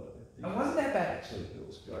 But It wasn't that bad actually.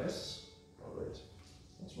 those guys. Alright.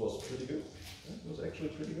 This was pretty good. It was actually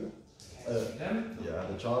pretty good. Them? Yeah,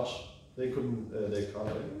 the charge. They couldn't. They can't.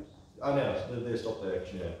 No, they stopped their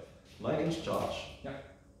action. Yeah. 9-inch charge. Yeah.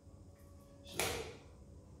 So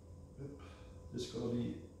this is gonna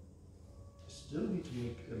be. Still need to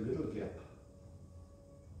make a little gap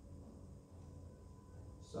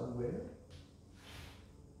somewhere.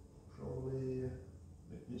 Probably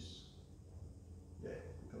like this. Yeah,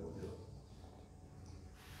 we go here.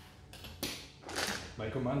 My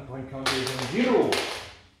command point counter is on 0.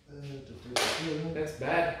 That's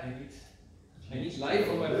bad. I need life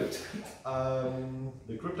on my boot.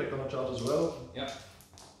 The Cryptek gonna charge as well. Yeah.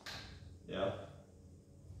 Yeah.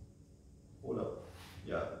 Hold up.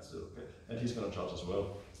 Yeah, that's still okay. And he's gonna charge as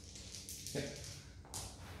well. Yep.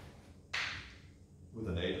 With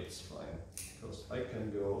an 8, it's fine. Because I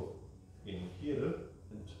can go in here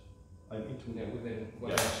and I'm into Within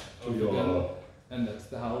 1 Yeah, inch to of the your- gun. And that's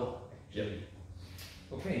the hull. Yep.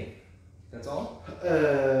 Okay. That's all?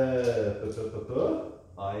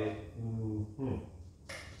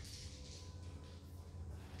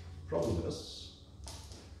 Problem is,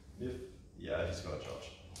 yeah, he's gonna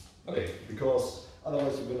charge. Okay. Because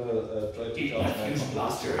otherwise you're gonna try to charge my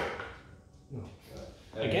blaster. No.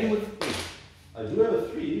 Again with 3. I do have a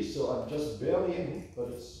 3, so I'm just barely in, but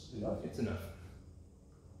it's enough. It's enough.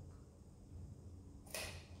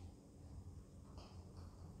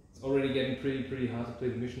 It's already getting pretty hard to play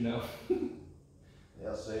the mission now.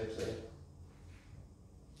 Yeah, same.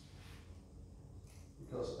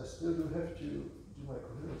 Because I still do have to do my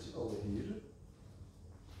coherency over here.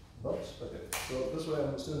 But, okay, so this way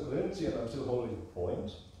I'm still in coherency and I'm still holding the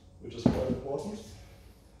point, which is quite important.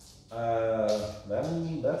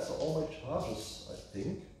 Then that's all my charges, I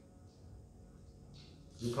think.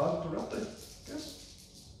 You can't interrupt it, yes?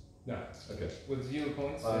 No. Okay. With 0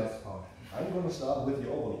 points, Fine. that's hard. I'm going to start with the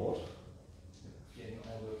Overlord. Getting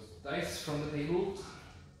all those dice from the table.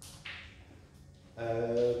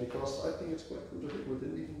 Because I think it's quite cool to hit with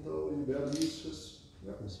him, even though he barely uses his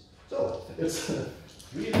weapons. So, it's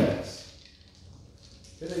 3 attacks.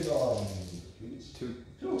 Hitting on 2.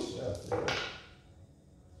 2s, yeah. There you go.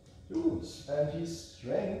 2s, and he's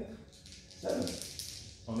strength 7.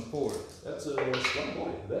 On 4. That's a strong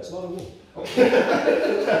boy. That's not a win.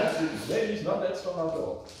 Maybe he's not that strong after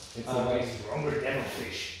all. It's a way stronger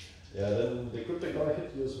devilfish. Yeah, then the Cryptek gonna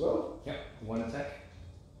hit you as well. Yeah, 1 attack.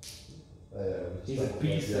 He's a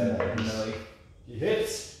beast in melee. He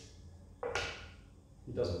hits.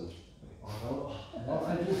 He doesn't lose. Now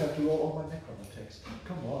I do have to roll all my Necron attacks.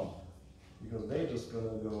 Come on. Because they're just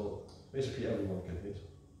gonna go basically everyone can hit.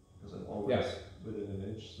 Because I'm always within an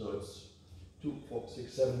inch. So it's 2, 4,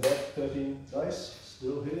 6, 7 dead, 13 dice.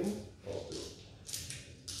 Still hitting. Or still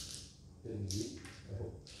hitting you, I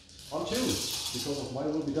hope. On 2, because of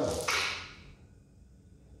mine will be done.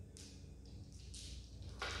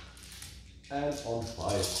 And on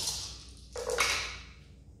 5.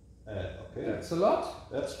 Okay. That's a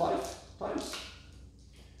lot. That's 5 times.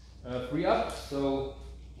 3 up, so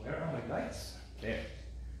where are my dice? There.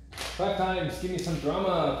 5 times, give me some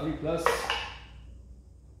drama. 3 plus.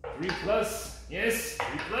 3 plus. Yes,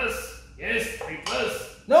 3 plus. Yes, 3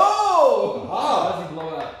 plus. No! Doesn't blow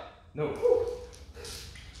up. No.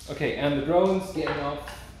 Okay, and the drones getting off.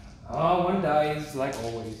 Ah, 1 dies, like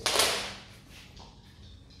always.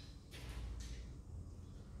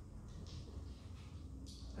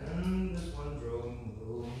 And this 1 drone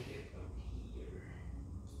will get up here.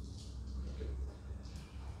 Okay.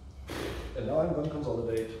 And now I'm going to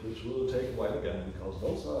consolidate, which will take a while again, because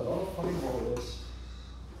those are a lot of funny warriors.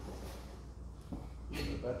 In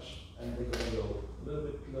the batch, and we're going to go a little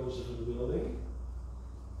bit closer to the building.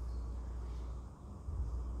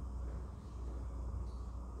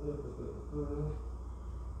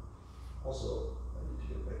 Also, I need to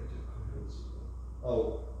get back into coherency. Oh,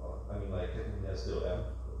 I mean, like, technically I still am,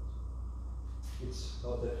 but it's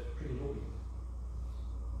not that pretty looking.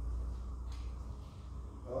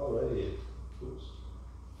 Alrighty. Oops.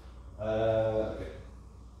 Okay.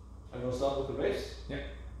 I'm going to start with the race. Yeah.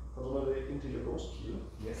 Consolidate into your ghost queue.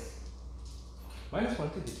 Yes.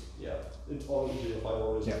 -1 to hit. Yeah. It's all into your 5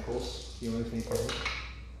 warriors, of course. The only thing for hit.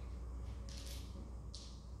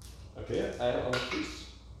 Okay, and on the priest.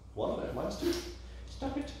 1 at -2.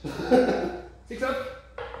 Stop it. 6 up.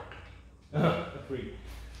 A 3.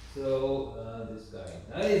 So this guy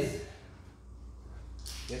dies.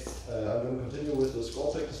 Yes. I'm going to continue with the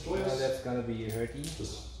Sauthek Destroyers. That's gonna be hurty.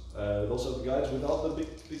 Those are the guys without the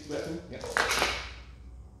big weapon. Yeah.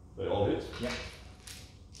 They all hit. Yeah.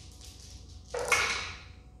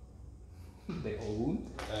 They all wound.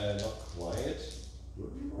 Not quite.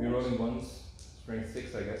 We're rolling 1s. Strength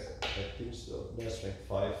 6, I guess. I think so. Yeah, strength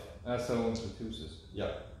 5. So the 2s.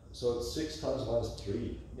 Yeah. So it's 6 times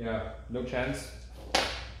 -3. Yeah. No chance.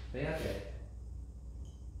 They are dead.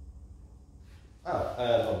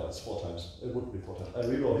 No, it's 4 times. It would be 4 times. I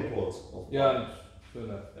reroll hit rolls. Yeah, sure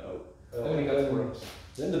enough. No. Only got 4.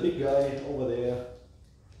 Then the big guy over there.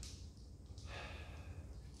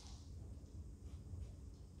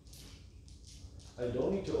 I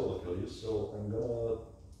don't need to overkill you, so I'm gonna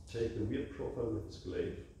take the weird profile with this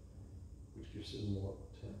glaive, which gives him more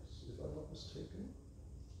attacks, if I'm not mistaken.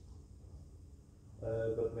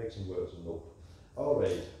 But makes him worse, nope.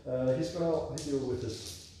 Alright, he's gonna hit you with his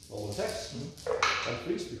normal attacks. And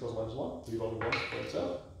freeze because -1, reroll 1 for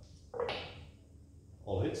itself.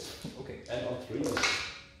 All hits. Okay. And on 3,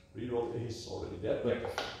 reroll, he's already dead. But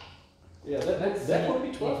yeah, that would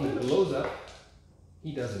be 12 If he damage. blows up,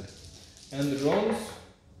 he doesn't. And the drones,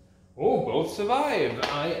 oh, both survive.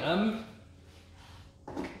 I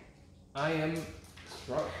am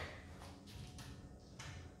struck.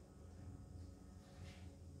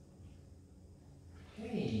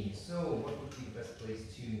 Okay, so what would be the best place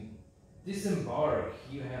to disembark?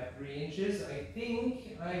 You have 3 inches. I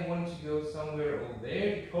think I want to go somewhere over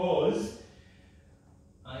there because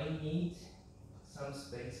I need some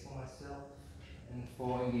space for myself and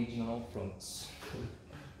for engaging all fronts.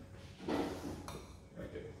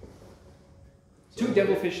 Okay. So 2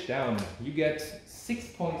 devilfish down. You get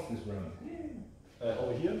 6 points this round.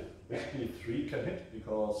 Over here, basically 3 can hit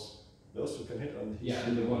because those 2 can hit and he's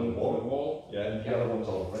And the one on the wall. Yeah, and the other one is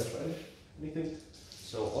out of range or anything.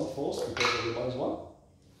 So on force because of the -1,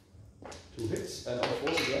 2 hits, and on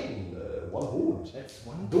force again, 1 wound. That's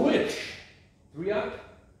 1. Do it! 3 up.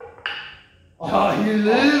 He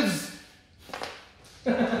lives!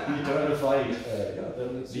 Eternify.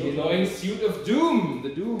 Then it's The annoying suit of doom.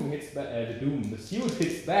 The doom hits back. The suit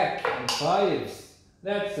hits back on 5s.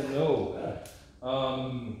 That's a no.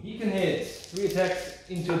 He can hit 3 attacks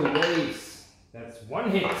into the waves. That's 1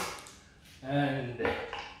 hit and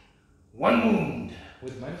 1 wound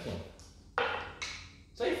with -1.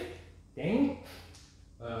 Safe. Dang.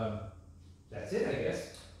 That's it, I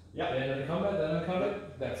guess. Yeah. Then on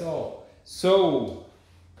combat. That's all. So.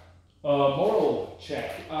 Moral check.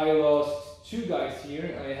 I lost 2 guys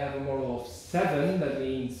here. I have a moral of 7. That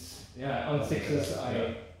means, on 6s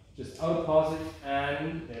I just outpass it,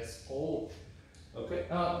 and that's all. Okay.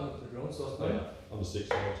 The drone source. On the 6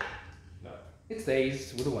 No. It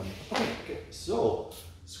stays with a 1. Okay. So,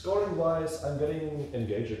 scoring wise, I'm getting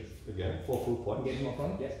engaged again for full points. Engaging more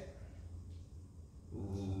front? Yes.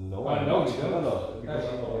 No, No, you don't. No, because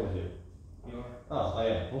I'm not over here. You're I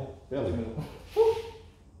am. Oh, barely.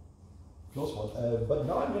 Close one. But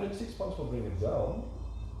now I'm getting 6 points for bringing it down.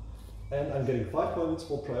 And I'm getting 5 points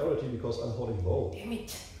for priority because I'm holding bow. Damn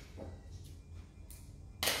it!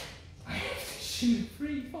 I have to shoot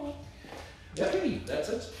 3, 4. Yeah, 3. that's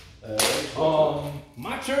it.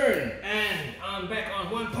 My turn, and I'm back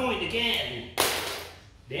on 1 point again.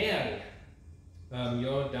 Damn.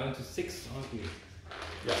 You're down to 6, aren't you?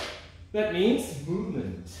 Yeah. That means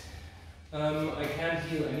movement. I can't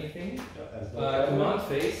heal anything. Yeah, Command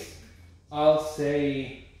phase, I'll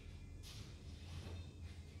say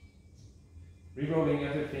rerolling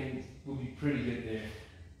everything will be pretty good there,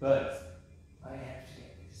 but I have to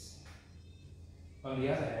get this. On the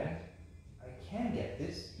other hand, I can get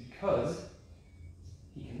this because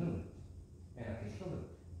he can move, and I can kill him.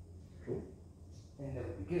 Cool. And that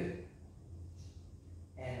would be good.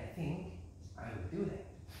 And I think I will do that.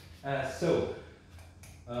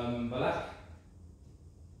 Balak.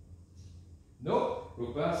 No,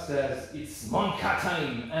 Rugba says it's Monka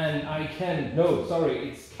time, and I can. No, sorry,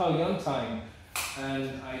 it's Kalyan time,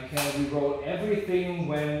 and I can reroll everything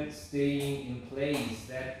when staying in place.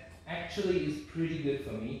 That actually is pretty good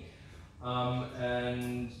for me,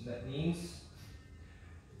 and that means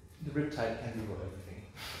the Riptide can reroll everything.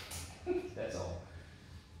 That's all.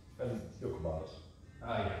 And your commanders.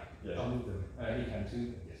 Yeah. I'll move them. He can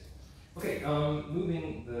too. Yes. Okay.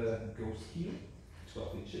 Moving the ghost here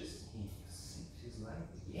 12 inches. He saves his life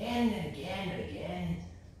again and again and again,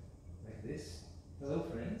 like this. Hello,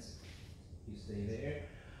 friends. You stay there.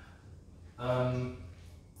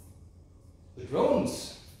 The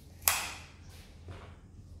drones.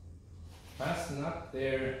 Fasten up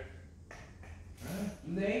there.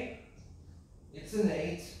 Do they? It's an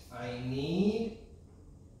 8. I need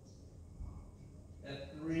a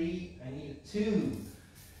 3. I need a 2.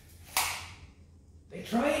 They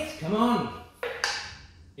try it. Come on.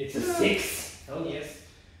 It's a 6. Hell yes.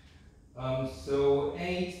 So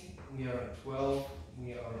 8. We are on 12.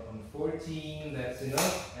 We are on 14. That's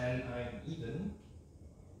enough. And I'm even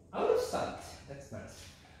out of sight. That's nice.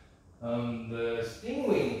 The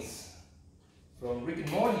Stingwings from Rick and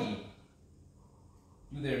Morty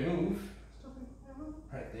do their move.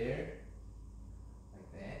 Right there.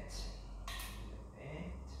 Like that. Like that.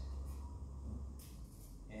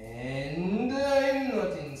 And I'm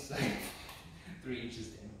not inside. 3 inches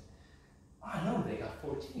in. Oh no, they got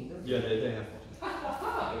 14, don't they? Yeah, they have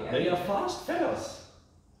 14. Yeah, They are fast fellas.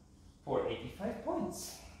 for 85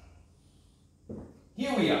 points.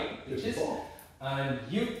 Here we are, bitches. And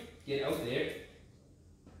you get out there.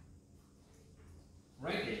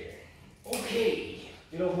 Right there. Okay.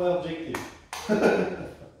 You know my objective.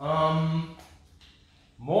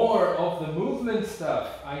 More of the movement stuff.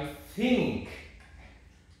 I think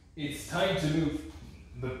it's time to move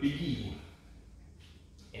the biggie.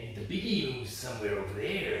 And the biggie moves somewhere over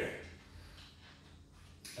there.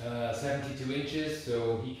 72 inches,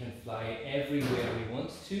 so he can fly everywhere he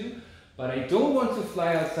wants to. But I don't want to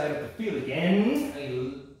fly outside of the field again. I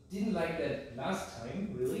didn't like that last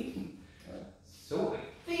time, really. So I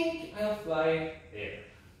think I'll fly there.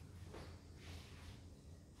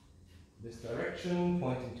 This direction,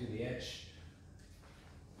 pointing to the edge.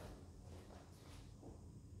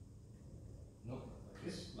 Nope, like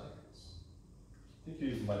this, like this. I think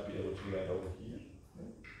you might be able to land over here.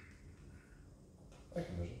 I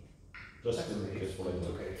can measure. Just in case for later.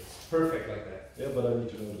 Okay, perfect like that. Yeah, but I need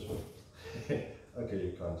to know this one. Okay,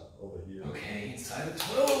 you can't. Over here. Okay, inside the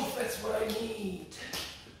 12, that's what I need.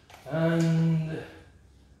 And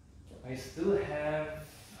I still have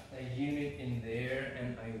a unit in there,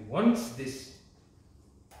 and I want this.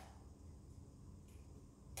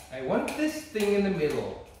 I want this thing in the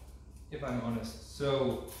middle, if I'm honest.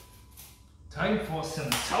 So, time for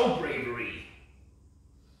some Soul Bravery.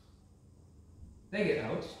 They get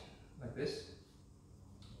out, like this.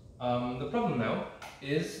 The problem now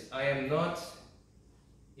is I am not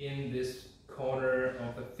in this corner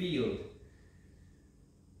of the field.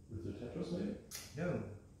 With the Tetris maybe? No.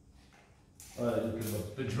 You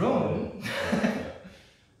can The drone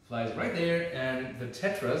flies right there, and the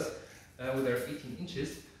Tetras, with their 18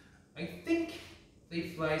 inches, I think they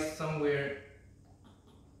fly somewhere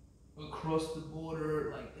across the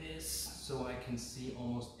border like this, so I can see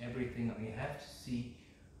almost everything I have to see.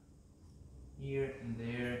 Here and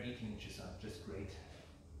there, 18 inches up, just great.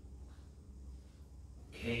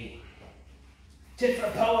 Okay.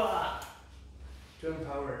 Tetra power! Turn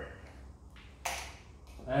power.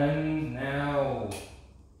 And now,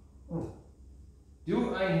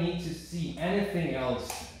 do I need to see anything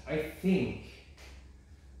else? I think.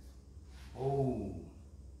 Oh,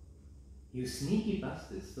 You sneaky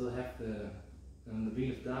bastard still have the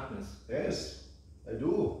Veil of Darkness. Yes, I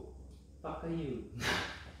do. Fuck are you?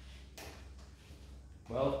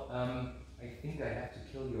 Well, I think I have to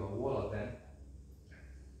kill your warlord then.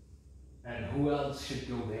 And who else should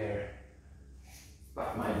go there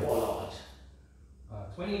but my warlord?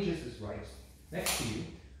 20 inches is right next to you.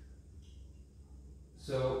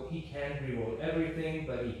 So he can reroll everything,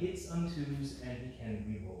 but he hits on 2s and he can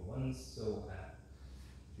reroll 1s, so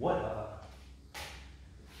whatever.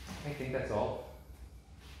 I think that's all.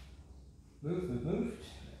 Move.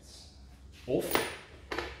 That's off.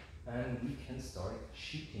 And we can start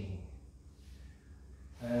shooting.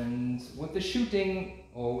 And with the shooting,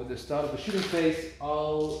 or with the start of the shooting phase,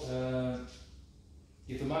 I'll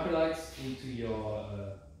give the marker lights into your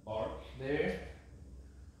arc there.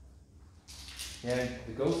 And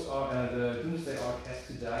the ghost arc, the Doomsday arc has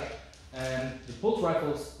to die. And the bolt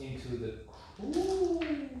rifles into the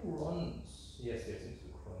Crons. Yes, into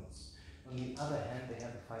the Crons. On the other hand, they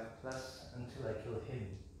have a 5+ until I kill him.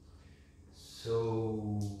 So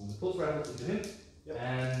the pulse rifles into him, yep.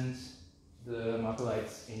 And the marker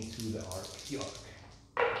lights into the arc.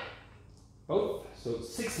 Both. So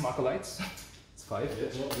 6 marker lights. It's 5.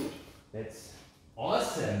 That's not good. That's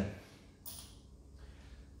awesome.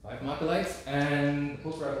 5 marker lights and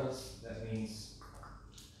pulse rifles. That means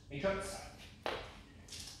 8 shots.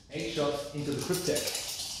 8 shots into the cryptek.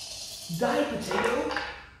 Die, potato.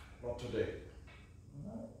 Not today.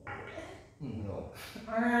 No.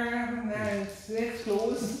 It's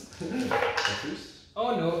close.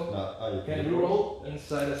 Oh no. No, can we roll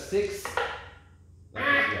inside a 6?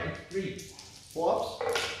 Yeah. 3. 4 ups.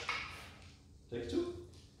 Takes 2.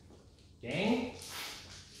 Gang.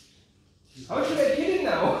 How should I kill him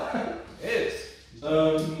now? Yes.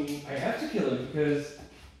 I have to kill him because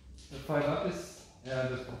the 5 up is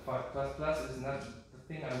the 5++ is not the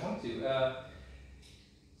thing I want to.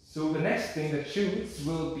 So the next thing that shoots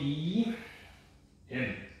will be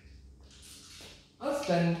him. I'll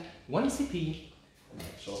spend 1 CP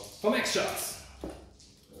for max shots.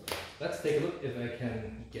 Let's take a look if I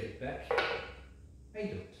can get it back. I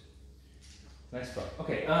don't. Nice try.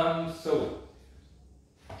 Okay, so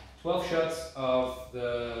 12 shots of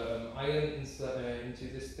the iron into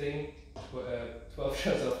this thing, 12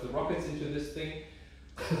 shots of the rockets into this thing.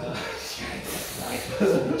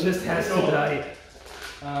 It just has to die.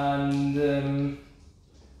 And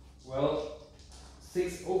well,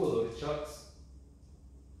 6 overloaded shots.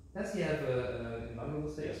 Does he have an invulnerable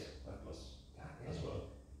save? Yes, 5+. As well.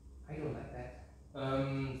 I don't like that.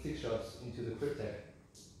 6 shots into the cryptek,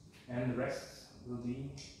 and the rest will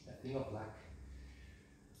be a thing of luck.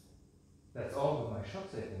 That's all with my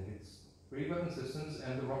shots. I think it's 3 weapon systems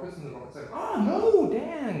and the rockets are. Oh no!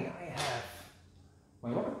 Dang! I have my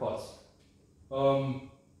rocket pods.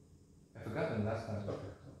 I forgot them last time. Okay.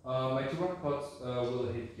 My 2 rocket pods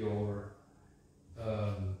will hit your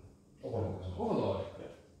overlord. Yeah.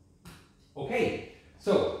 Okay,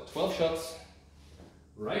 so 12 shots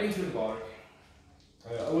right into the bark. I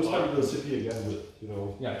will start with the CP again with,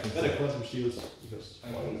 better quantum shields. Because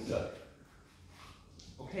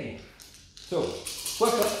okay, so 12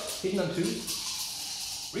 shots, hitting on 2,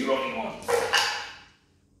 rerolling 1.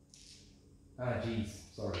 Ah, jeez,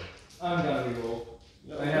 sorry. I'm gonna reroll.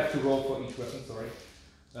 No, I have to roll for each weapon, sorry.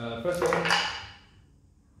 First weapon,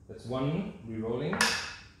 that's 1, rerolling,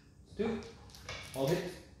 2, all hit.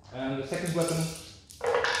 And the second weapon,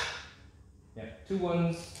 2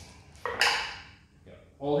 1s,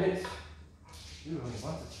 all hit. Rerolling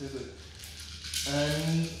 1, that's still good.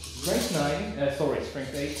 And rank 9,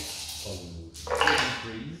 strength 8,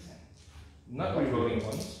 increase. Not rerolling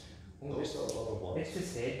 1s. No, it's not a lot of 1s. It's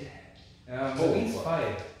just head. That means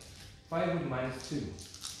 5. 5 with -2.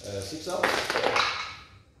 6 up.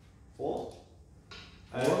 4.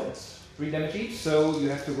 And 3 damage each, so you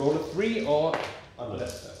have to roll a 3 or under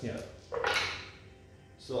that. Yeah.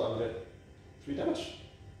 So I'm at 3 damage?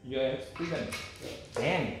 Yeah, it's 3 damage. Yeah.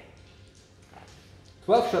 Damn.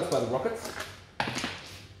 12 shots by the rockets.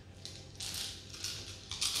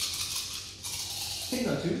 Hitting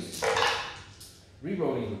on 2s.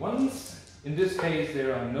 Rerolling the 1s. In this case,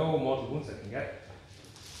 there are no mortal wounds I can get.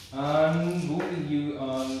 And moving you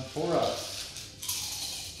on 4 ups.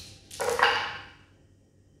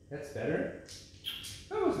 That's better.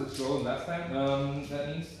 That was this roll last time. That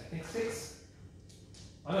means, I think 6.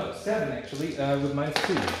 Oh no, 7 actually, with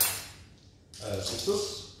 -2.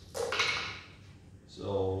 6s.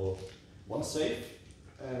 So 1 save,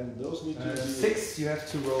 and those need to be 6. You have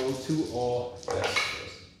to roll 2 or yes.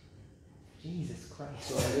 Jesus Christ.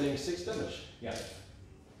 So I'm getting 6 damage. Yeah.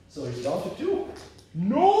 So he's down to 2.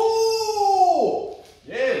 No!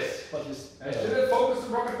 Yes, but he's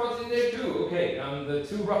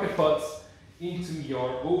the 2 rocket pods into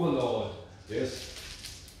your overlord. Yes.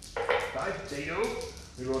 5 potato.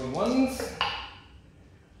 Rerolling ones.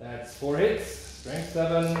 That's 4 hits. Strength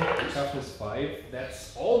 7. Toughness 5.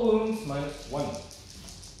 That's all wounds minus 1.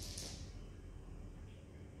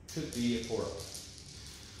 Should be a 4.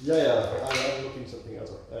 Yeah, I'm looking something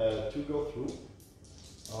else. 2 go through.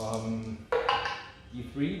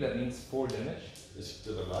 E3, that means 4 damage. Is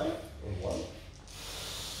still alive on 1.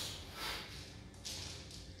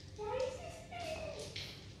 Why is this thing?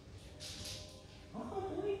 Oh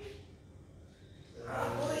boy. Oh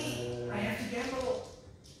boy. I have to gamble.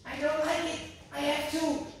 I don't like it. I have to.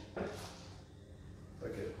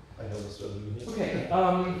 Okay, I have a strategy here. Okay,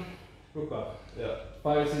 Rukba. Yeah.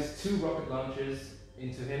 Fires his 2 rocket launchers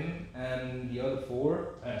into him and the other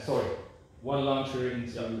 4, sorry, 1 launcher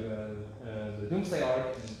into the Doomsday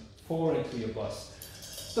Arc and 4 into your boss.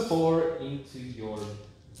 The 4 into your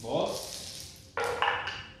boss.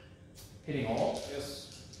 Hitting all. Yes.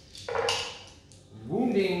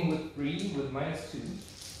 Wounding with 3 with minus 2.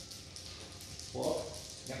 4.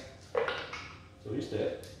 Yeah. So he's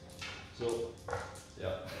dead. So,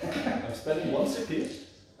 yeah. I'm spending 1 CP.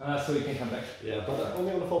 So you can come back. Yeah, but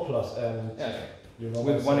only on a 4+, and Yeah, okay. you know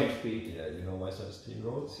With my 1 stat- HP. Yeah, you know my +16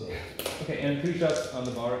 roll, so. Okay, and 3 shots on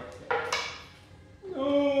the bar.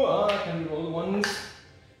 No, I can roll the ones.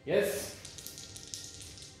 Yes.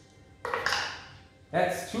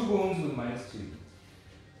 That's 2 wounds with minus 2.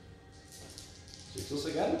 6s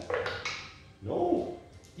again? No!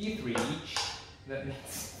 D3 each. That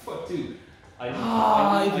means for 2.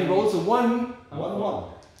 I If he rolls a 1. 1-1.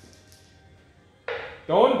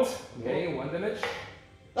 Don't! Okay, 1 damage.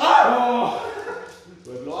 Ah!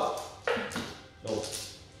 Do I blow up? No.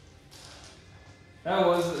 That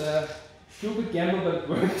was a stupid gamble, but it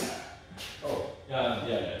worked. Oh.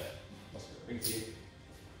 Yeah. Must be. Big deal.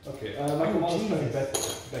 Okay, my command is coming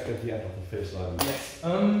back at the end of the phase line. Yes.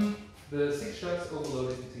 The 6 shots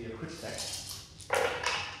overloaded into your crit stack.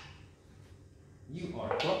 You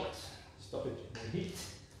are blocked. Stop it. No hit.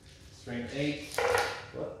 Strength 8.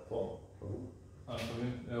 What? 4?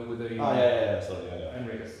 With a yeah. Sorry, yeah.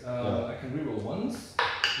 Unbreakers. Yeah. I can reroll ones.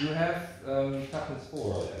 You have toughness 4.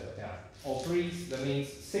 Oh, yeah. All 3s, that means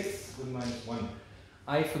 6 with minus 1.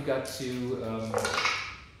 I forgot to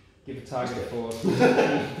give a target for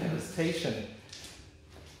devastation.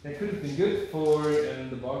 That could have been good for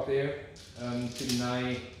the bog there to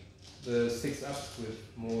deny the 6 up with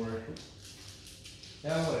more.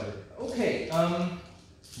 Yeah, whatever. Okay,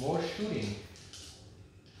 more shooting.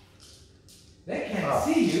 They can't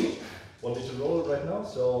see you. Want me to roll it right now?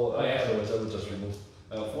 So, yeah. otherwise I will just remove.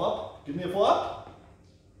 4 up. Give me a 4 up.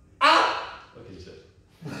 Ah! Okay, you said.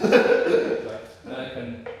 Right. I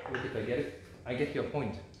can look if I get it. I get your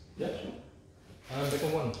point. Yeah, sure. Back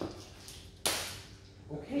on 1.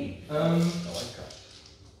 Okay. Now I cut.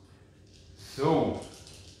 So,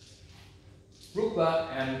 Rukba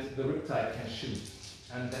and the Riptide can shoot.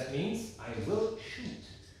 And that means I will shoot.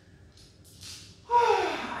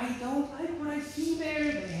 I don't like what I see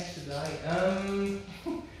there. They have to die.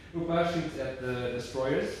 Rukba shoots at the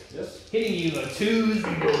destroyers. Yes. Hitting you on 2s,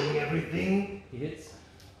 reloading everything. He hits.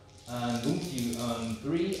 And wounds you on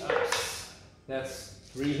 3 ups. That's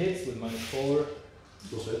 3 hits with minus 4.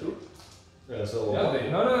 Go straight through? Yeah, so. No, they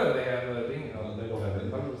have a thing. They don't have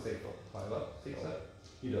anything. What will say 5 up, 6 up?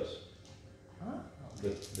 He does. Huh?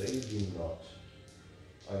 But they do not.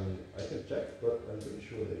 I mean, I can check, but I'm pretty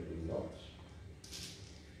sure they do not.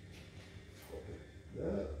 Okay.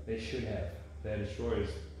 They should have. They're destroyers.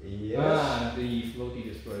 Yes. The floaty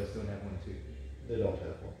destroyers don't have one too. They don't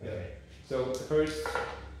have one. Yeah. Okay. So the first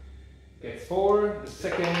gets 4, the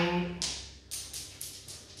second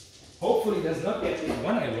hopefully does not get the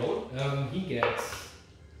 1 I rolled. He gets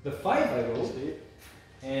the 5 I rolled.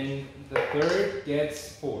 And the third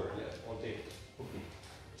gets 4. Yeah, or take. Okay.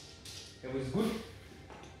 It was good.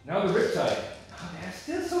 Now the Riptide. Oh, there are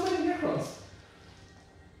still so many Necrons.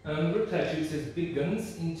 Riptide shoots his big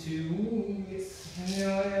guns into the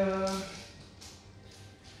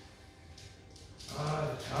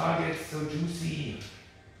target's so juicy.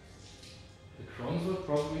 The Crons will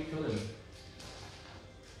probably kill him.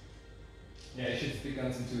 Yeah, it shoots big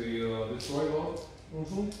guns into your destroy wall.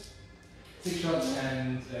 6 shots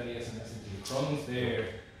and the SMS into the Crons there.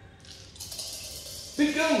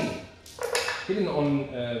 Big gun! Hitting on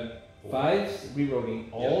 5s,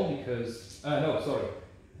 rerolling all because. No, sorry.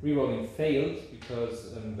 Rerolling failed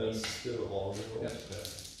because. That's still all. Yeah.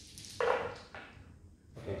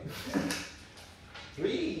 Okay.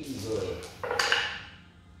 3s.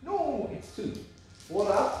 No, it's 2.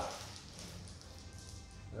 4 up.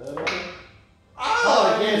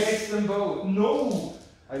 Oh, yes! Makes them both. No!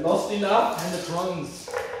 enough! And the Necrons.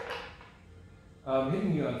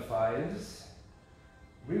 Hitting you on 5s.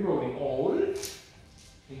 Rerolling all,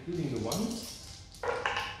 including the 1s.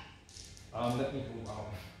 Let me go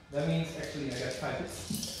out. That means actually I got 5 hits.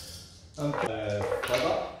 5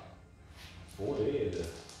 up. 4 dead.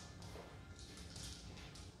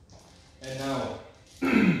 And now,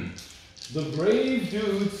 the brave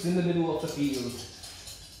dudes in the middle of the field.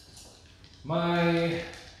 My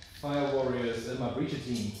fire warriors and my breacher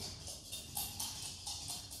team.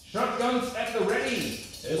 Shotguns at the ready.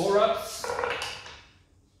 Yes. 4 ups.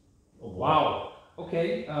 Oh, Wow.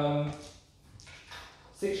 Okay.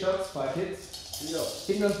 6 shots, 5 hits. 3 ups.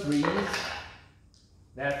 Hitting on 3s.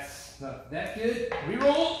 That's not that good.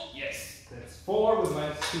 Reroll. Yes. That's 4 with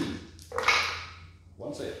 -2.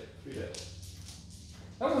 1 save. 3 dead.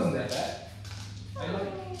 That wasn't that bad. I like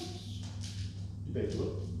it. Debate to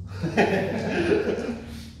it.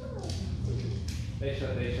 They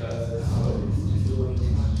shot.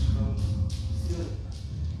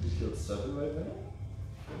 We killed 7 right now.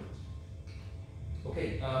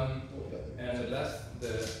 Okay, and at last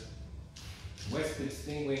the Westwood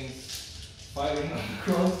Stingwings firing on the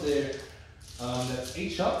cross there. That's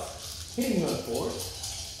 8 shots, hitting on 4.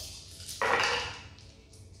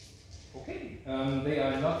 Okay, they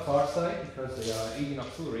are not Farsight because they are 18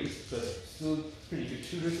 auxiliaries, but still pretty good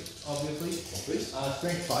shooters, obviously.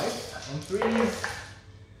 Strength 5 on 3s.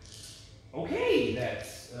 Okay,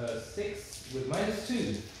 that's 6 with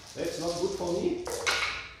 -2. That's not good for me.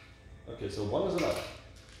 Okay, so 1 is enough.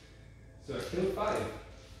 So I killed 5.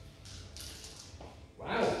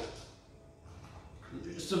 Wow.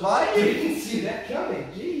 You You survived! didn't see that coming,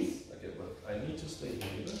 jeez. Okay, but I need to stay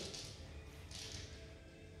here.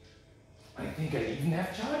 I think I even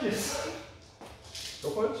have charges. Go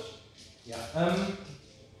for it. Yeah.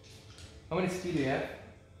 How many speed do you have?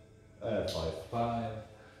 I have 5. 5.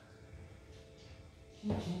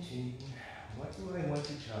 What do I want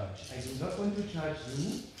to charge? I do not want to charge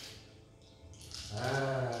you.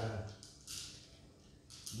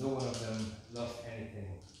 No one of them lost anything.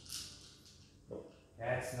 Nope.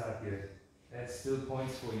 That's not good. That's still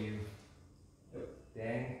points for you. Yep.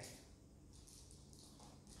 Dang.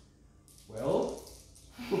 Well,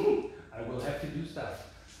 I will have to do stuff.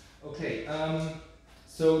 Okay,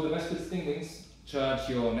 so the Westwood Stingwings charge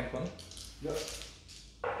your Necron. Yep.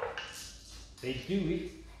 They do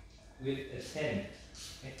it with a 10.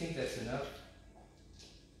 I think that's enough.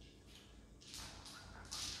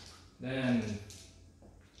 Then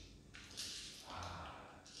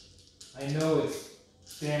I know it's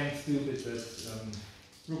damn stupid, but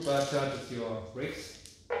Rupa charges your brakes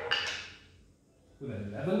with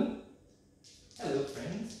an 11. Hello,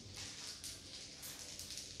 friends.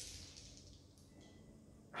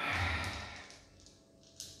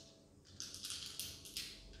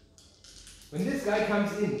 When this guy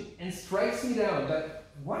comes in and strikes me down, but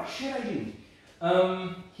what should I do?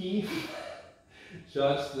 He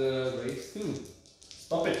charged the race too.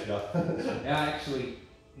 Stop it, yeah. Yeah, actually,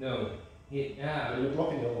 no. You're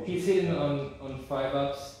blocking your own. He's hitting on 5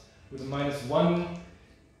 ups with a -1.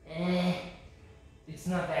 It's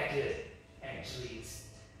not that good. Actually, it's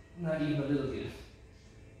not even a little good.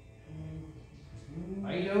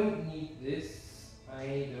 I don't need this.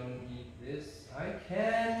 I don't need this. I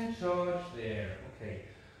can charge there. Okay.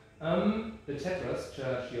 The Tetras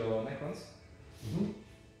charge your Necrons.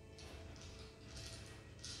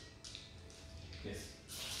 Yes.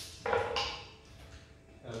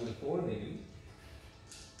 With 4 they do.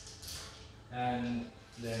 And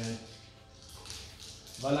then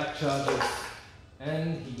Valak charges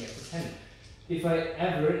and he gets a 10. If I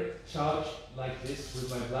ever charged like this with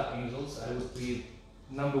my Blood Angels, I would be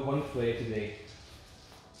 #1 player today.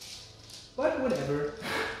 But whatever.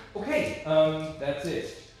 Okay, that's it.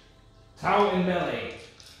 Tau in melee.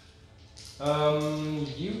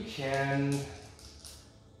 You can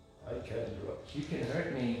interrupt. You can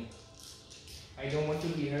hurt me. I don't want to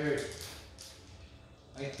be hurt.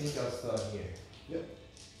 I think I'll start here. Yep.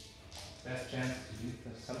 Best chance to do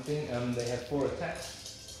something. They have 4 attacks.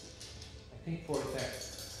 I think 4 attacks.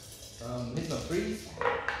 Hitting on 3s.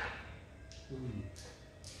 Ooh.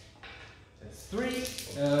 That's 3.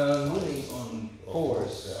 Hitting on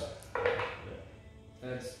 4s. Yeah.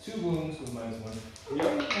 That's 2 wounds with -1.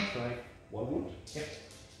 Yeah. That's right. 1 wound? Yep.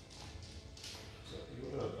 So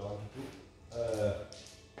you're down to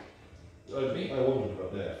 2. Me? I won't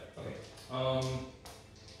interrupt. Yeah. Okay.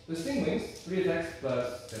 The Stingwings, 3 attacks plus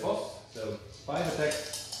their boss, so 5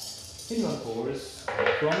 attacks. Hitting on 4s.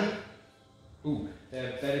 Strong. Ooh,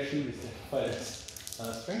 they're better shooters than fighters.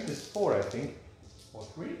 Strength is 4, I think. Or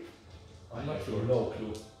 3? I'm not sure. No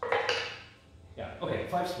clue. Yeah, okay.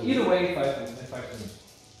 5 spoons. Either way, 5 spoons.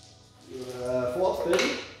 4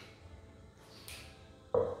 30.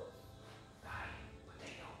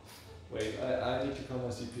 Wait, I need to count my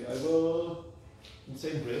CP. I will.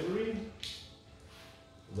 Insane Bravery.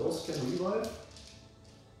 Those can revive.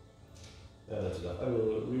 Yeah, that's enough. I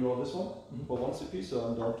will reroll this one for 1 CP, so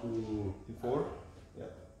I'm down to 4. Yeah.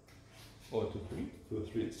 Or to 3? To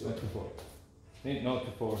 3, it's still to 4. No,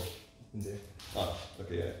 to 4. In there. Ah,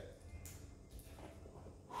 okay, yeah.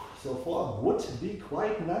 So 4 would be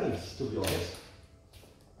quite nice, to be honest.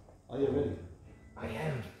 Are you ready? I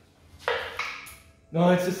am.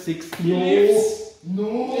 No, it's a 6.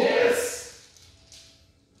 No! Yes!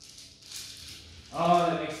 Oh,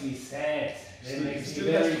 that makes me sad. That makes me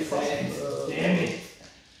very sad. Damn it.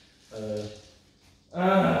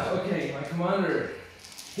 Okay, my commander.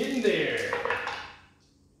 Hidden there.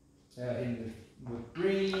 Hidden with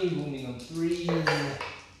 3, wounding on 3.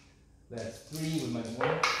 That's 3 with my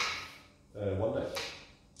 1. 1 die.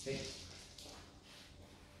 Okay.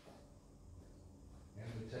 And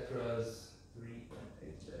the Tetras, 3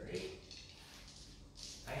 and 8.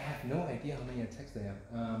 I have no idea how many attacks they have.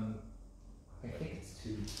 I think it's 2.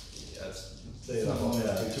 Yes, It's not one. 2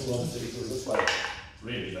 on 6, so it's like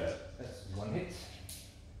really bad. That's 1 hit.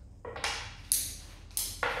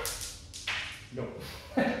 No.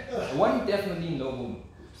 1 definitely no wound.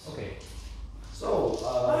 Okay. So,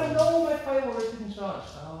 Oh no, my fireworks didn't charge.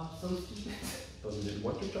 Oh, I'm so stupid. But you didn't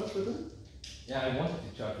want to charge with him? Yeah, I wanted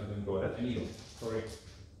to charge with them. Go ahead. I need it. Sorry.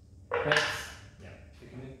 Thanks. Yeah,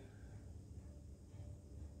 taking it.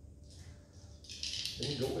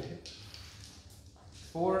 Then go ahead.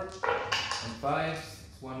 4 and 5, 6,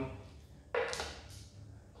 1.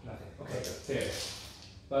 Nothing. Okay, there.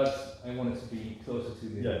 But I wanted to be closer to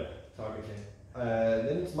the target here.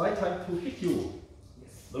 Then it's my time to hit you.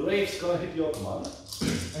 Yes. The Rave's gonna hit your commander.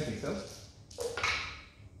 I think so.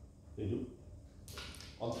 They do.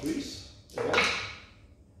 On 3s. Again.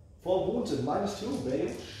 4 wounds and -2,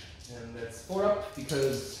 babe. And that's 4 up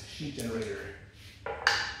because sheet generator.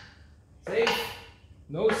 Save.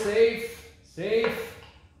 No save. Save.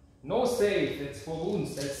 No save. That's 4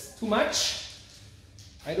 wounds. That's too much.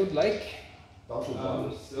 I don't like. Down to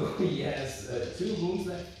 1. So yes, 2 wounds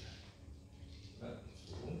left.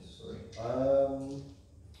 2 wounds, sorry.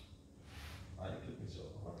 I click me so.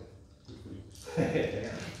 Okay. Good for you.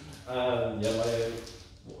 Yeah, my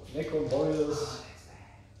Necron warriors.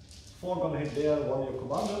 4 gonna hit there, 1 your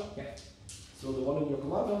commander. Yeah. So the 1 in your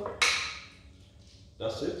commander.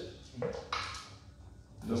 That's it.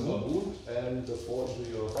 Just 1 wound, and the 4 into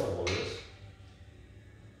your fire warriors.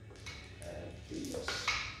 And 3 yes.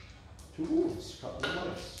 2 wounds, couple of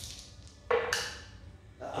knives.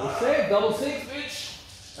 Save, double 6, bitch!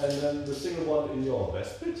 And then the single one in your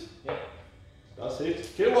vest pit. Yeah. That's it.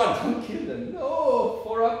 Kill 1! Don't kill them. No!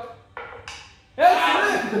 4 up.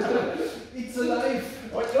 Help! It's alive!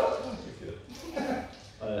 What no?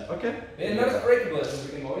 Okay. They're not breakable, so we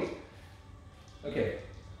can wait. Okay.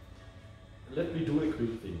 Let me do a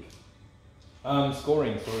quick thing.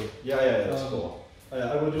 Scoring, sorry. Yeah, score.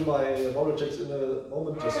 I will do my moral checks in a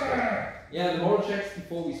moment. Just yeah, the moral checks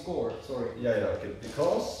before we score, sorry. yeah, okay.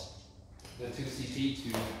 Because The 2 CP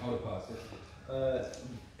to autopass it.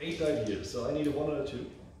 8 died here, so I need a 1 or a 2.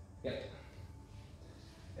 Yeah.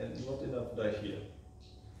 And not enough died here.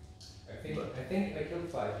 I think I killed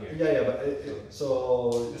 5 here. Yeah, but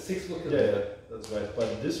so The 6 will kill. yeah, that's right.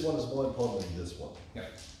 But this one is more important than this one. Yeah.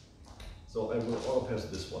 So I will autopass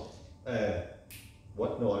this one.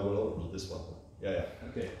 What? No, I will autopass this one. Yeah.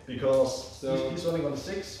 Okay. Because So he's running on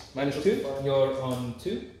 6. -2. You're on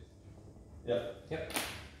 2. Yeah. Yep.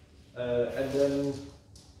 And then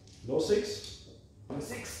no 6. On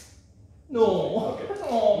 6. No. Okay.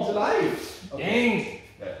 No. He's alive. Okay. Dang.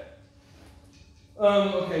 Yeah.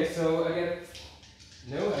 Okay, so I get.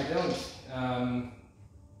 No, I don't.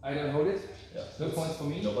 I don't hold it. Yeah. No points for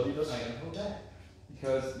me. Nobody does. I don't hold that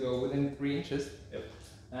because you're within 3 inches. Yep.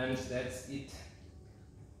 And that's it.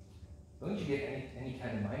 Don't you get any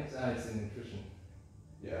kind of minus? It's in nutrition.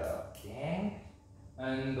 Yeah. Dang.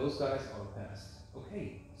 And those guys are passed.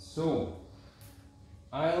 Okay, so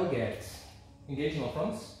I'll get engaging on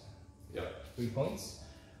fronts. Yeah. 3 points.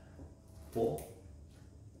 4.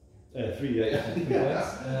 3. Yeah. 3 points.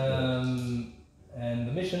 And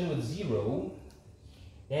the mission with 0.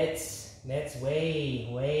 That's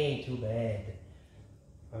way too bad.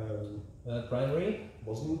 Primary.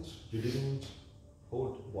 You didn't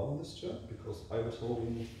hold 1 this turn because I was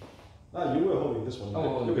holding. You were holding this one.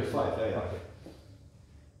 You get 5. Yeah.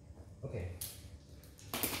 Okay.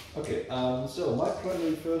 Okay. So my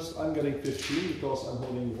primary first, I'm getting 15 because I'm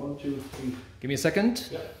holding 1, 2, 3. Give me a second.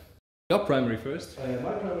 Yeah. Your primary first. My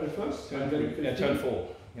primary first. Turn I'm getting 3. 15, Turn 4.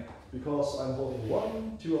 Yeah. because I'm holding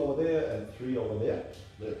 1, 2 over there, and 3 over there.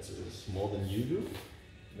 That is more than you do.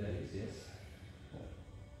 That is, yes.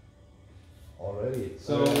 Already.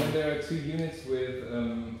 So when there are 2 units with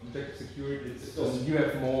objective secured, it's you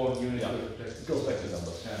have more units with objective. It goes back to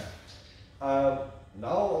numbers. Yeah.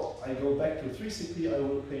 Now I go back to 3 CP. I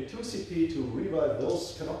will pay 2 CP to revive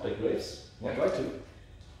those Canoptic Graves. I'll try to.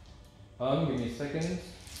 Give me a second.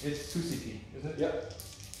 It's 2 CP, isn't it? Yeah.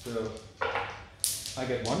 So I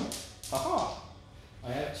get 1. Haha!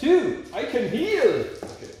 I have 2! I can heal!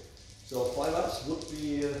 Okay. So 5 ups would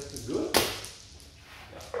be good.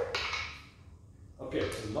 Yeah. Okay,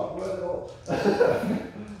 not bad at all.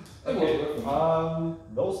 Okay.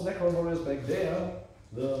 Those Necron warriors back there,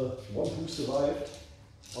 the one who survived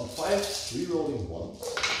on 5s, rerolling 1s.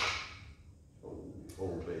 Oh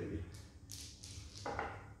baby.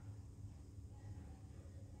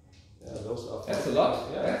 Yeah, those are 5. That's a lot.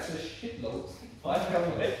 Yeah. That's a shitload. 5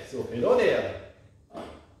 coming back. So hello there.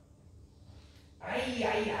 Aye.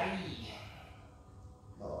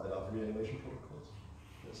 Now I love reanimation protocols.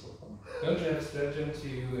 They're so fun. Don't you have a stratagem to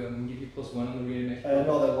give you +1 on the reanimation?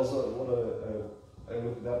 No, that was I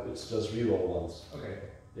looked it up. It's just reroll ones. Okay.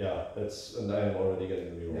 Yeah, that's, and I'm already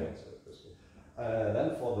getting the reroll ones.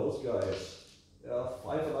 Then for those guys,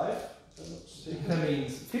 5 alive. That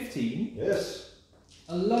means 15. Yes.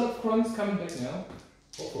 A lot of crons coming back now.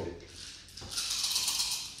 Hopefully.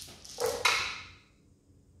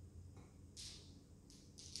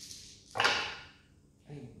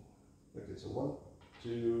 Okay, so 1,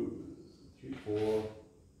 2, 3, 4,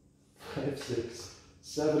 5, 6,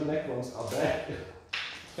 7 Necrons are back.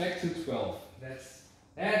 Back to 12. That's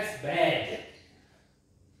bad.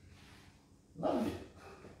 Lovely.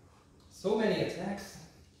 So many attacks.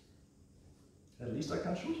 At least I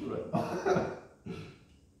can shoot you right now.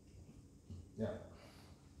 Yeah.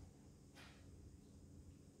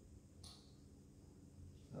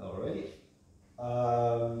 Alrighty.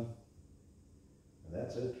 And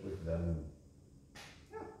that's it with them.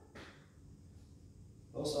 Yeah.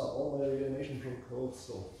 Those are all my reanimation protocols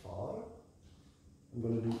so far. I'm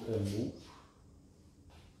gonna do a move.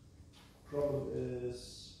 Problem is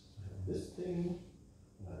I have this thing,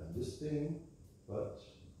 and I have this thing, but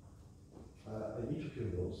I need to kill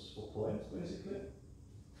those for points basically.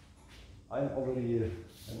 I'm already,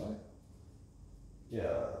 am I?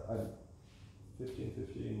 Yeah, I'm 15,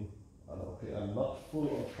 15. Okay, I'm not full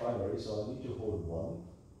on primary, so I need to hold 1.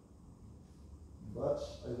 But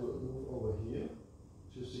I will move over here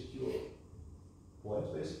to secure points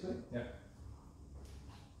basically. Yeah.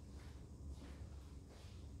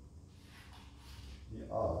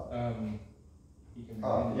 You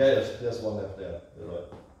can yes, there's one left there. You're right.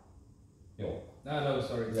 No,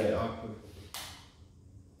 sorry. It's the arc.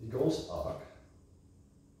 The Ghost Arc.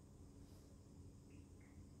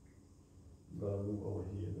 I'm gonna move over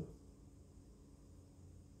here.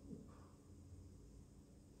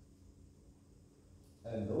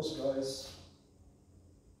 And those guys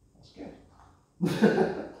are scared.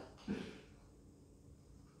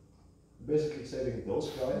 Basically saving those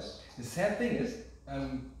guys. The sad thing is,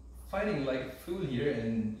 I'm fighting like a fool here,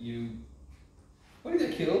 and you. What did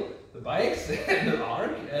I kill? The bikes and the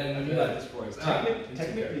arc and the light destroyers.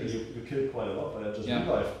 Technically, you killed quite a lot, but I just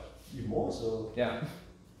revived even more. So yeah.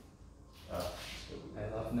 I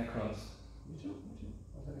love Necrons. Me too.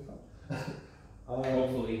 I'm having fun.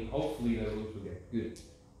 Hopefully the rules will get good.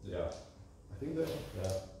 Yeah. I think that.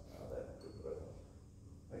 Yeah.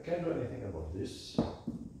 I can't do anything about this.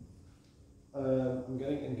 I'm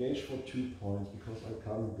getting engaged for 2 points because I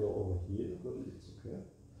can't go over here, but it's okay.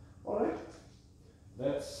 Alright.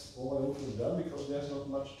 That's all my movement done because there's not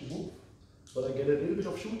much to move. But I get a little bit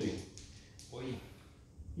of shooting. Boy.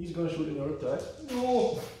 He's gonna shoot in the riptide.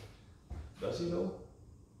 No! Does he though?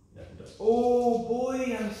 Yeah, he does. Oh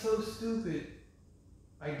boy, I'm so stupid.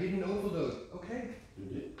 I didn't overload. Okay. You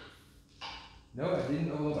did? No, I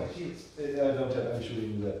didn't overload my shields. I don't have any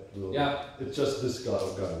shooting in that rule. Yeah. It's just this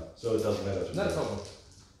gun, so it doesn't matter to me. Not a problem.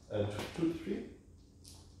 And 2 to 3.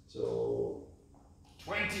 So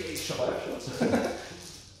 28 shots. 5 shots.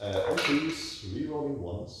 On 3s, rerolling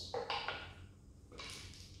 1s.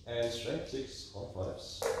 And strength 6 on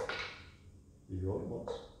 5s. Rerolling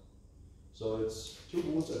 1s. So it's 2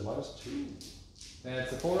 wounds and -2.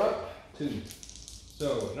 That's a 4 up, 2.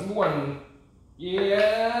 So, number 1.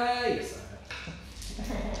 Yes! I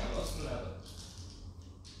lost another.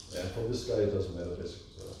 And for this guy it doesn't matter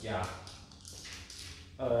basically. So. Yeah.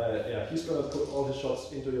 Yeah, he's gonna put all his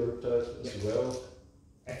shots into your riptide as well.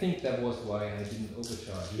 I think that was why I didn't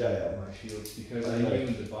overcharge my shields, because I knew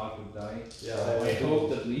the bard would die. Yeah, I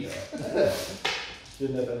hoped at least. Yeah.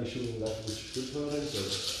 Didn't have any shooting left, which could hurt him, so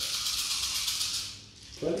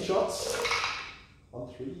 20 shots on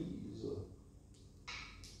 3s.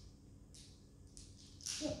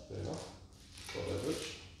 Yeah, fair enough. Got leverage.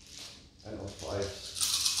 And on 5s.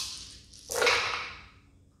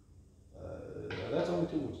 That's only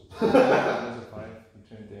 2 wounds. There's a 5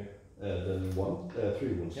 between there. And then 3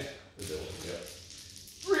 wounds. Yeah. Yeah.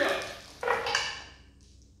 3 up!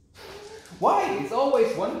 Why? It's always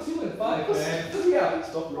 1, 2, and 5, man. 3 up!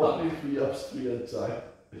 Stop rolling 3 ups 3 at a time.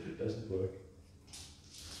 It doesn't work.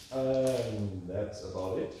 That's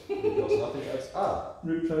about it. Because nothing else.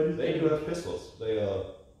 They do have pistols. They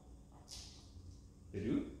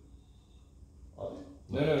do? Are they?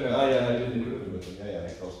 No. Yeah, I didn't equip them with them. Yeah,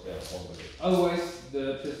 because they are all with it. Otherwise,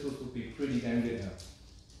 the pistols would be pretty damn good now.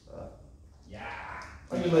 Yeah!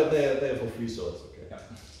 I mean, they're for free, so it's okay. Yeah.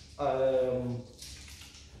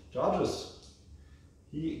 Charges.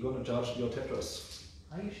 He gonna charge your Tetras.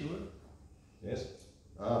 Are you sure? Yes.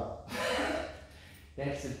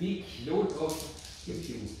 That's a big load of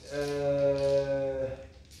pew.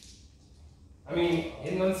 I mean,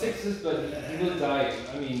 in on 6s, but he will die.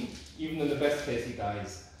 I mean, even in the best case, he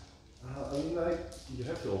dies. I mean, like, you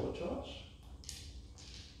have to overcharge.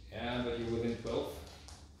 Yeah, but you're within 12.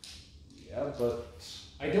 Yeah, but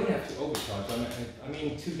I don't have to overcharge. I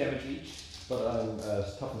mean, 2 damage each. But I'm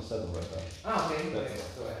toughness 7 right now. Okay.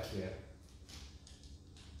 So I have to, yeah.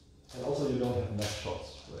 And also, you don't have enough shots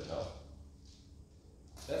right now.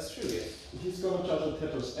 That's true, yes. He's gonna charge the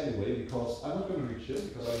Tetris anyway, because I'm not gonna reach him,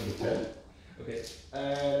 because I'm in the 10. Okay.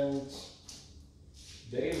 And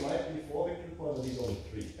they might be 4 victory points, and he's only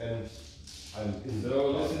 3. And I'm in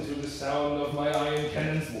So listen to the sound of my iron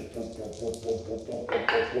cannons.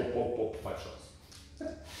 5 shots.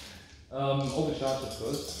 Overcharge at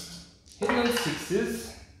first. Hitting on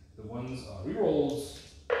 6s. The ones are rerolls.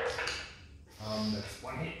 That's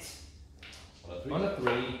 1 hit. On a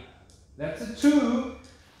 3. That's a 2.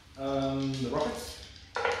 The rockets.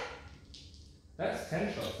 That's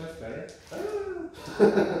 10 shots. That's better.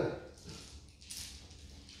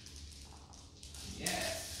 Yes.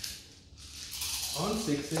 On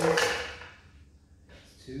 6s.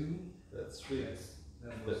 That's 2. That's 3.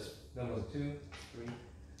 That was 2, 3.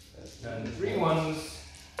 And 3 ones.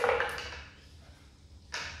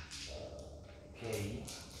 Okay.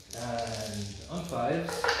 And on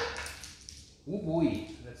 5s. Oh boy.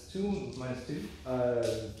 That's 2 minus 2.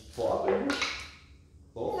 4 maybe?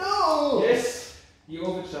 4? No! Yes! You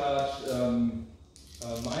overcharged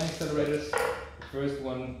mine accelerators. The first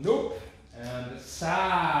one, nope. And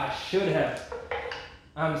should have.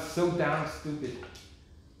 I'm so damn stupid.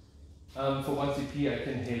 For 1 CP, I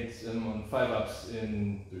can hit on 5 ups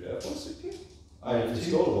in. Do you have 1 CP? I have 2.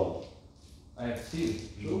 Stole 1. I have 2.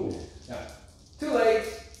 True. Yeah. Too late.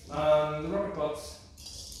 The rocket bots.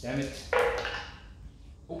 Damn it.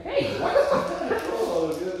 Okay, what?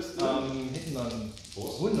 Hitting on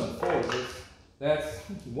 4s. Wouldn't on 4s. That's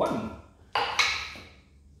 1.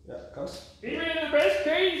 Yeah, comes. Even in the best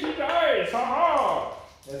case, he dies. Haha.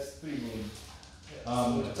 That's 3 wounds.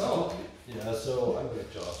 Yeah, so I'm gonna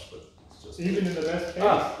charge, but it's just. Even in the best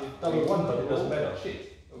case, double 1, but it doesn't matter. Shit.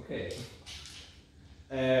 Okay.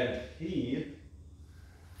 And he's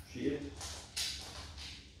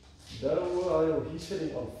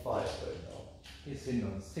hitting on 5 right now. He's hitting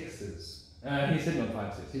on 6s. He's hitting on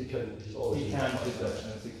 5s. He's always He can't hit on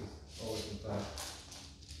 6s. Always on 5.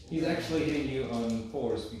 He's actually hitting you on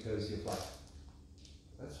 4s because you're flat.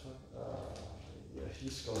 That's right. Yeah,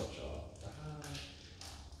 he's gonna charge.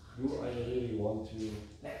 Do I really want to?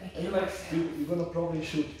 You're gonna probably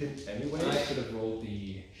shoot him anyway. I should have rolled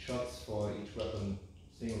the shots for each weapon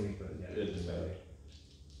singly, but yeah. It doesn't matter.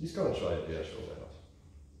 He's gonna try it, yeah, sure, why not?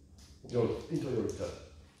 Into your return.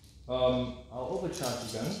 I'll overcharge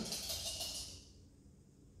again.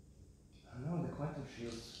 I know the quantum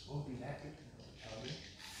shields won't be that good in overcharging.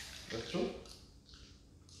 That's true.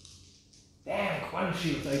 Damn, quantum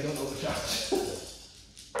shields, I don't overcharge.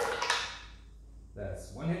 That's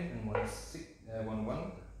 1 hit and 1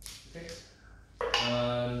 1. Okay.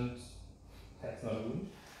 And that's not a wound.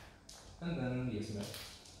 And then the SMS.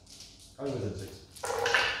 I'm within 6.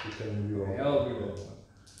 You can reroll. Okay, I'll reroll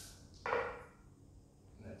 1.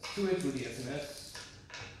 That's 2 hits with the SMS.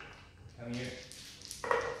 Come here.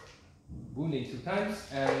 Wounding 2 times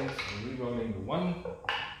and rerolling the 1.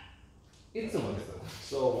 It's a 1 still.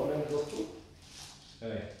 So 1 and goes 2?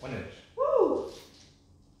 Yeah, 1 inch. Woo!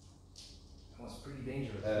 That was pretty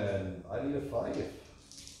dangerous. And I need a 5.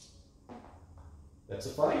 That's a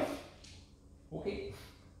 5. Okay.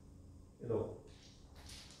 no.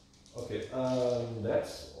 Okay,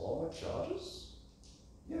 that's all my charges.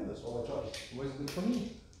 Yeah, that's all my charges. Was it good for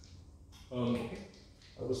me? Okay.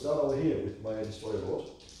 I will start over here with my destroyer board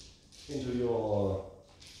into your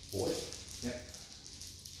void. Yeah.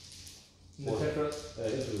 The Tetras.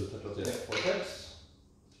 Into the Tetras, yeah. Yeah. 4 attacks.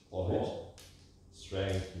 All hit.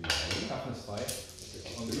 Strength 9. Toughness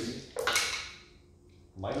 5. On the green.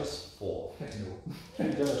 Minus 4. No.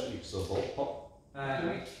 3 damage each, so both pop.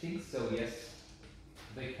 I think so, yes.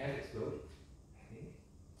 They can explode. Okay.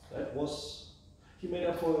 That was... He made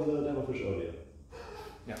up for the devilfish earlier.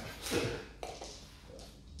 Yeah.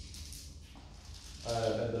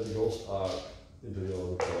 And then the ghost arc into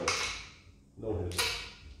your choice. No hit.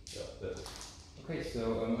 Yeah, that's it. Okay,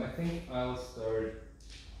 so I think I'll start.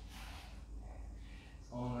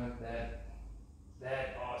 It's all like that.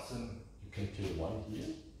 That awesome. You can kill one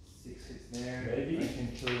here. 6 hits there. Maybe. I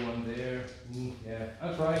can kill one there. Yeah,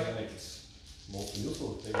 I'll try. I think it's most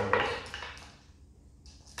useful thing on this.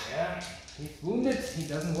 Yeah, he's wounded. He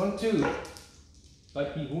doesn't want to.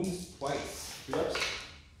 But he wounds twice. 3 ups?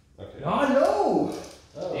 Okay. Oh no!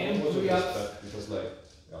 Oh, And what was 3 it? ups. Because like,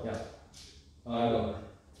 Yeah.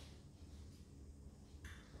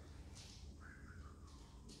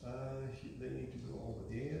 they need to go over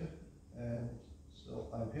there, and so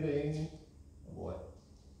I'm hitting. Oh boy.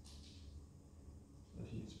 But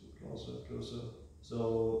he's closer. So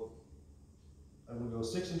I will go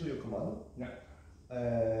 6 into your commander. Yeah.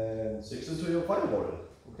 And 6 into your fire warrior.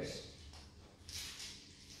 Okay.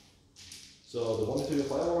 So the 1 into your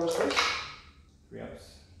fire warrior first. 3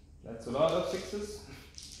 ups. That's a lot of 6s.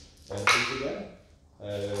 And 6 again.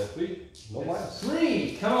 3. No minus.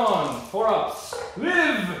 3! Come on! 4 ups!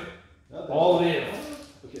 Live! Yeah, All live!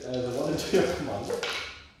 Okay, the 1 into your commander.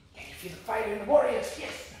 Can you feel the fire in the warriors?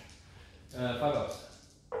 Yes! 5 ups.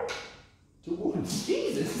 2 wounds.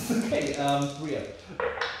 Jesus! Okay, 3 up.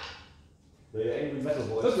 The angry metal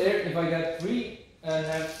boys. Look there, if I got 3 and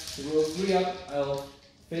have to roll 3 up, I'll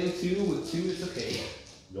fail 2. With 2, it's okay.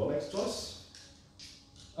 Your next choice?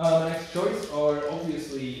 My next choice are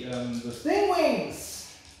obviously the Sting Wings!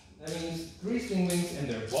 That means 3 Sting Wings and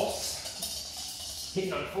their boss.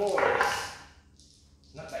 Hitting on 4s.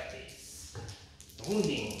 Not like this.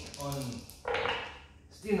 Wounding on.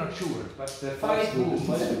 Still not sure, but the 5 wounds.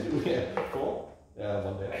 Yeah, 4? Yeah,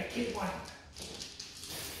 1 there. I killed 1.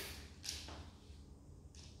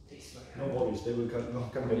 Taste my No worries, they will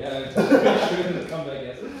come back. Yeah, sure come back,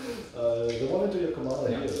 yes. The 1 into your commander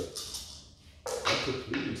Yeah. here. 1 to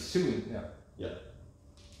 3. 2, yeah. Yeah.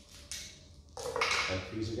 And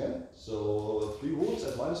 3s again. So 3 wounds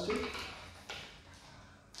at minus 2.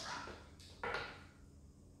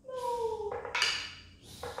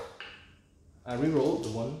 I re-rolled the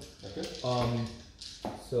 1. Okay.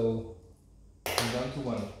 So I'm down to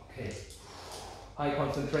 1. Okay. High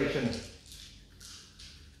concentration.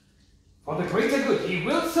 For the greater good, he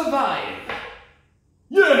will survive.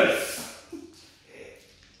 Yes.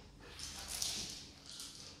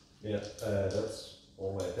 Yeah, that's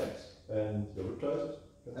all my attacks. And the Riptide?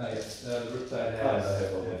 Yes. The Riptide I has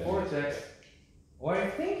have already. 4 attacks. Or I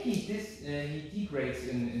think he degrades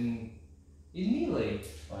in melee.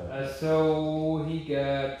 So he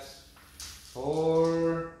got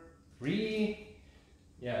 4, 3.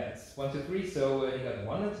 Yeah, it's 1, 2, 3. So he got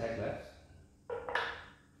 1 attack left.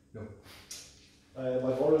 No.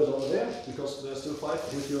 My warrior is over there because there's still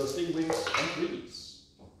 5 with your Sting Wings on 3s.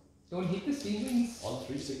 Don't hit the Sting Wings. On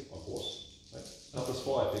 3, 6, on 4s. Right? That was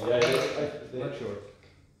 4, I think. Yeah, Not sure.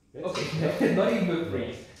 Yes. Okay, not even with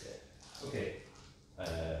 3. Okay.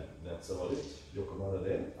 That's about it. Your commander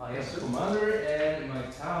then. I have the commander and my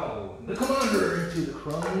Tau. The commander into the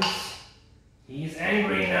crumbs. He's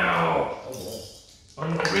angry now. Oh,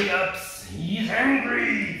 On 3 ups, he's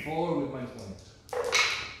angry. 4 with minus 1.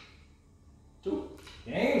 2.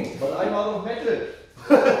 Dang. But I'm out of metal.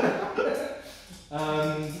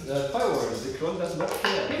 Fireworks. The Necron does not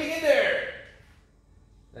care. Getting in there.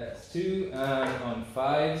 That's 2 on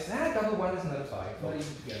 5s. Double 1 is another 5. Not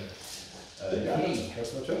even together. Yeah,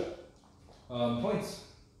 that's my turn. Points.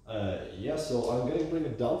 Yeah, so I'm going to bring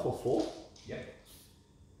it down for 4. Yeah.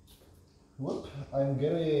 Whoop. I'm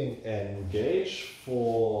getting engage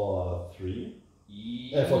for 3.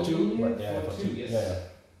 For 2. Yeah, for 2, yes. Yeah.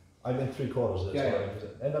 I'm in 3/4. That's Yeah,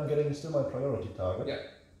 why and I'm getting still my priority target. Yeah.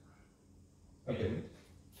 Okay.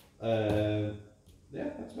 Yeah,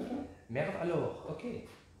 that's my turn. Merde alors. Okay.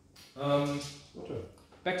 Your turn.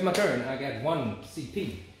 Back to my turn. I got 1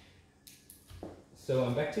 CP. So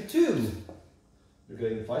I'm back to 2. You're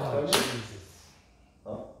getting 5 times.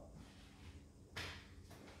 Oh.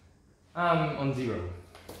 I'm on 0.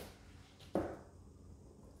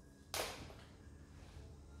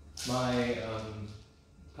 My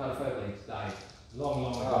Carter Fireblade died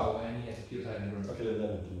long ago, and he has a pure Titan room. Okay, then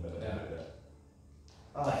it didn't matter. Yeah.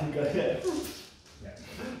 Ah, you got it. Yeah.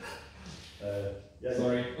 Yeah.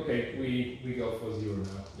 Sorry. Okay, we go for 0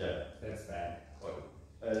 now. Yeah. That's bad.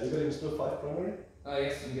 You're getting still 5 primary?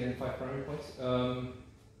 Yes, I'm getting 5 primary points.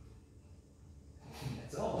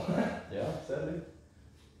 That's all. Yeah, sadly.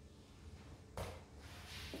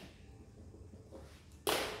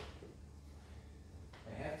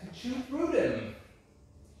 I have to chew through them.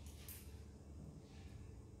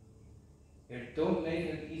 They don't make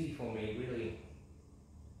it easy for me, really.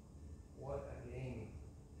 What a game.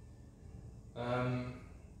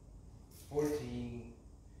 14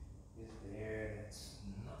 is there. That's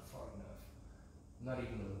not far enough. Not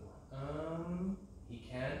even a little. He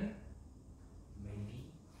can. Maybe.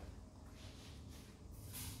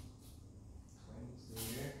 20's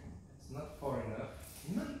there. It's not far enough.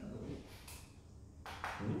 Not even a little.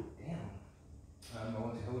 Damn. I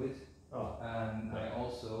want to hold it. Oh. And I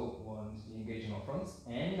also want the engagement on fronts,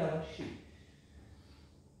 and I want to shoot.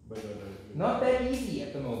 Not that easy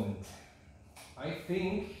at the moment. I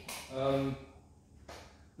think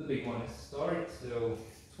the big one is to start, so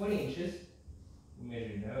 20 inches.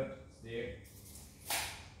 Measure it out, it's there.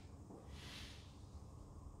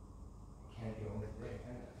 Can't go over there,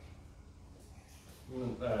 can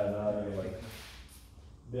I? No, like,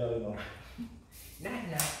 barely not.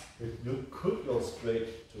 Nah. You could go straight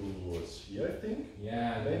towards here, I think.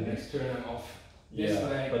 Yeah, maybe. the next turn I'm off.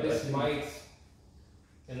 Yeah, but this might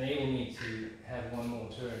enable me to have one more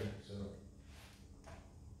turn, so.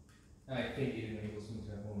 I think it enables me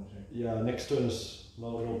to have one more turn. Yeah, next turn is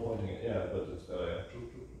no pointing it. Yeah, but it's yeah, true.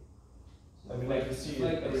 I mean, like you see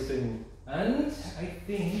like everything. And I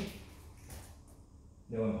think.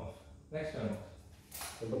 No, I'm off. Next turn off.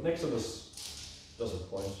 But next turn is doesn't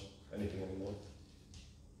point anything anymore.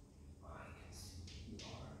 I can see the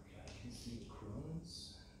arc, I can see the crones.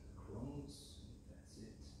 That's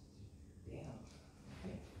it. Damn.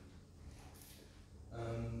 Okay.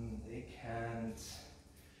 They can't.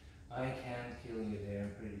 I can't kill you there,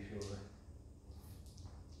 I'm pretty sure.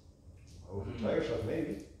 Oh, the tiger shot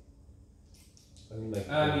maybe. I mean, like.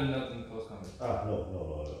 Not in close combat. Ah, no.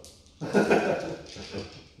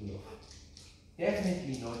 No.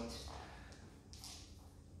 Definitely not.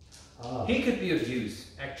 Ah. He could be of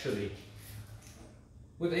use, actually.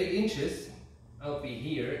 With 8 inches, I'll be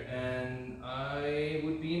here, and I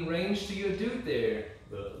would be in range to your dude there.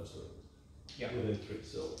 But I'm sorry. Yeah. Within 3,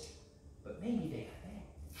 so. But maybe they have that.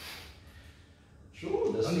 Sure,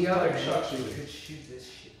 On the other shot hand, you shooting. could shoot this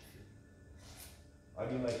shit. I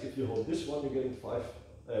mean, like, if you hold this one, you're getting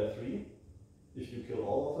 3. If you kill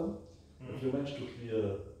all of them. If you manage to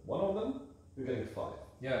clear one of them, you're getting 5.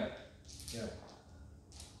 Yeah.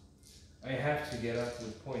 I have to get up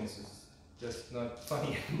with points, it's just not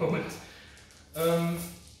funny at the moment.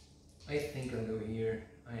 I think I'll go here.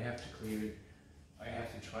 I have to clear it. I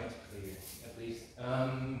have to try to clear it, at least.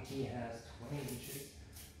 He has 20 inches.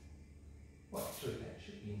 Well, actually, that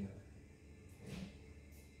should be enough. Okay.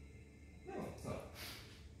 No, it's not.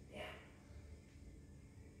 Yeah.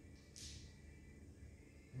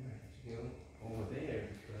 I have to go over there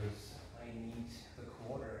because I need the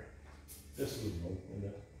quarter. There's a little in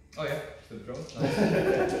there. Oh yeah, the drone. Nice.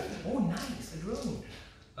 Oh nice, a drone.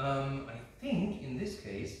 I think in this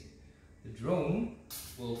case, the drone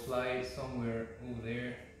will fly somewhere over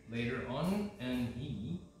there later on, and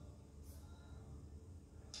he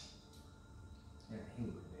will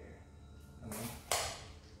be there. Come on.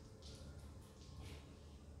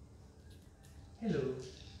 Hello.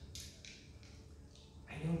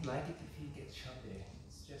 I don't like it if he gets shot there.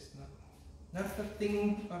 It's just not the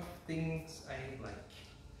thing of things I like.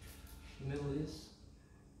 The middle is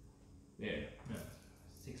there. Yeah.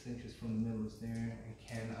 6 inches from the middle is there.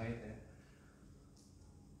 I can't hide that.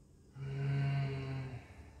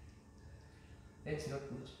 That's not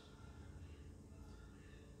good.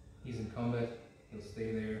 He's in combat. He'll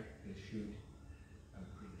stay there. He'll shoot. I'm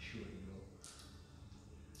pretty sure he will.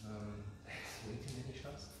 That's way too many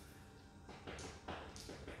shots.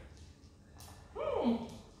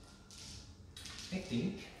 I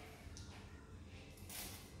think.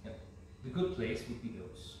 The good place would be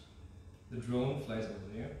those. The drone flies over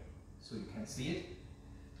there, so you can see it.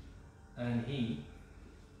 And he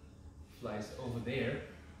flies over there,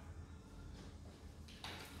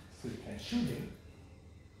 so you can shoot him.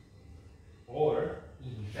 Or,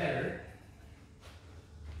 even better,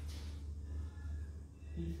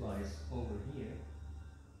 he flies over here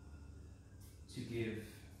to give,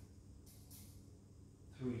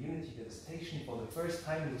 through Unity Devastation for the first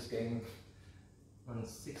time in this game, on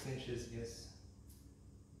 6 inches, yes.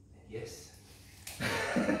 And Yes.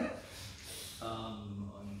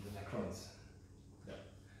 On the Necrons. Yeah.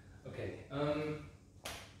 Okay.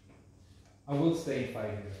 I will stay in 5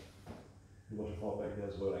 here. You want to fall back there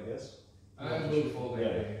as well, I guess? I will fall back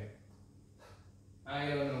Yeah. there. I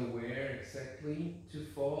don't know where exactly to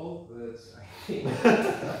fall, but I think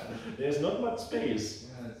There's not much space.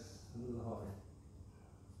 yeah, it's a little hard.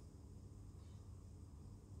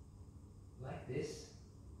 Like this.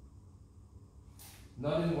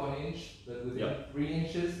 Not in 1 inch, but within 3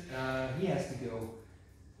 inches. He has to go.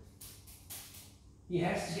 He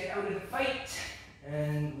has to get out of the fight,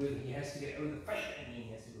 and he has to get out of the fight, and he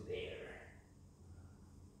has to go there.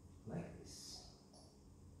 Like this.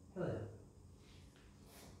 Hello.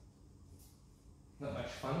 Not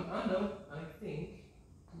much fun. Ah no, I think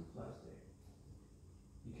he flies there.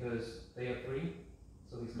 Because they are 3,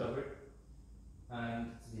 so he's covered.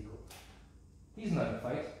 And it's a vehicle. He's not in a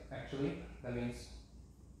fight, actually. That means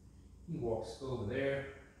he walks over there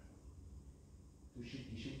to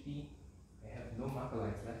shooty. I have no marker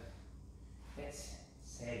lights left. That's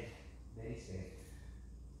sad. Very sad.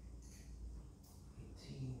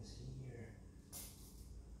 18 is here.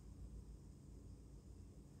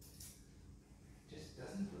 Just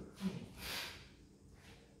doesn't work for me.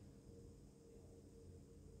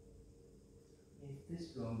 If this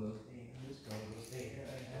drone goes there, this drone goes there,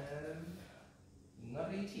 I have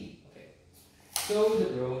not 18. Okay. So the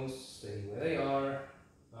drones stay where they are.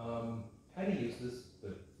 Kind of useless,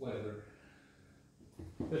 but whatever.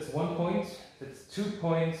 That's 1 point, that's 2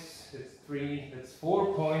 points, that's 3, that's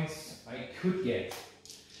 4 points I could get.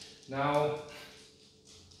 Now,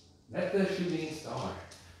 let the shooting start.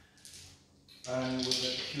 And with the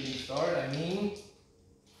shooting start, I mean,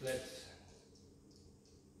 let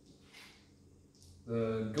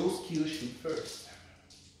the ghost keel shoot first.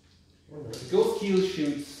 The ghost keel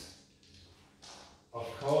shoots, of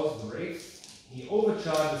course, the Wraiths. He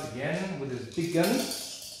overcharges again with his big gun.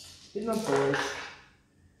 Hitting on 4s.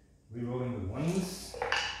 Rerolling the 1s.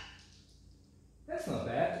 That's not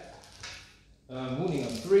bad. Wounding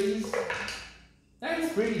on 3s.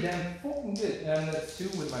 That's pretty damn fucking good. And that's 2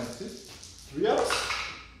 with -2. 3 ups?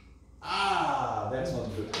 Ah, that's not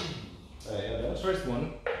good. Yeah, The first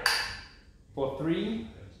one for 3,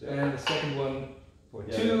 and the second one for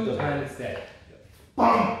 2, yeah, and it's dead. Yeah.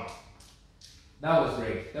 BAM! That was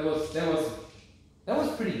great. That was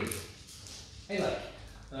pretty good. I like.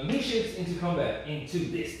 Midships into combat, into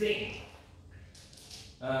this thing.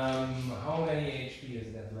 How many HP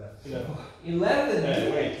does that left? 11.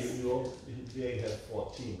 Wait, you ain't have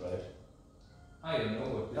 14, right? I don't know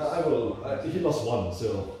what this. I will. He lost 1,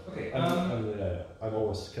 so. Okay. I'm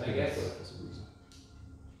always keeping guess. it for some reason.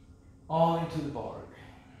 On into the bark.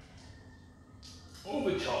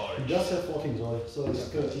 Overcharge. He does have 14, so it's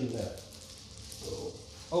 13 left. So.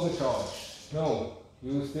 Overcharge. No,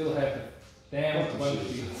 you still have the damn bunch of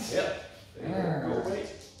shields. Yep. There you go. Wait.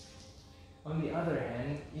 On the other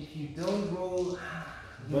hand, if you don't roll,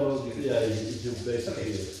 Yeah, you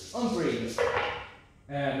basically. Okay. On 3s.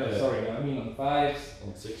 No, sorry, I mean on 5s.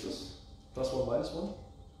 On 6s? +1, -1?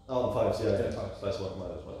 Oh, on 5s, yeah. +1,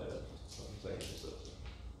 -1,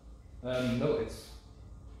 yeah. No, it's.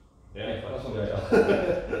 Yeah, +1.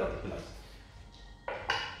 yeah.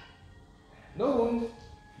 No wound.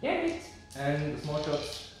 Damn it! And the small shots.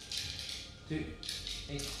 2,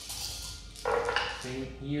 8. Same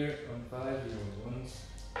here on 5, 0, 1s.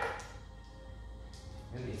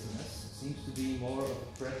 And the SMS seems to be more of a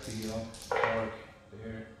threat to your arc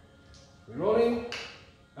there. Rerolling,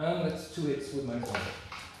 and that's 2 hits with -1.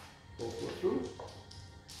 Go through.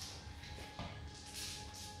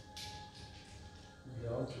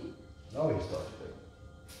 Down to. Now he started there.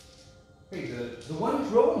 Okay, the one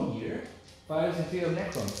drone here fires Imperial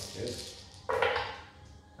Necrons. Yes.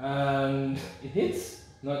 And it hits,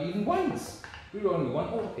 not even once. Rerolling 1,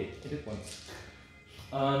 oh okay, it hit once.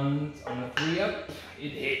 And on a 3 up,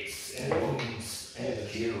 it hits and wounds and it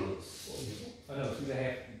kills. Oh no,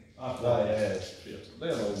 2.5 after. Yeah. They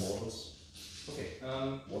are no mortals. Okay,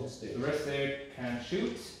 One stage. the rest there can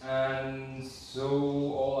shoot, and so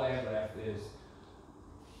all I have left is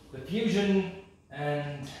the fusion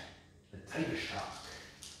and the tiger shark.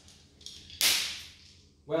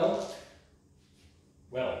 Well,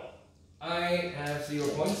 I have 0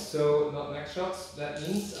 points, so not max shots. That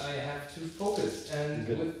means I have to focus, and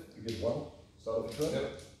You get 1. Start of the turn.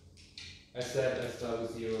 Nope. I said I start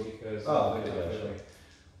with 0 because okay, yeah, sure.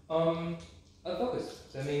 I'll focus.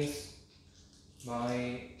 That means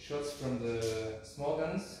my shots from the small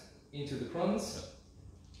guns into the crons,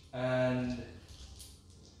 and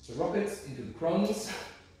the rockets into the crons,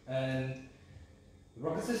 and the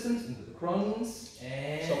rocket systems into the Necrons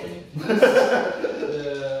and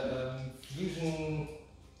the fusion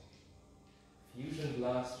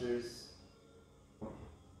blasters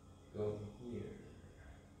go here.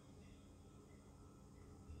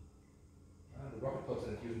 The rocket pods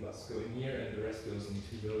and the fusion blasters go in here, and the rest goes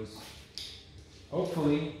into those.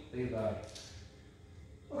 Hopefully they die.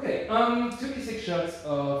 Okay, 2d6 shots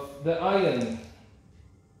of the iron.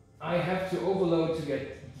 I have to overload to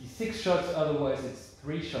get the 6 shots, otherwise it's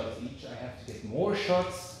 3 shots each. I have to get more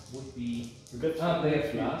shots, would be they have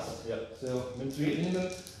last. Yeah. So 3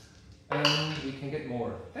 minimum, and we can get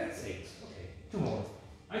more. That's 8. Okay, 2 more.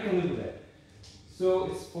 I can live with that. So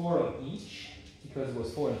it's 4 on each, because it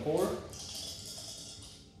was 4 and 4.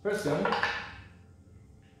 First gun,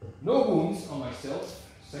 no wounds on myself.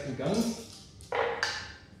 Second gun,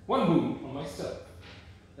 1 wound on myself.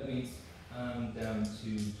 That means I'm down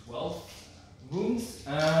to 12 wounds,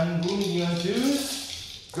 and wounding you on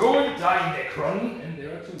 2s. Go and die, Necron! And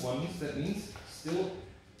there are 2 1s, that means still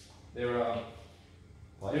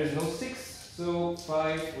there's no 6, so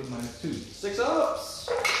 5 with -2. 6 ups!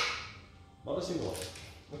 Not a single one.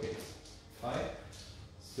 Okay, 5.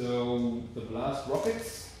 So the blast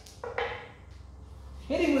rockets.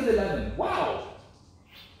 Hitting with 11. Wow!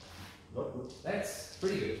 Not good. That's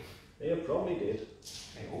pretty good. They are probably dead.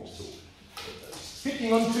 I hope so.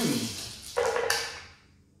 Hitting on 2s.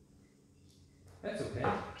 That's okay.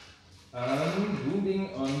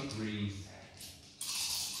 Wounding on 3s.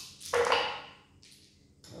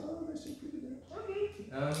 Oh, they seem pretty dead. Okay.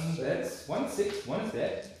 That's 1 6, 1 is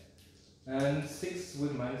dead. And 6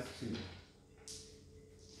 with -2.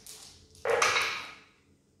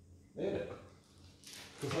 They're dead.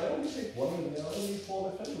 Because I only take 1 and there are only 4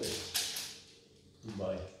 left anyway.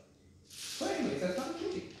 Goodbye. So anyways, that's not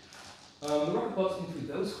tricky. The rocket pods into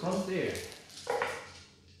those crumbs there.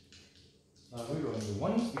 We're rolling the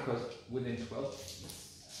 1s because within 12.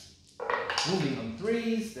 Moving on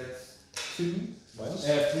 3s, that's 2. Minus?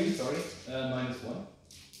 3, sorry. -1.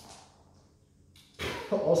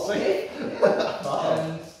 I'll say.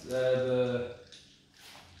 And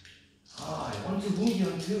I want to wound you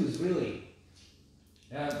on 2s, really.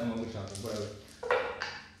 Yeah, I'm only talking, whatever.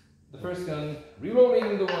 The first gun,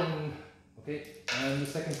 rerolling the 1. Okay, and the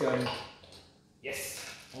second gun, yes,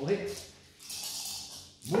 all hit.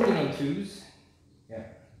 Moving on 2s. Yeah.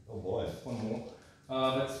 Oh boy. 1 more.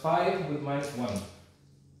 That's 5 with -1.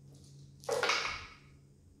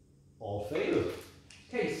 All failed.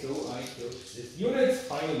 Okay, so I killed this unit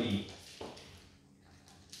finally.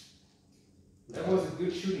 That was a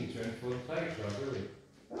good shooting turn for the flag truck, really.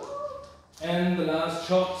 And the last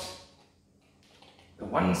shot. The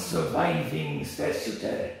one surviving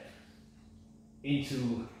Sascha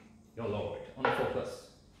into your lord on 4+.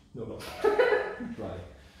 No. Try.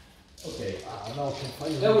 Okay. Now I can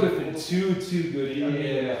find That would have been too good. Yeah. I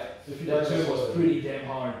mean, that turn was pretty damn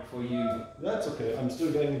hard for you. That's okay. I'm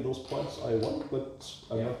still getting those points I want, but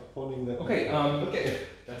I'm not holding that. Okay, okay.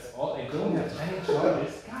 That's all. I don't have any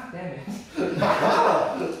charges. God damn it.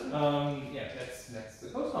 Yeah, that's the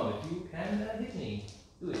coast on it. You can hit me.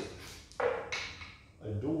 Do it. I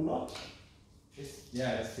do not. It's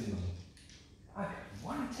in me. I got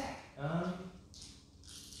 1 attack.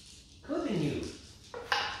 Clipping you.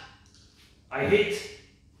 I hit.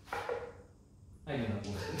 I do not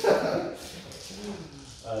win.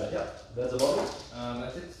 Yeah, that's about it.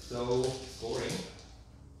 That's it. So scoring.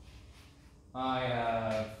 I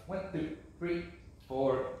have 1, 2, 3,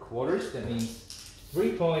 4 quarters. That means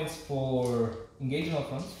 3 points for engaging our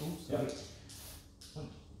fronts. Oops, sorry. 1,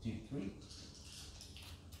 2, 3.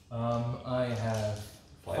 I have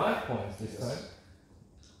 5 points this time.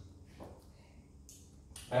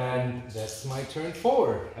 And that's my turn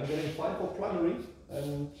 4. I'm getting 5 for primary,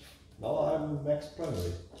 and now I'm max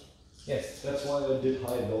primary. Yes. That's why I did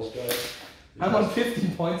hide those guys. I'm on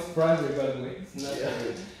 15 points primary, by the way. It's not that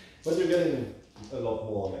good. But you're getting a lot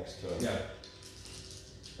more next turn. Yeah.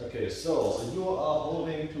 Okay, so you are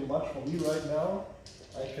holding too much for me right now.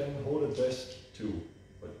 I can hold at best 2.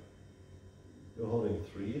 But you're holding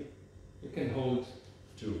 3. You can hold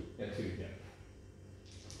 2. Yeah, 2, yeah.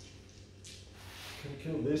 Can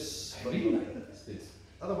kill this. I really like this.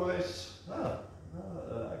 Otherwise, I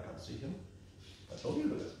can't see him. I told you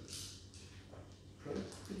that.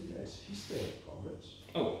 Pretty nice. He's staying in combat.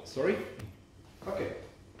 Oh, sorry. Okay.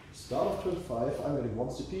 Start of turn 5. I'm getting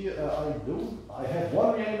 1 CP. I have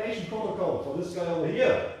 1 reanimation protocol for this guy over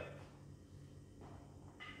here.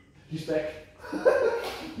 He's back.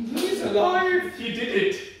 He's alive. He did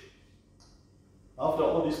it. After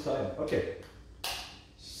all this time. Okay.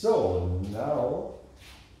 So now.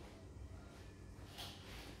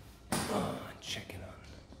 Check it out.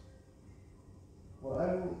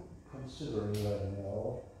 considering right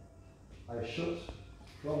now. I should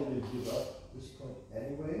probably give up this point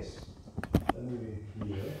anyways. Then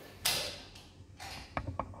maybe here.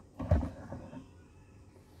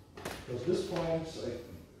 Because this point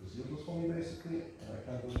is useless for me basically, and I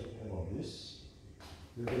can't do anything about this.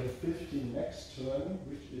 We're getting 50 next turn,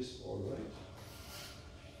 which is alright.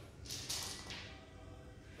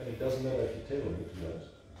 And it doesn't matter if you table me to that.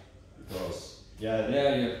 Because,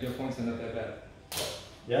 your points are not that bad.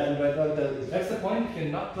 yeah, and right now That's the point. If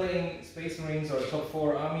you're not playing Space Marines or top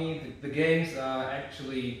 4 army, the games are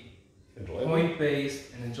actually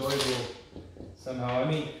point-based and enjoyable somehow.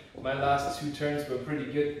 I mean, my last 2 turns were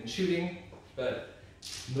pretty good in shooting, but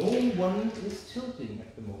no one is tilting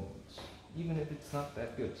at the moment, even if it's not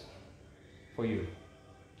that good for you.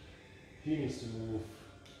 he needs to move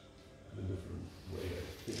in a different way,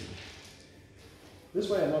 I think. This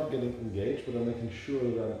way I'm not getting engaged, but I'm making sure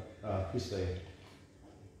that he's staying.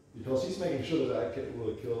 Because he's making sure that I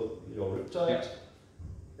will kill your Riptide.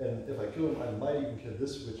 Yeah. And if I kill him, I might even kill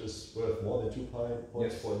this, which is worth more than 2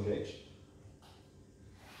 points for engage.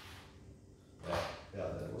 Yeah,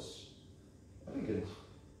 that was elegant,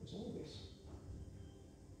 as always.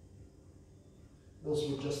 Those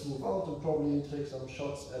will just move out and probably take some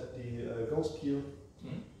shots at the Ghost Keel.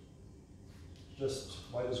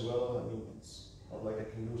 Just might as well. I mean, it's not like I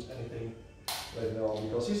can lose anything right now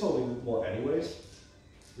because he's holding it more anyways.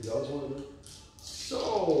 Without holding it.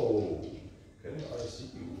 So, can I see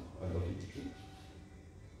you? I'm not even shoot.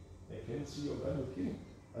 I can see your gun with him.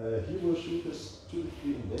 He will shoot his 2-3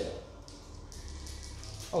 in there.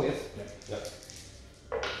 Oh yes.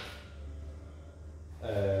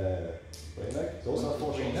 Brain back. Those are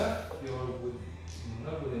 4 shots. You're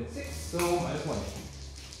not within 6, so -1.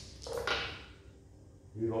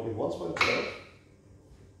 Rerolling once by himself.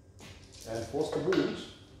 And force to wound.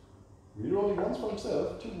 Rerolling once by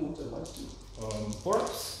himself, 2 wounds and -2. 4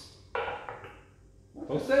 ups.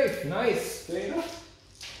 Both safe, nice. Data.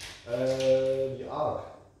 The arc.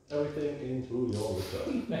 Everything into your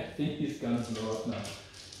return. I think he's gonna blow up now.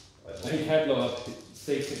 He had blow up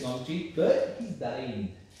safe technology, but he's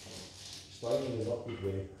dying. He's dying in a not good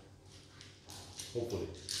way. Hopefully.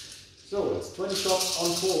 So it's 20 shots on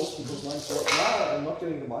course because mine's so. I'm not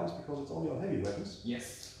getting the mines because it's only on heavy weapons.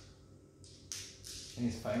 Yes. And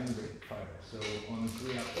he's firing with fire, so on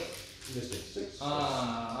 3 up. Mystic 6.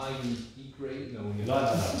 You degrade? No, you're No.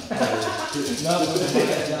 Not with the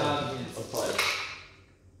fire. On fire.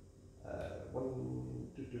 1,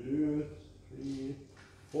 2, 3,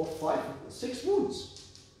 4, 5, 6 wounds.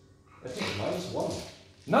 I think -1.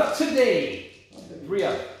 Not today! Okay. 3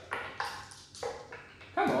 up.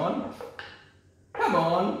 Come on. Come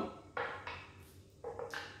on.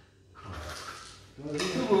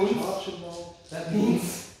 2 wounds. That means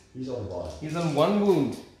he's on 1. He's on 1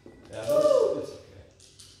 wound. Yeah, but it's okay.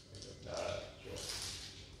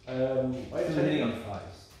 Sure. My 10 hitting on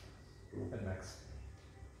 5s. At max.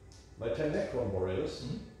 My 10 Necron warriors.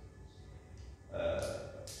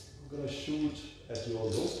 I'm gonna shoot at your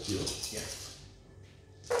Ghost Keel. Yes.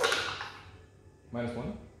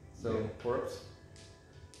 -1. So 4 ups.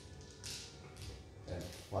 And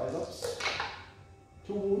 5 ups.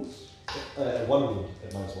 2 wounds. 1 wound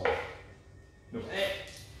at -1. No.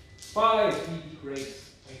 5 he degrades,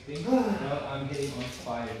 I think. No, I'm hitting on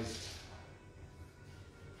 5s.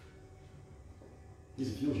 He's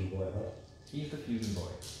a fusion boy, huh? He's the fusion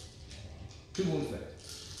boy. 2 wounds left.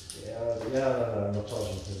 Yeah, I'm not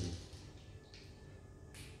charging him.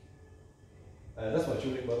 That's my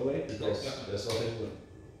shooting, by the way, because there's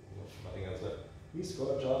nothing else left. He's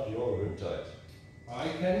gonna charge your Riptide. I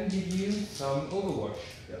can give you some Overwatch.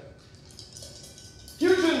 Yeah.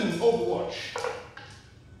 Fusion Overwatch!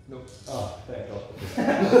 Nope. Thank God.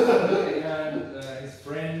 And his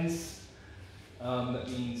friends, that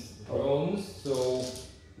means drones, so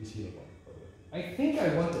He's healing one, by the way. I think I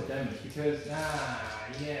want the damage because,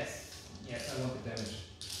 yes, I want the damage.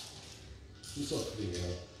 He's so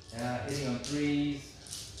clear, Hitting on 3s,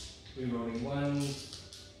 rerolling 1s.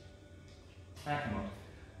 Come on.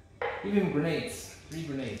 Give him grenades, 3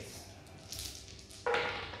 grenades.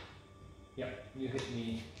 Yeah, you hit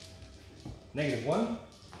me -1.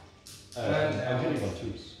 I'm hitting on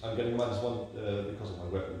 2s. I'm getting -1 because of my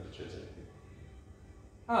weapon purchase.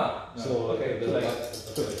 No, So okay,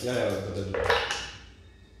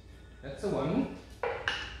 that's the 1.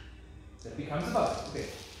 That becomes a buff. Okay.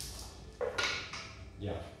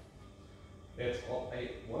 Yeah. It's all I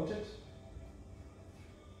wanted.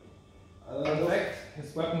 In fact,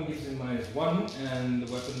 his weapon gives him -1, and the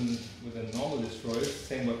weapon with a normal destroyer,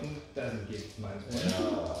 same weapon, doesn't give -1.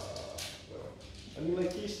 I mean,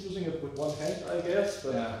 like he's using it with one hand, I guess.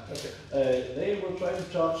 But yeah. Okay. they will try to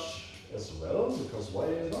charge as well because why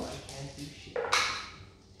not? I can't do shit.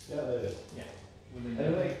 Yeah, they did. Yeah.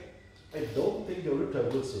 And like, I don't think the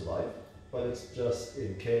Riptide will survive, but it's just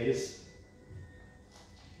in case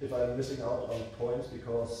if I'm missing out on points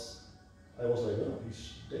because I was like, oh,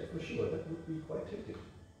 he's dead for sure. That would be quite tempting.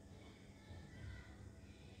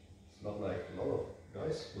 It's not like a lot of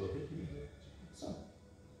guys will hit me. It's some.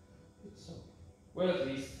 It's some. Well, at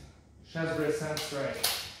least Shazra sounds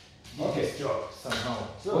right. Okay. His job somehow.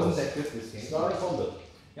 So, wasn't that good this game? Starting combat.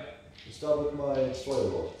 Yeah. We start with my destroyer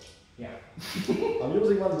rod. Yeah. I'm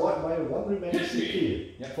using my one remaining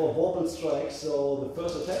CP Yeah. for Vorpal Strike, so the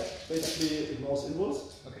first attack basically ignores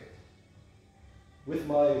inwards. Okay. With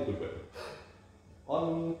my good weapon.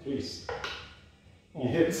 On 3s. He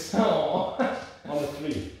hits Oh. on a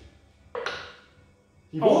 3.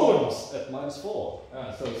 He Oh. wounds at -4.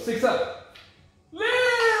 So 6 up.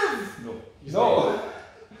 Live! No. He's No. dead.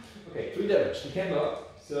 Okay. 3 damage. He came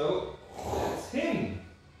up. So that's him.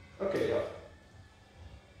 Okay, yeah.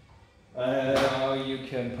 Now you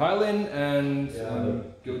can pile in and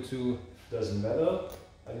go to. Doesn't matter.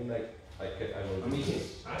 I mean, like, I know. I mean,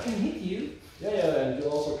 I can hit you. Yeah, and you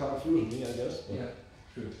also can't fusion me, I guess. But Yeah,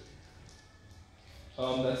 true.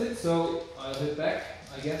 That's it. So I'll hit back,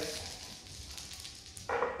 I guess.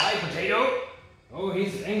 Hi, potato. Oh,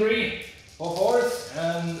 he's angry. 4 force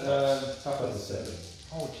and tough as a 7.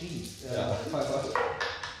 Oh, jeez. Yeah. 5 up.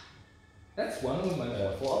 That's one with my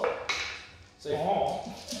 4 up. Safe.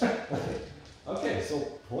 Oh. Okay, so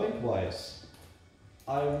point-wise,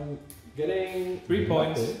 I'm getting 3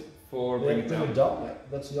 points nothing. for They bring it bring down.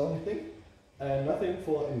 like, that's the only thing. And nothing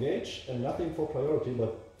for engage and nothing for priority,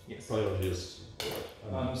 but Yes. priority is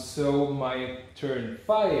So my turn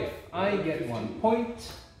 5, I get 1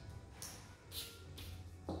 point.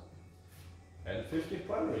 and 50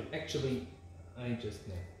 primary. Actually, I just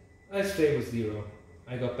know. I stay with 0.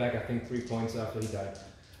 I got back, I think, 3 points after he died.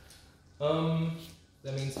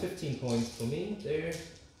 That means 15 points for me there.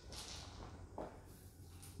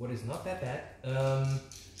 What is not that bad. And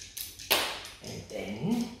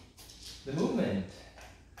then the movement.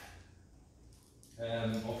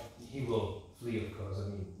 He will flee, of course. I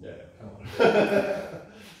mean, Yeah. come on.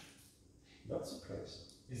 Not surprised.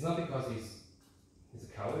 It's not because he's a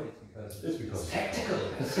coward. It's because it's tactical.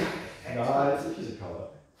 Nah, he's a coward.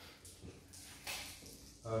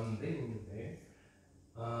 They will be there.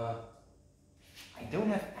 I don't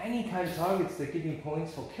have any kind of targets that give me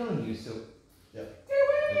points for killing you, so. Yeah. Get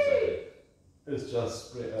away! Exactly. It's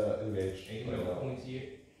just engaged. 8 points here.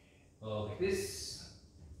 Like this.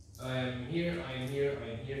 I am here, I am here, I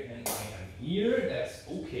am here, and I am here. That's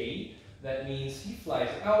okay. That means he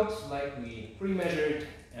flies out like we pre-measured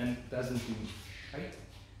and doesn't do shit.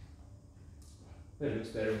 That looks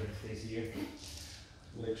better when he stays here.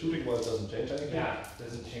 Like shooting wise doesn't change anything. Yeah,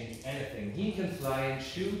 doesn't change anything. He can fly and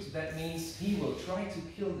shoot. That means he will try to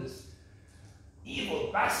kill this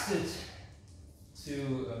evil bastard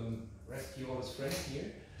to rescue all his friends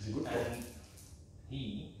here. He's a good one. And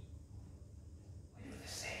he will do the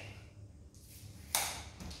same.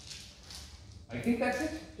 I think that's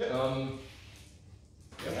it. Yeah.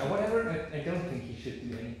 Yeah, whatever. I don't think he should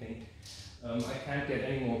do anything. I can't get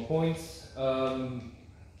any more points. You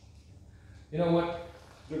know what?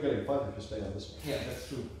 You're getting 5 if you stay on this one. Yeah, that's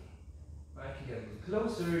true. I can get a little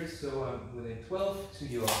closer, so I'm within 12 to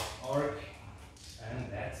your arc, and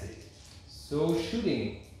that's it. So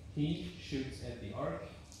shooting, he shoots at the arc.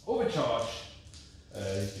 Overcharge.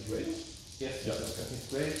 Is he great? Yes, Yeah, he's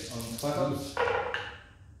great on 5 ups.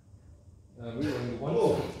 Rerolling the 1.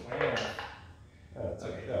 Oh. Wow. That's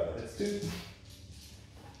Okay, yeah, that's 2.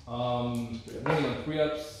 Winning on 3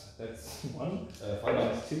 ups, that's 1. 5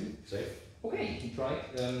 That's 2. Safe. Okay, he tried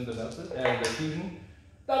the fusion.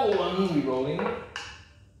 Double 1, rerolling.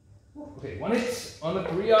 Okay, 1 hit on a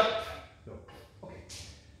 3 up. No. Okay.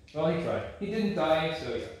 Well, he tried. He didn't die,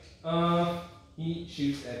 so yeah. He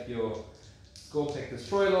shoots at your Sauthek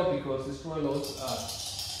Destroyer because Destroyer loads are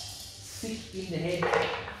sick in the head.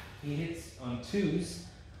 He hits on 2s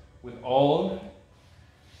with all.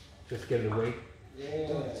 Just get it away. Yeah,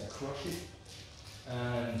 crush it.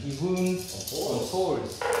 And he wounds on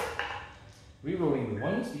 4s. Rerolling the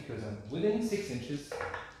 1s because I'm within 6 inches.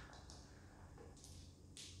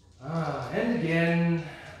 And again,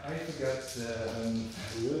 I forgot the.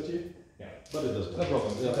 Reality? Yeah. But it doesn't. No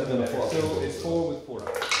problem. Yeah, It doesn't and then matter. 4 So it's 4 with 4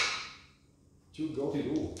 up. 2 go. 2.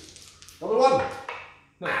 Ooh. Double 1!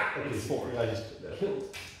 No, it's 4. Yeah, he's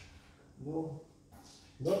killed. No.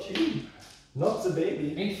 Not him. Not the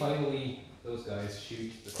baby. And finally, those guys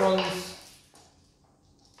shoot the Necrons.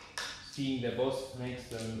 seeing their boss makes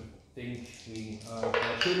them think we are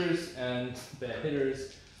bad shooters and bad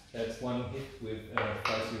hitters. That's one hit with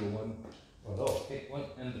 501. Oh no. Okay, one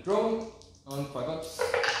and the drone on 5 ups.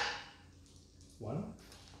 1.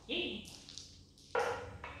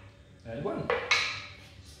 And 1.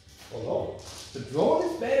 Oh no. The drone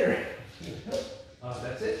is better.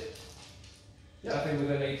 That's it. Yeah. Nothing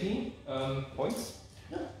with an 18 points.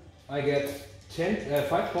 Yeah. I get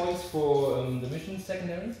 5 points for the mission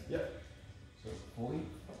secondary. Yeah. So 40.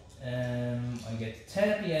 I get 10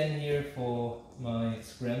 at the end here for my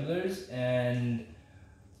scramblers and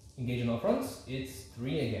engage on all fronts. It's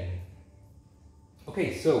 3 again.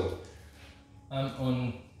 Okay, so I'm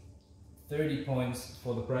on 30 points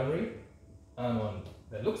for the primary. I'm on,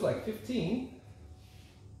 that looks like 15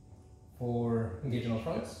 for engage on all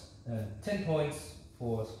fronts. 10 points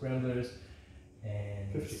for scramblers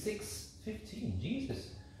and 15,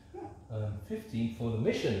 Jesus. 15 for the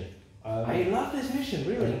mission. I love this mission,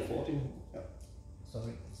 really. 14. Yeah.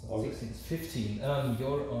 Sorry, it's not 16, it's 15.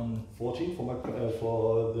 You're on 14 for my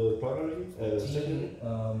for the primary. 15.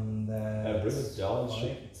 That's bring it down.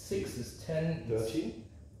 6 is 10. 13.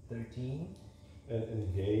 13. And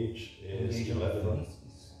engage is Engage on 11. fronts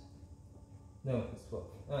is, no, it's 12.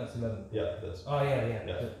 It's 11. Yeah, that's. Oh, yeah.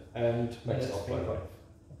 Yeah. And max that's out 25. primary.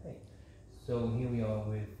 Okay. So here we are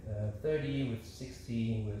with 30, with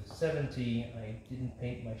 60, with 70. I didn't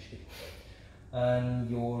paint my ship. And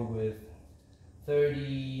you're with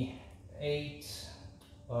 38,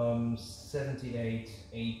 78,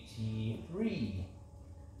 83.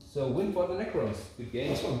 So win for the Necrons. Good game.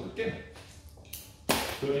 Nice one, good game.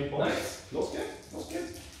 13 points. Nice. Close game.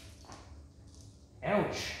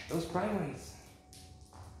 Ouch, those primaries.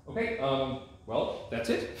 Okay, well, that's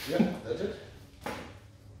it. Yeah, that's it.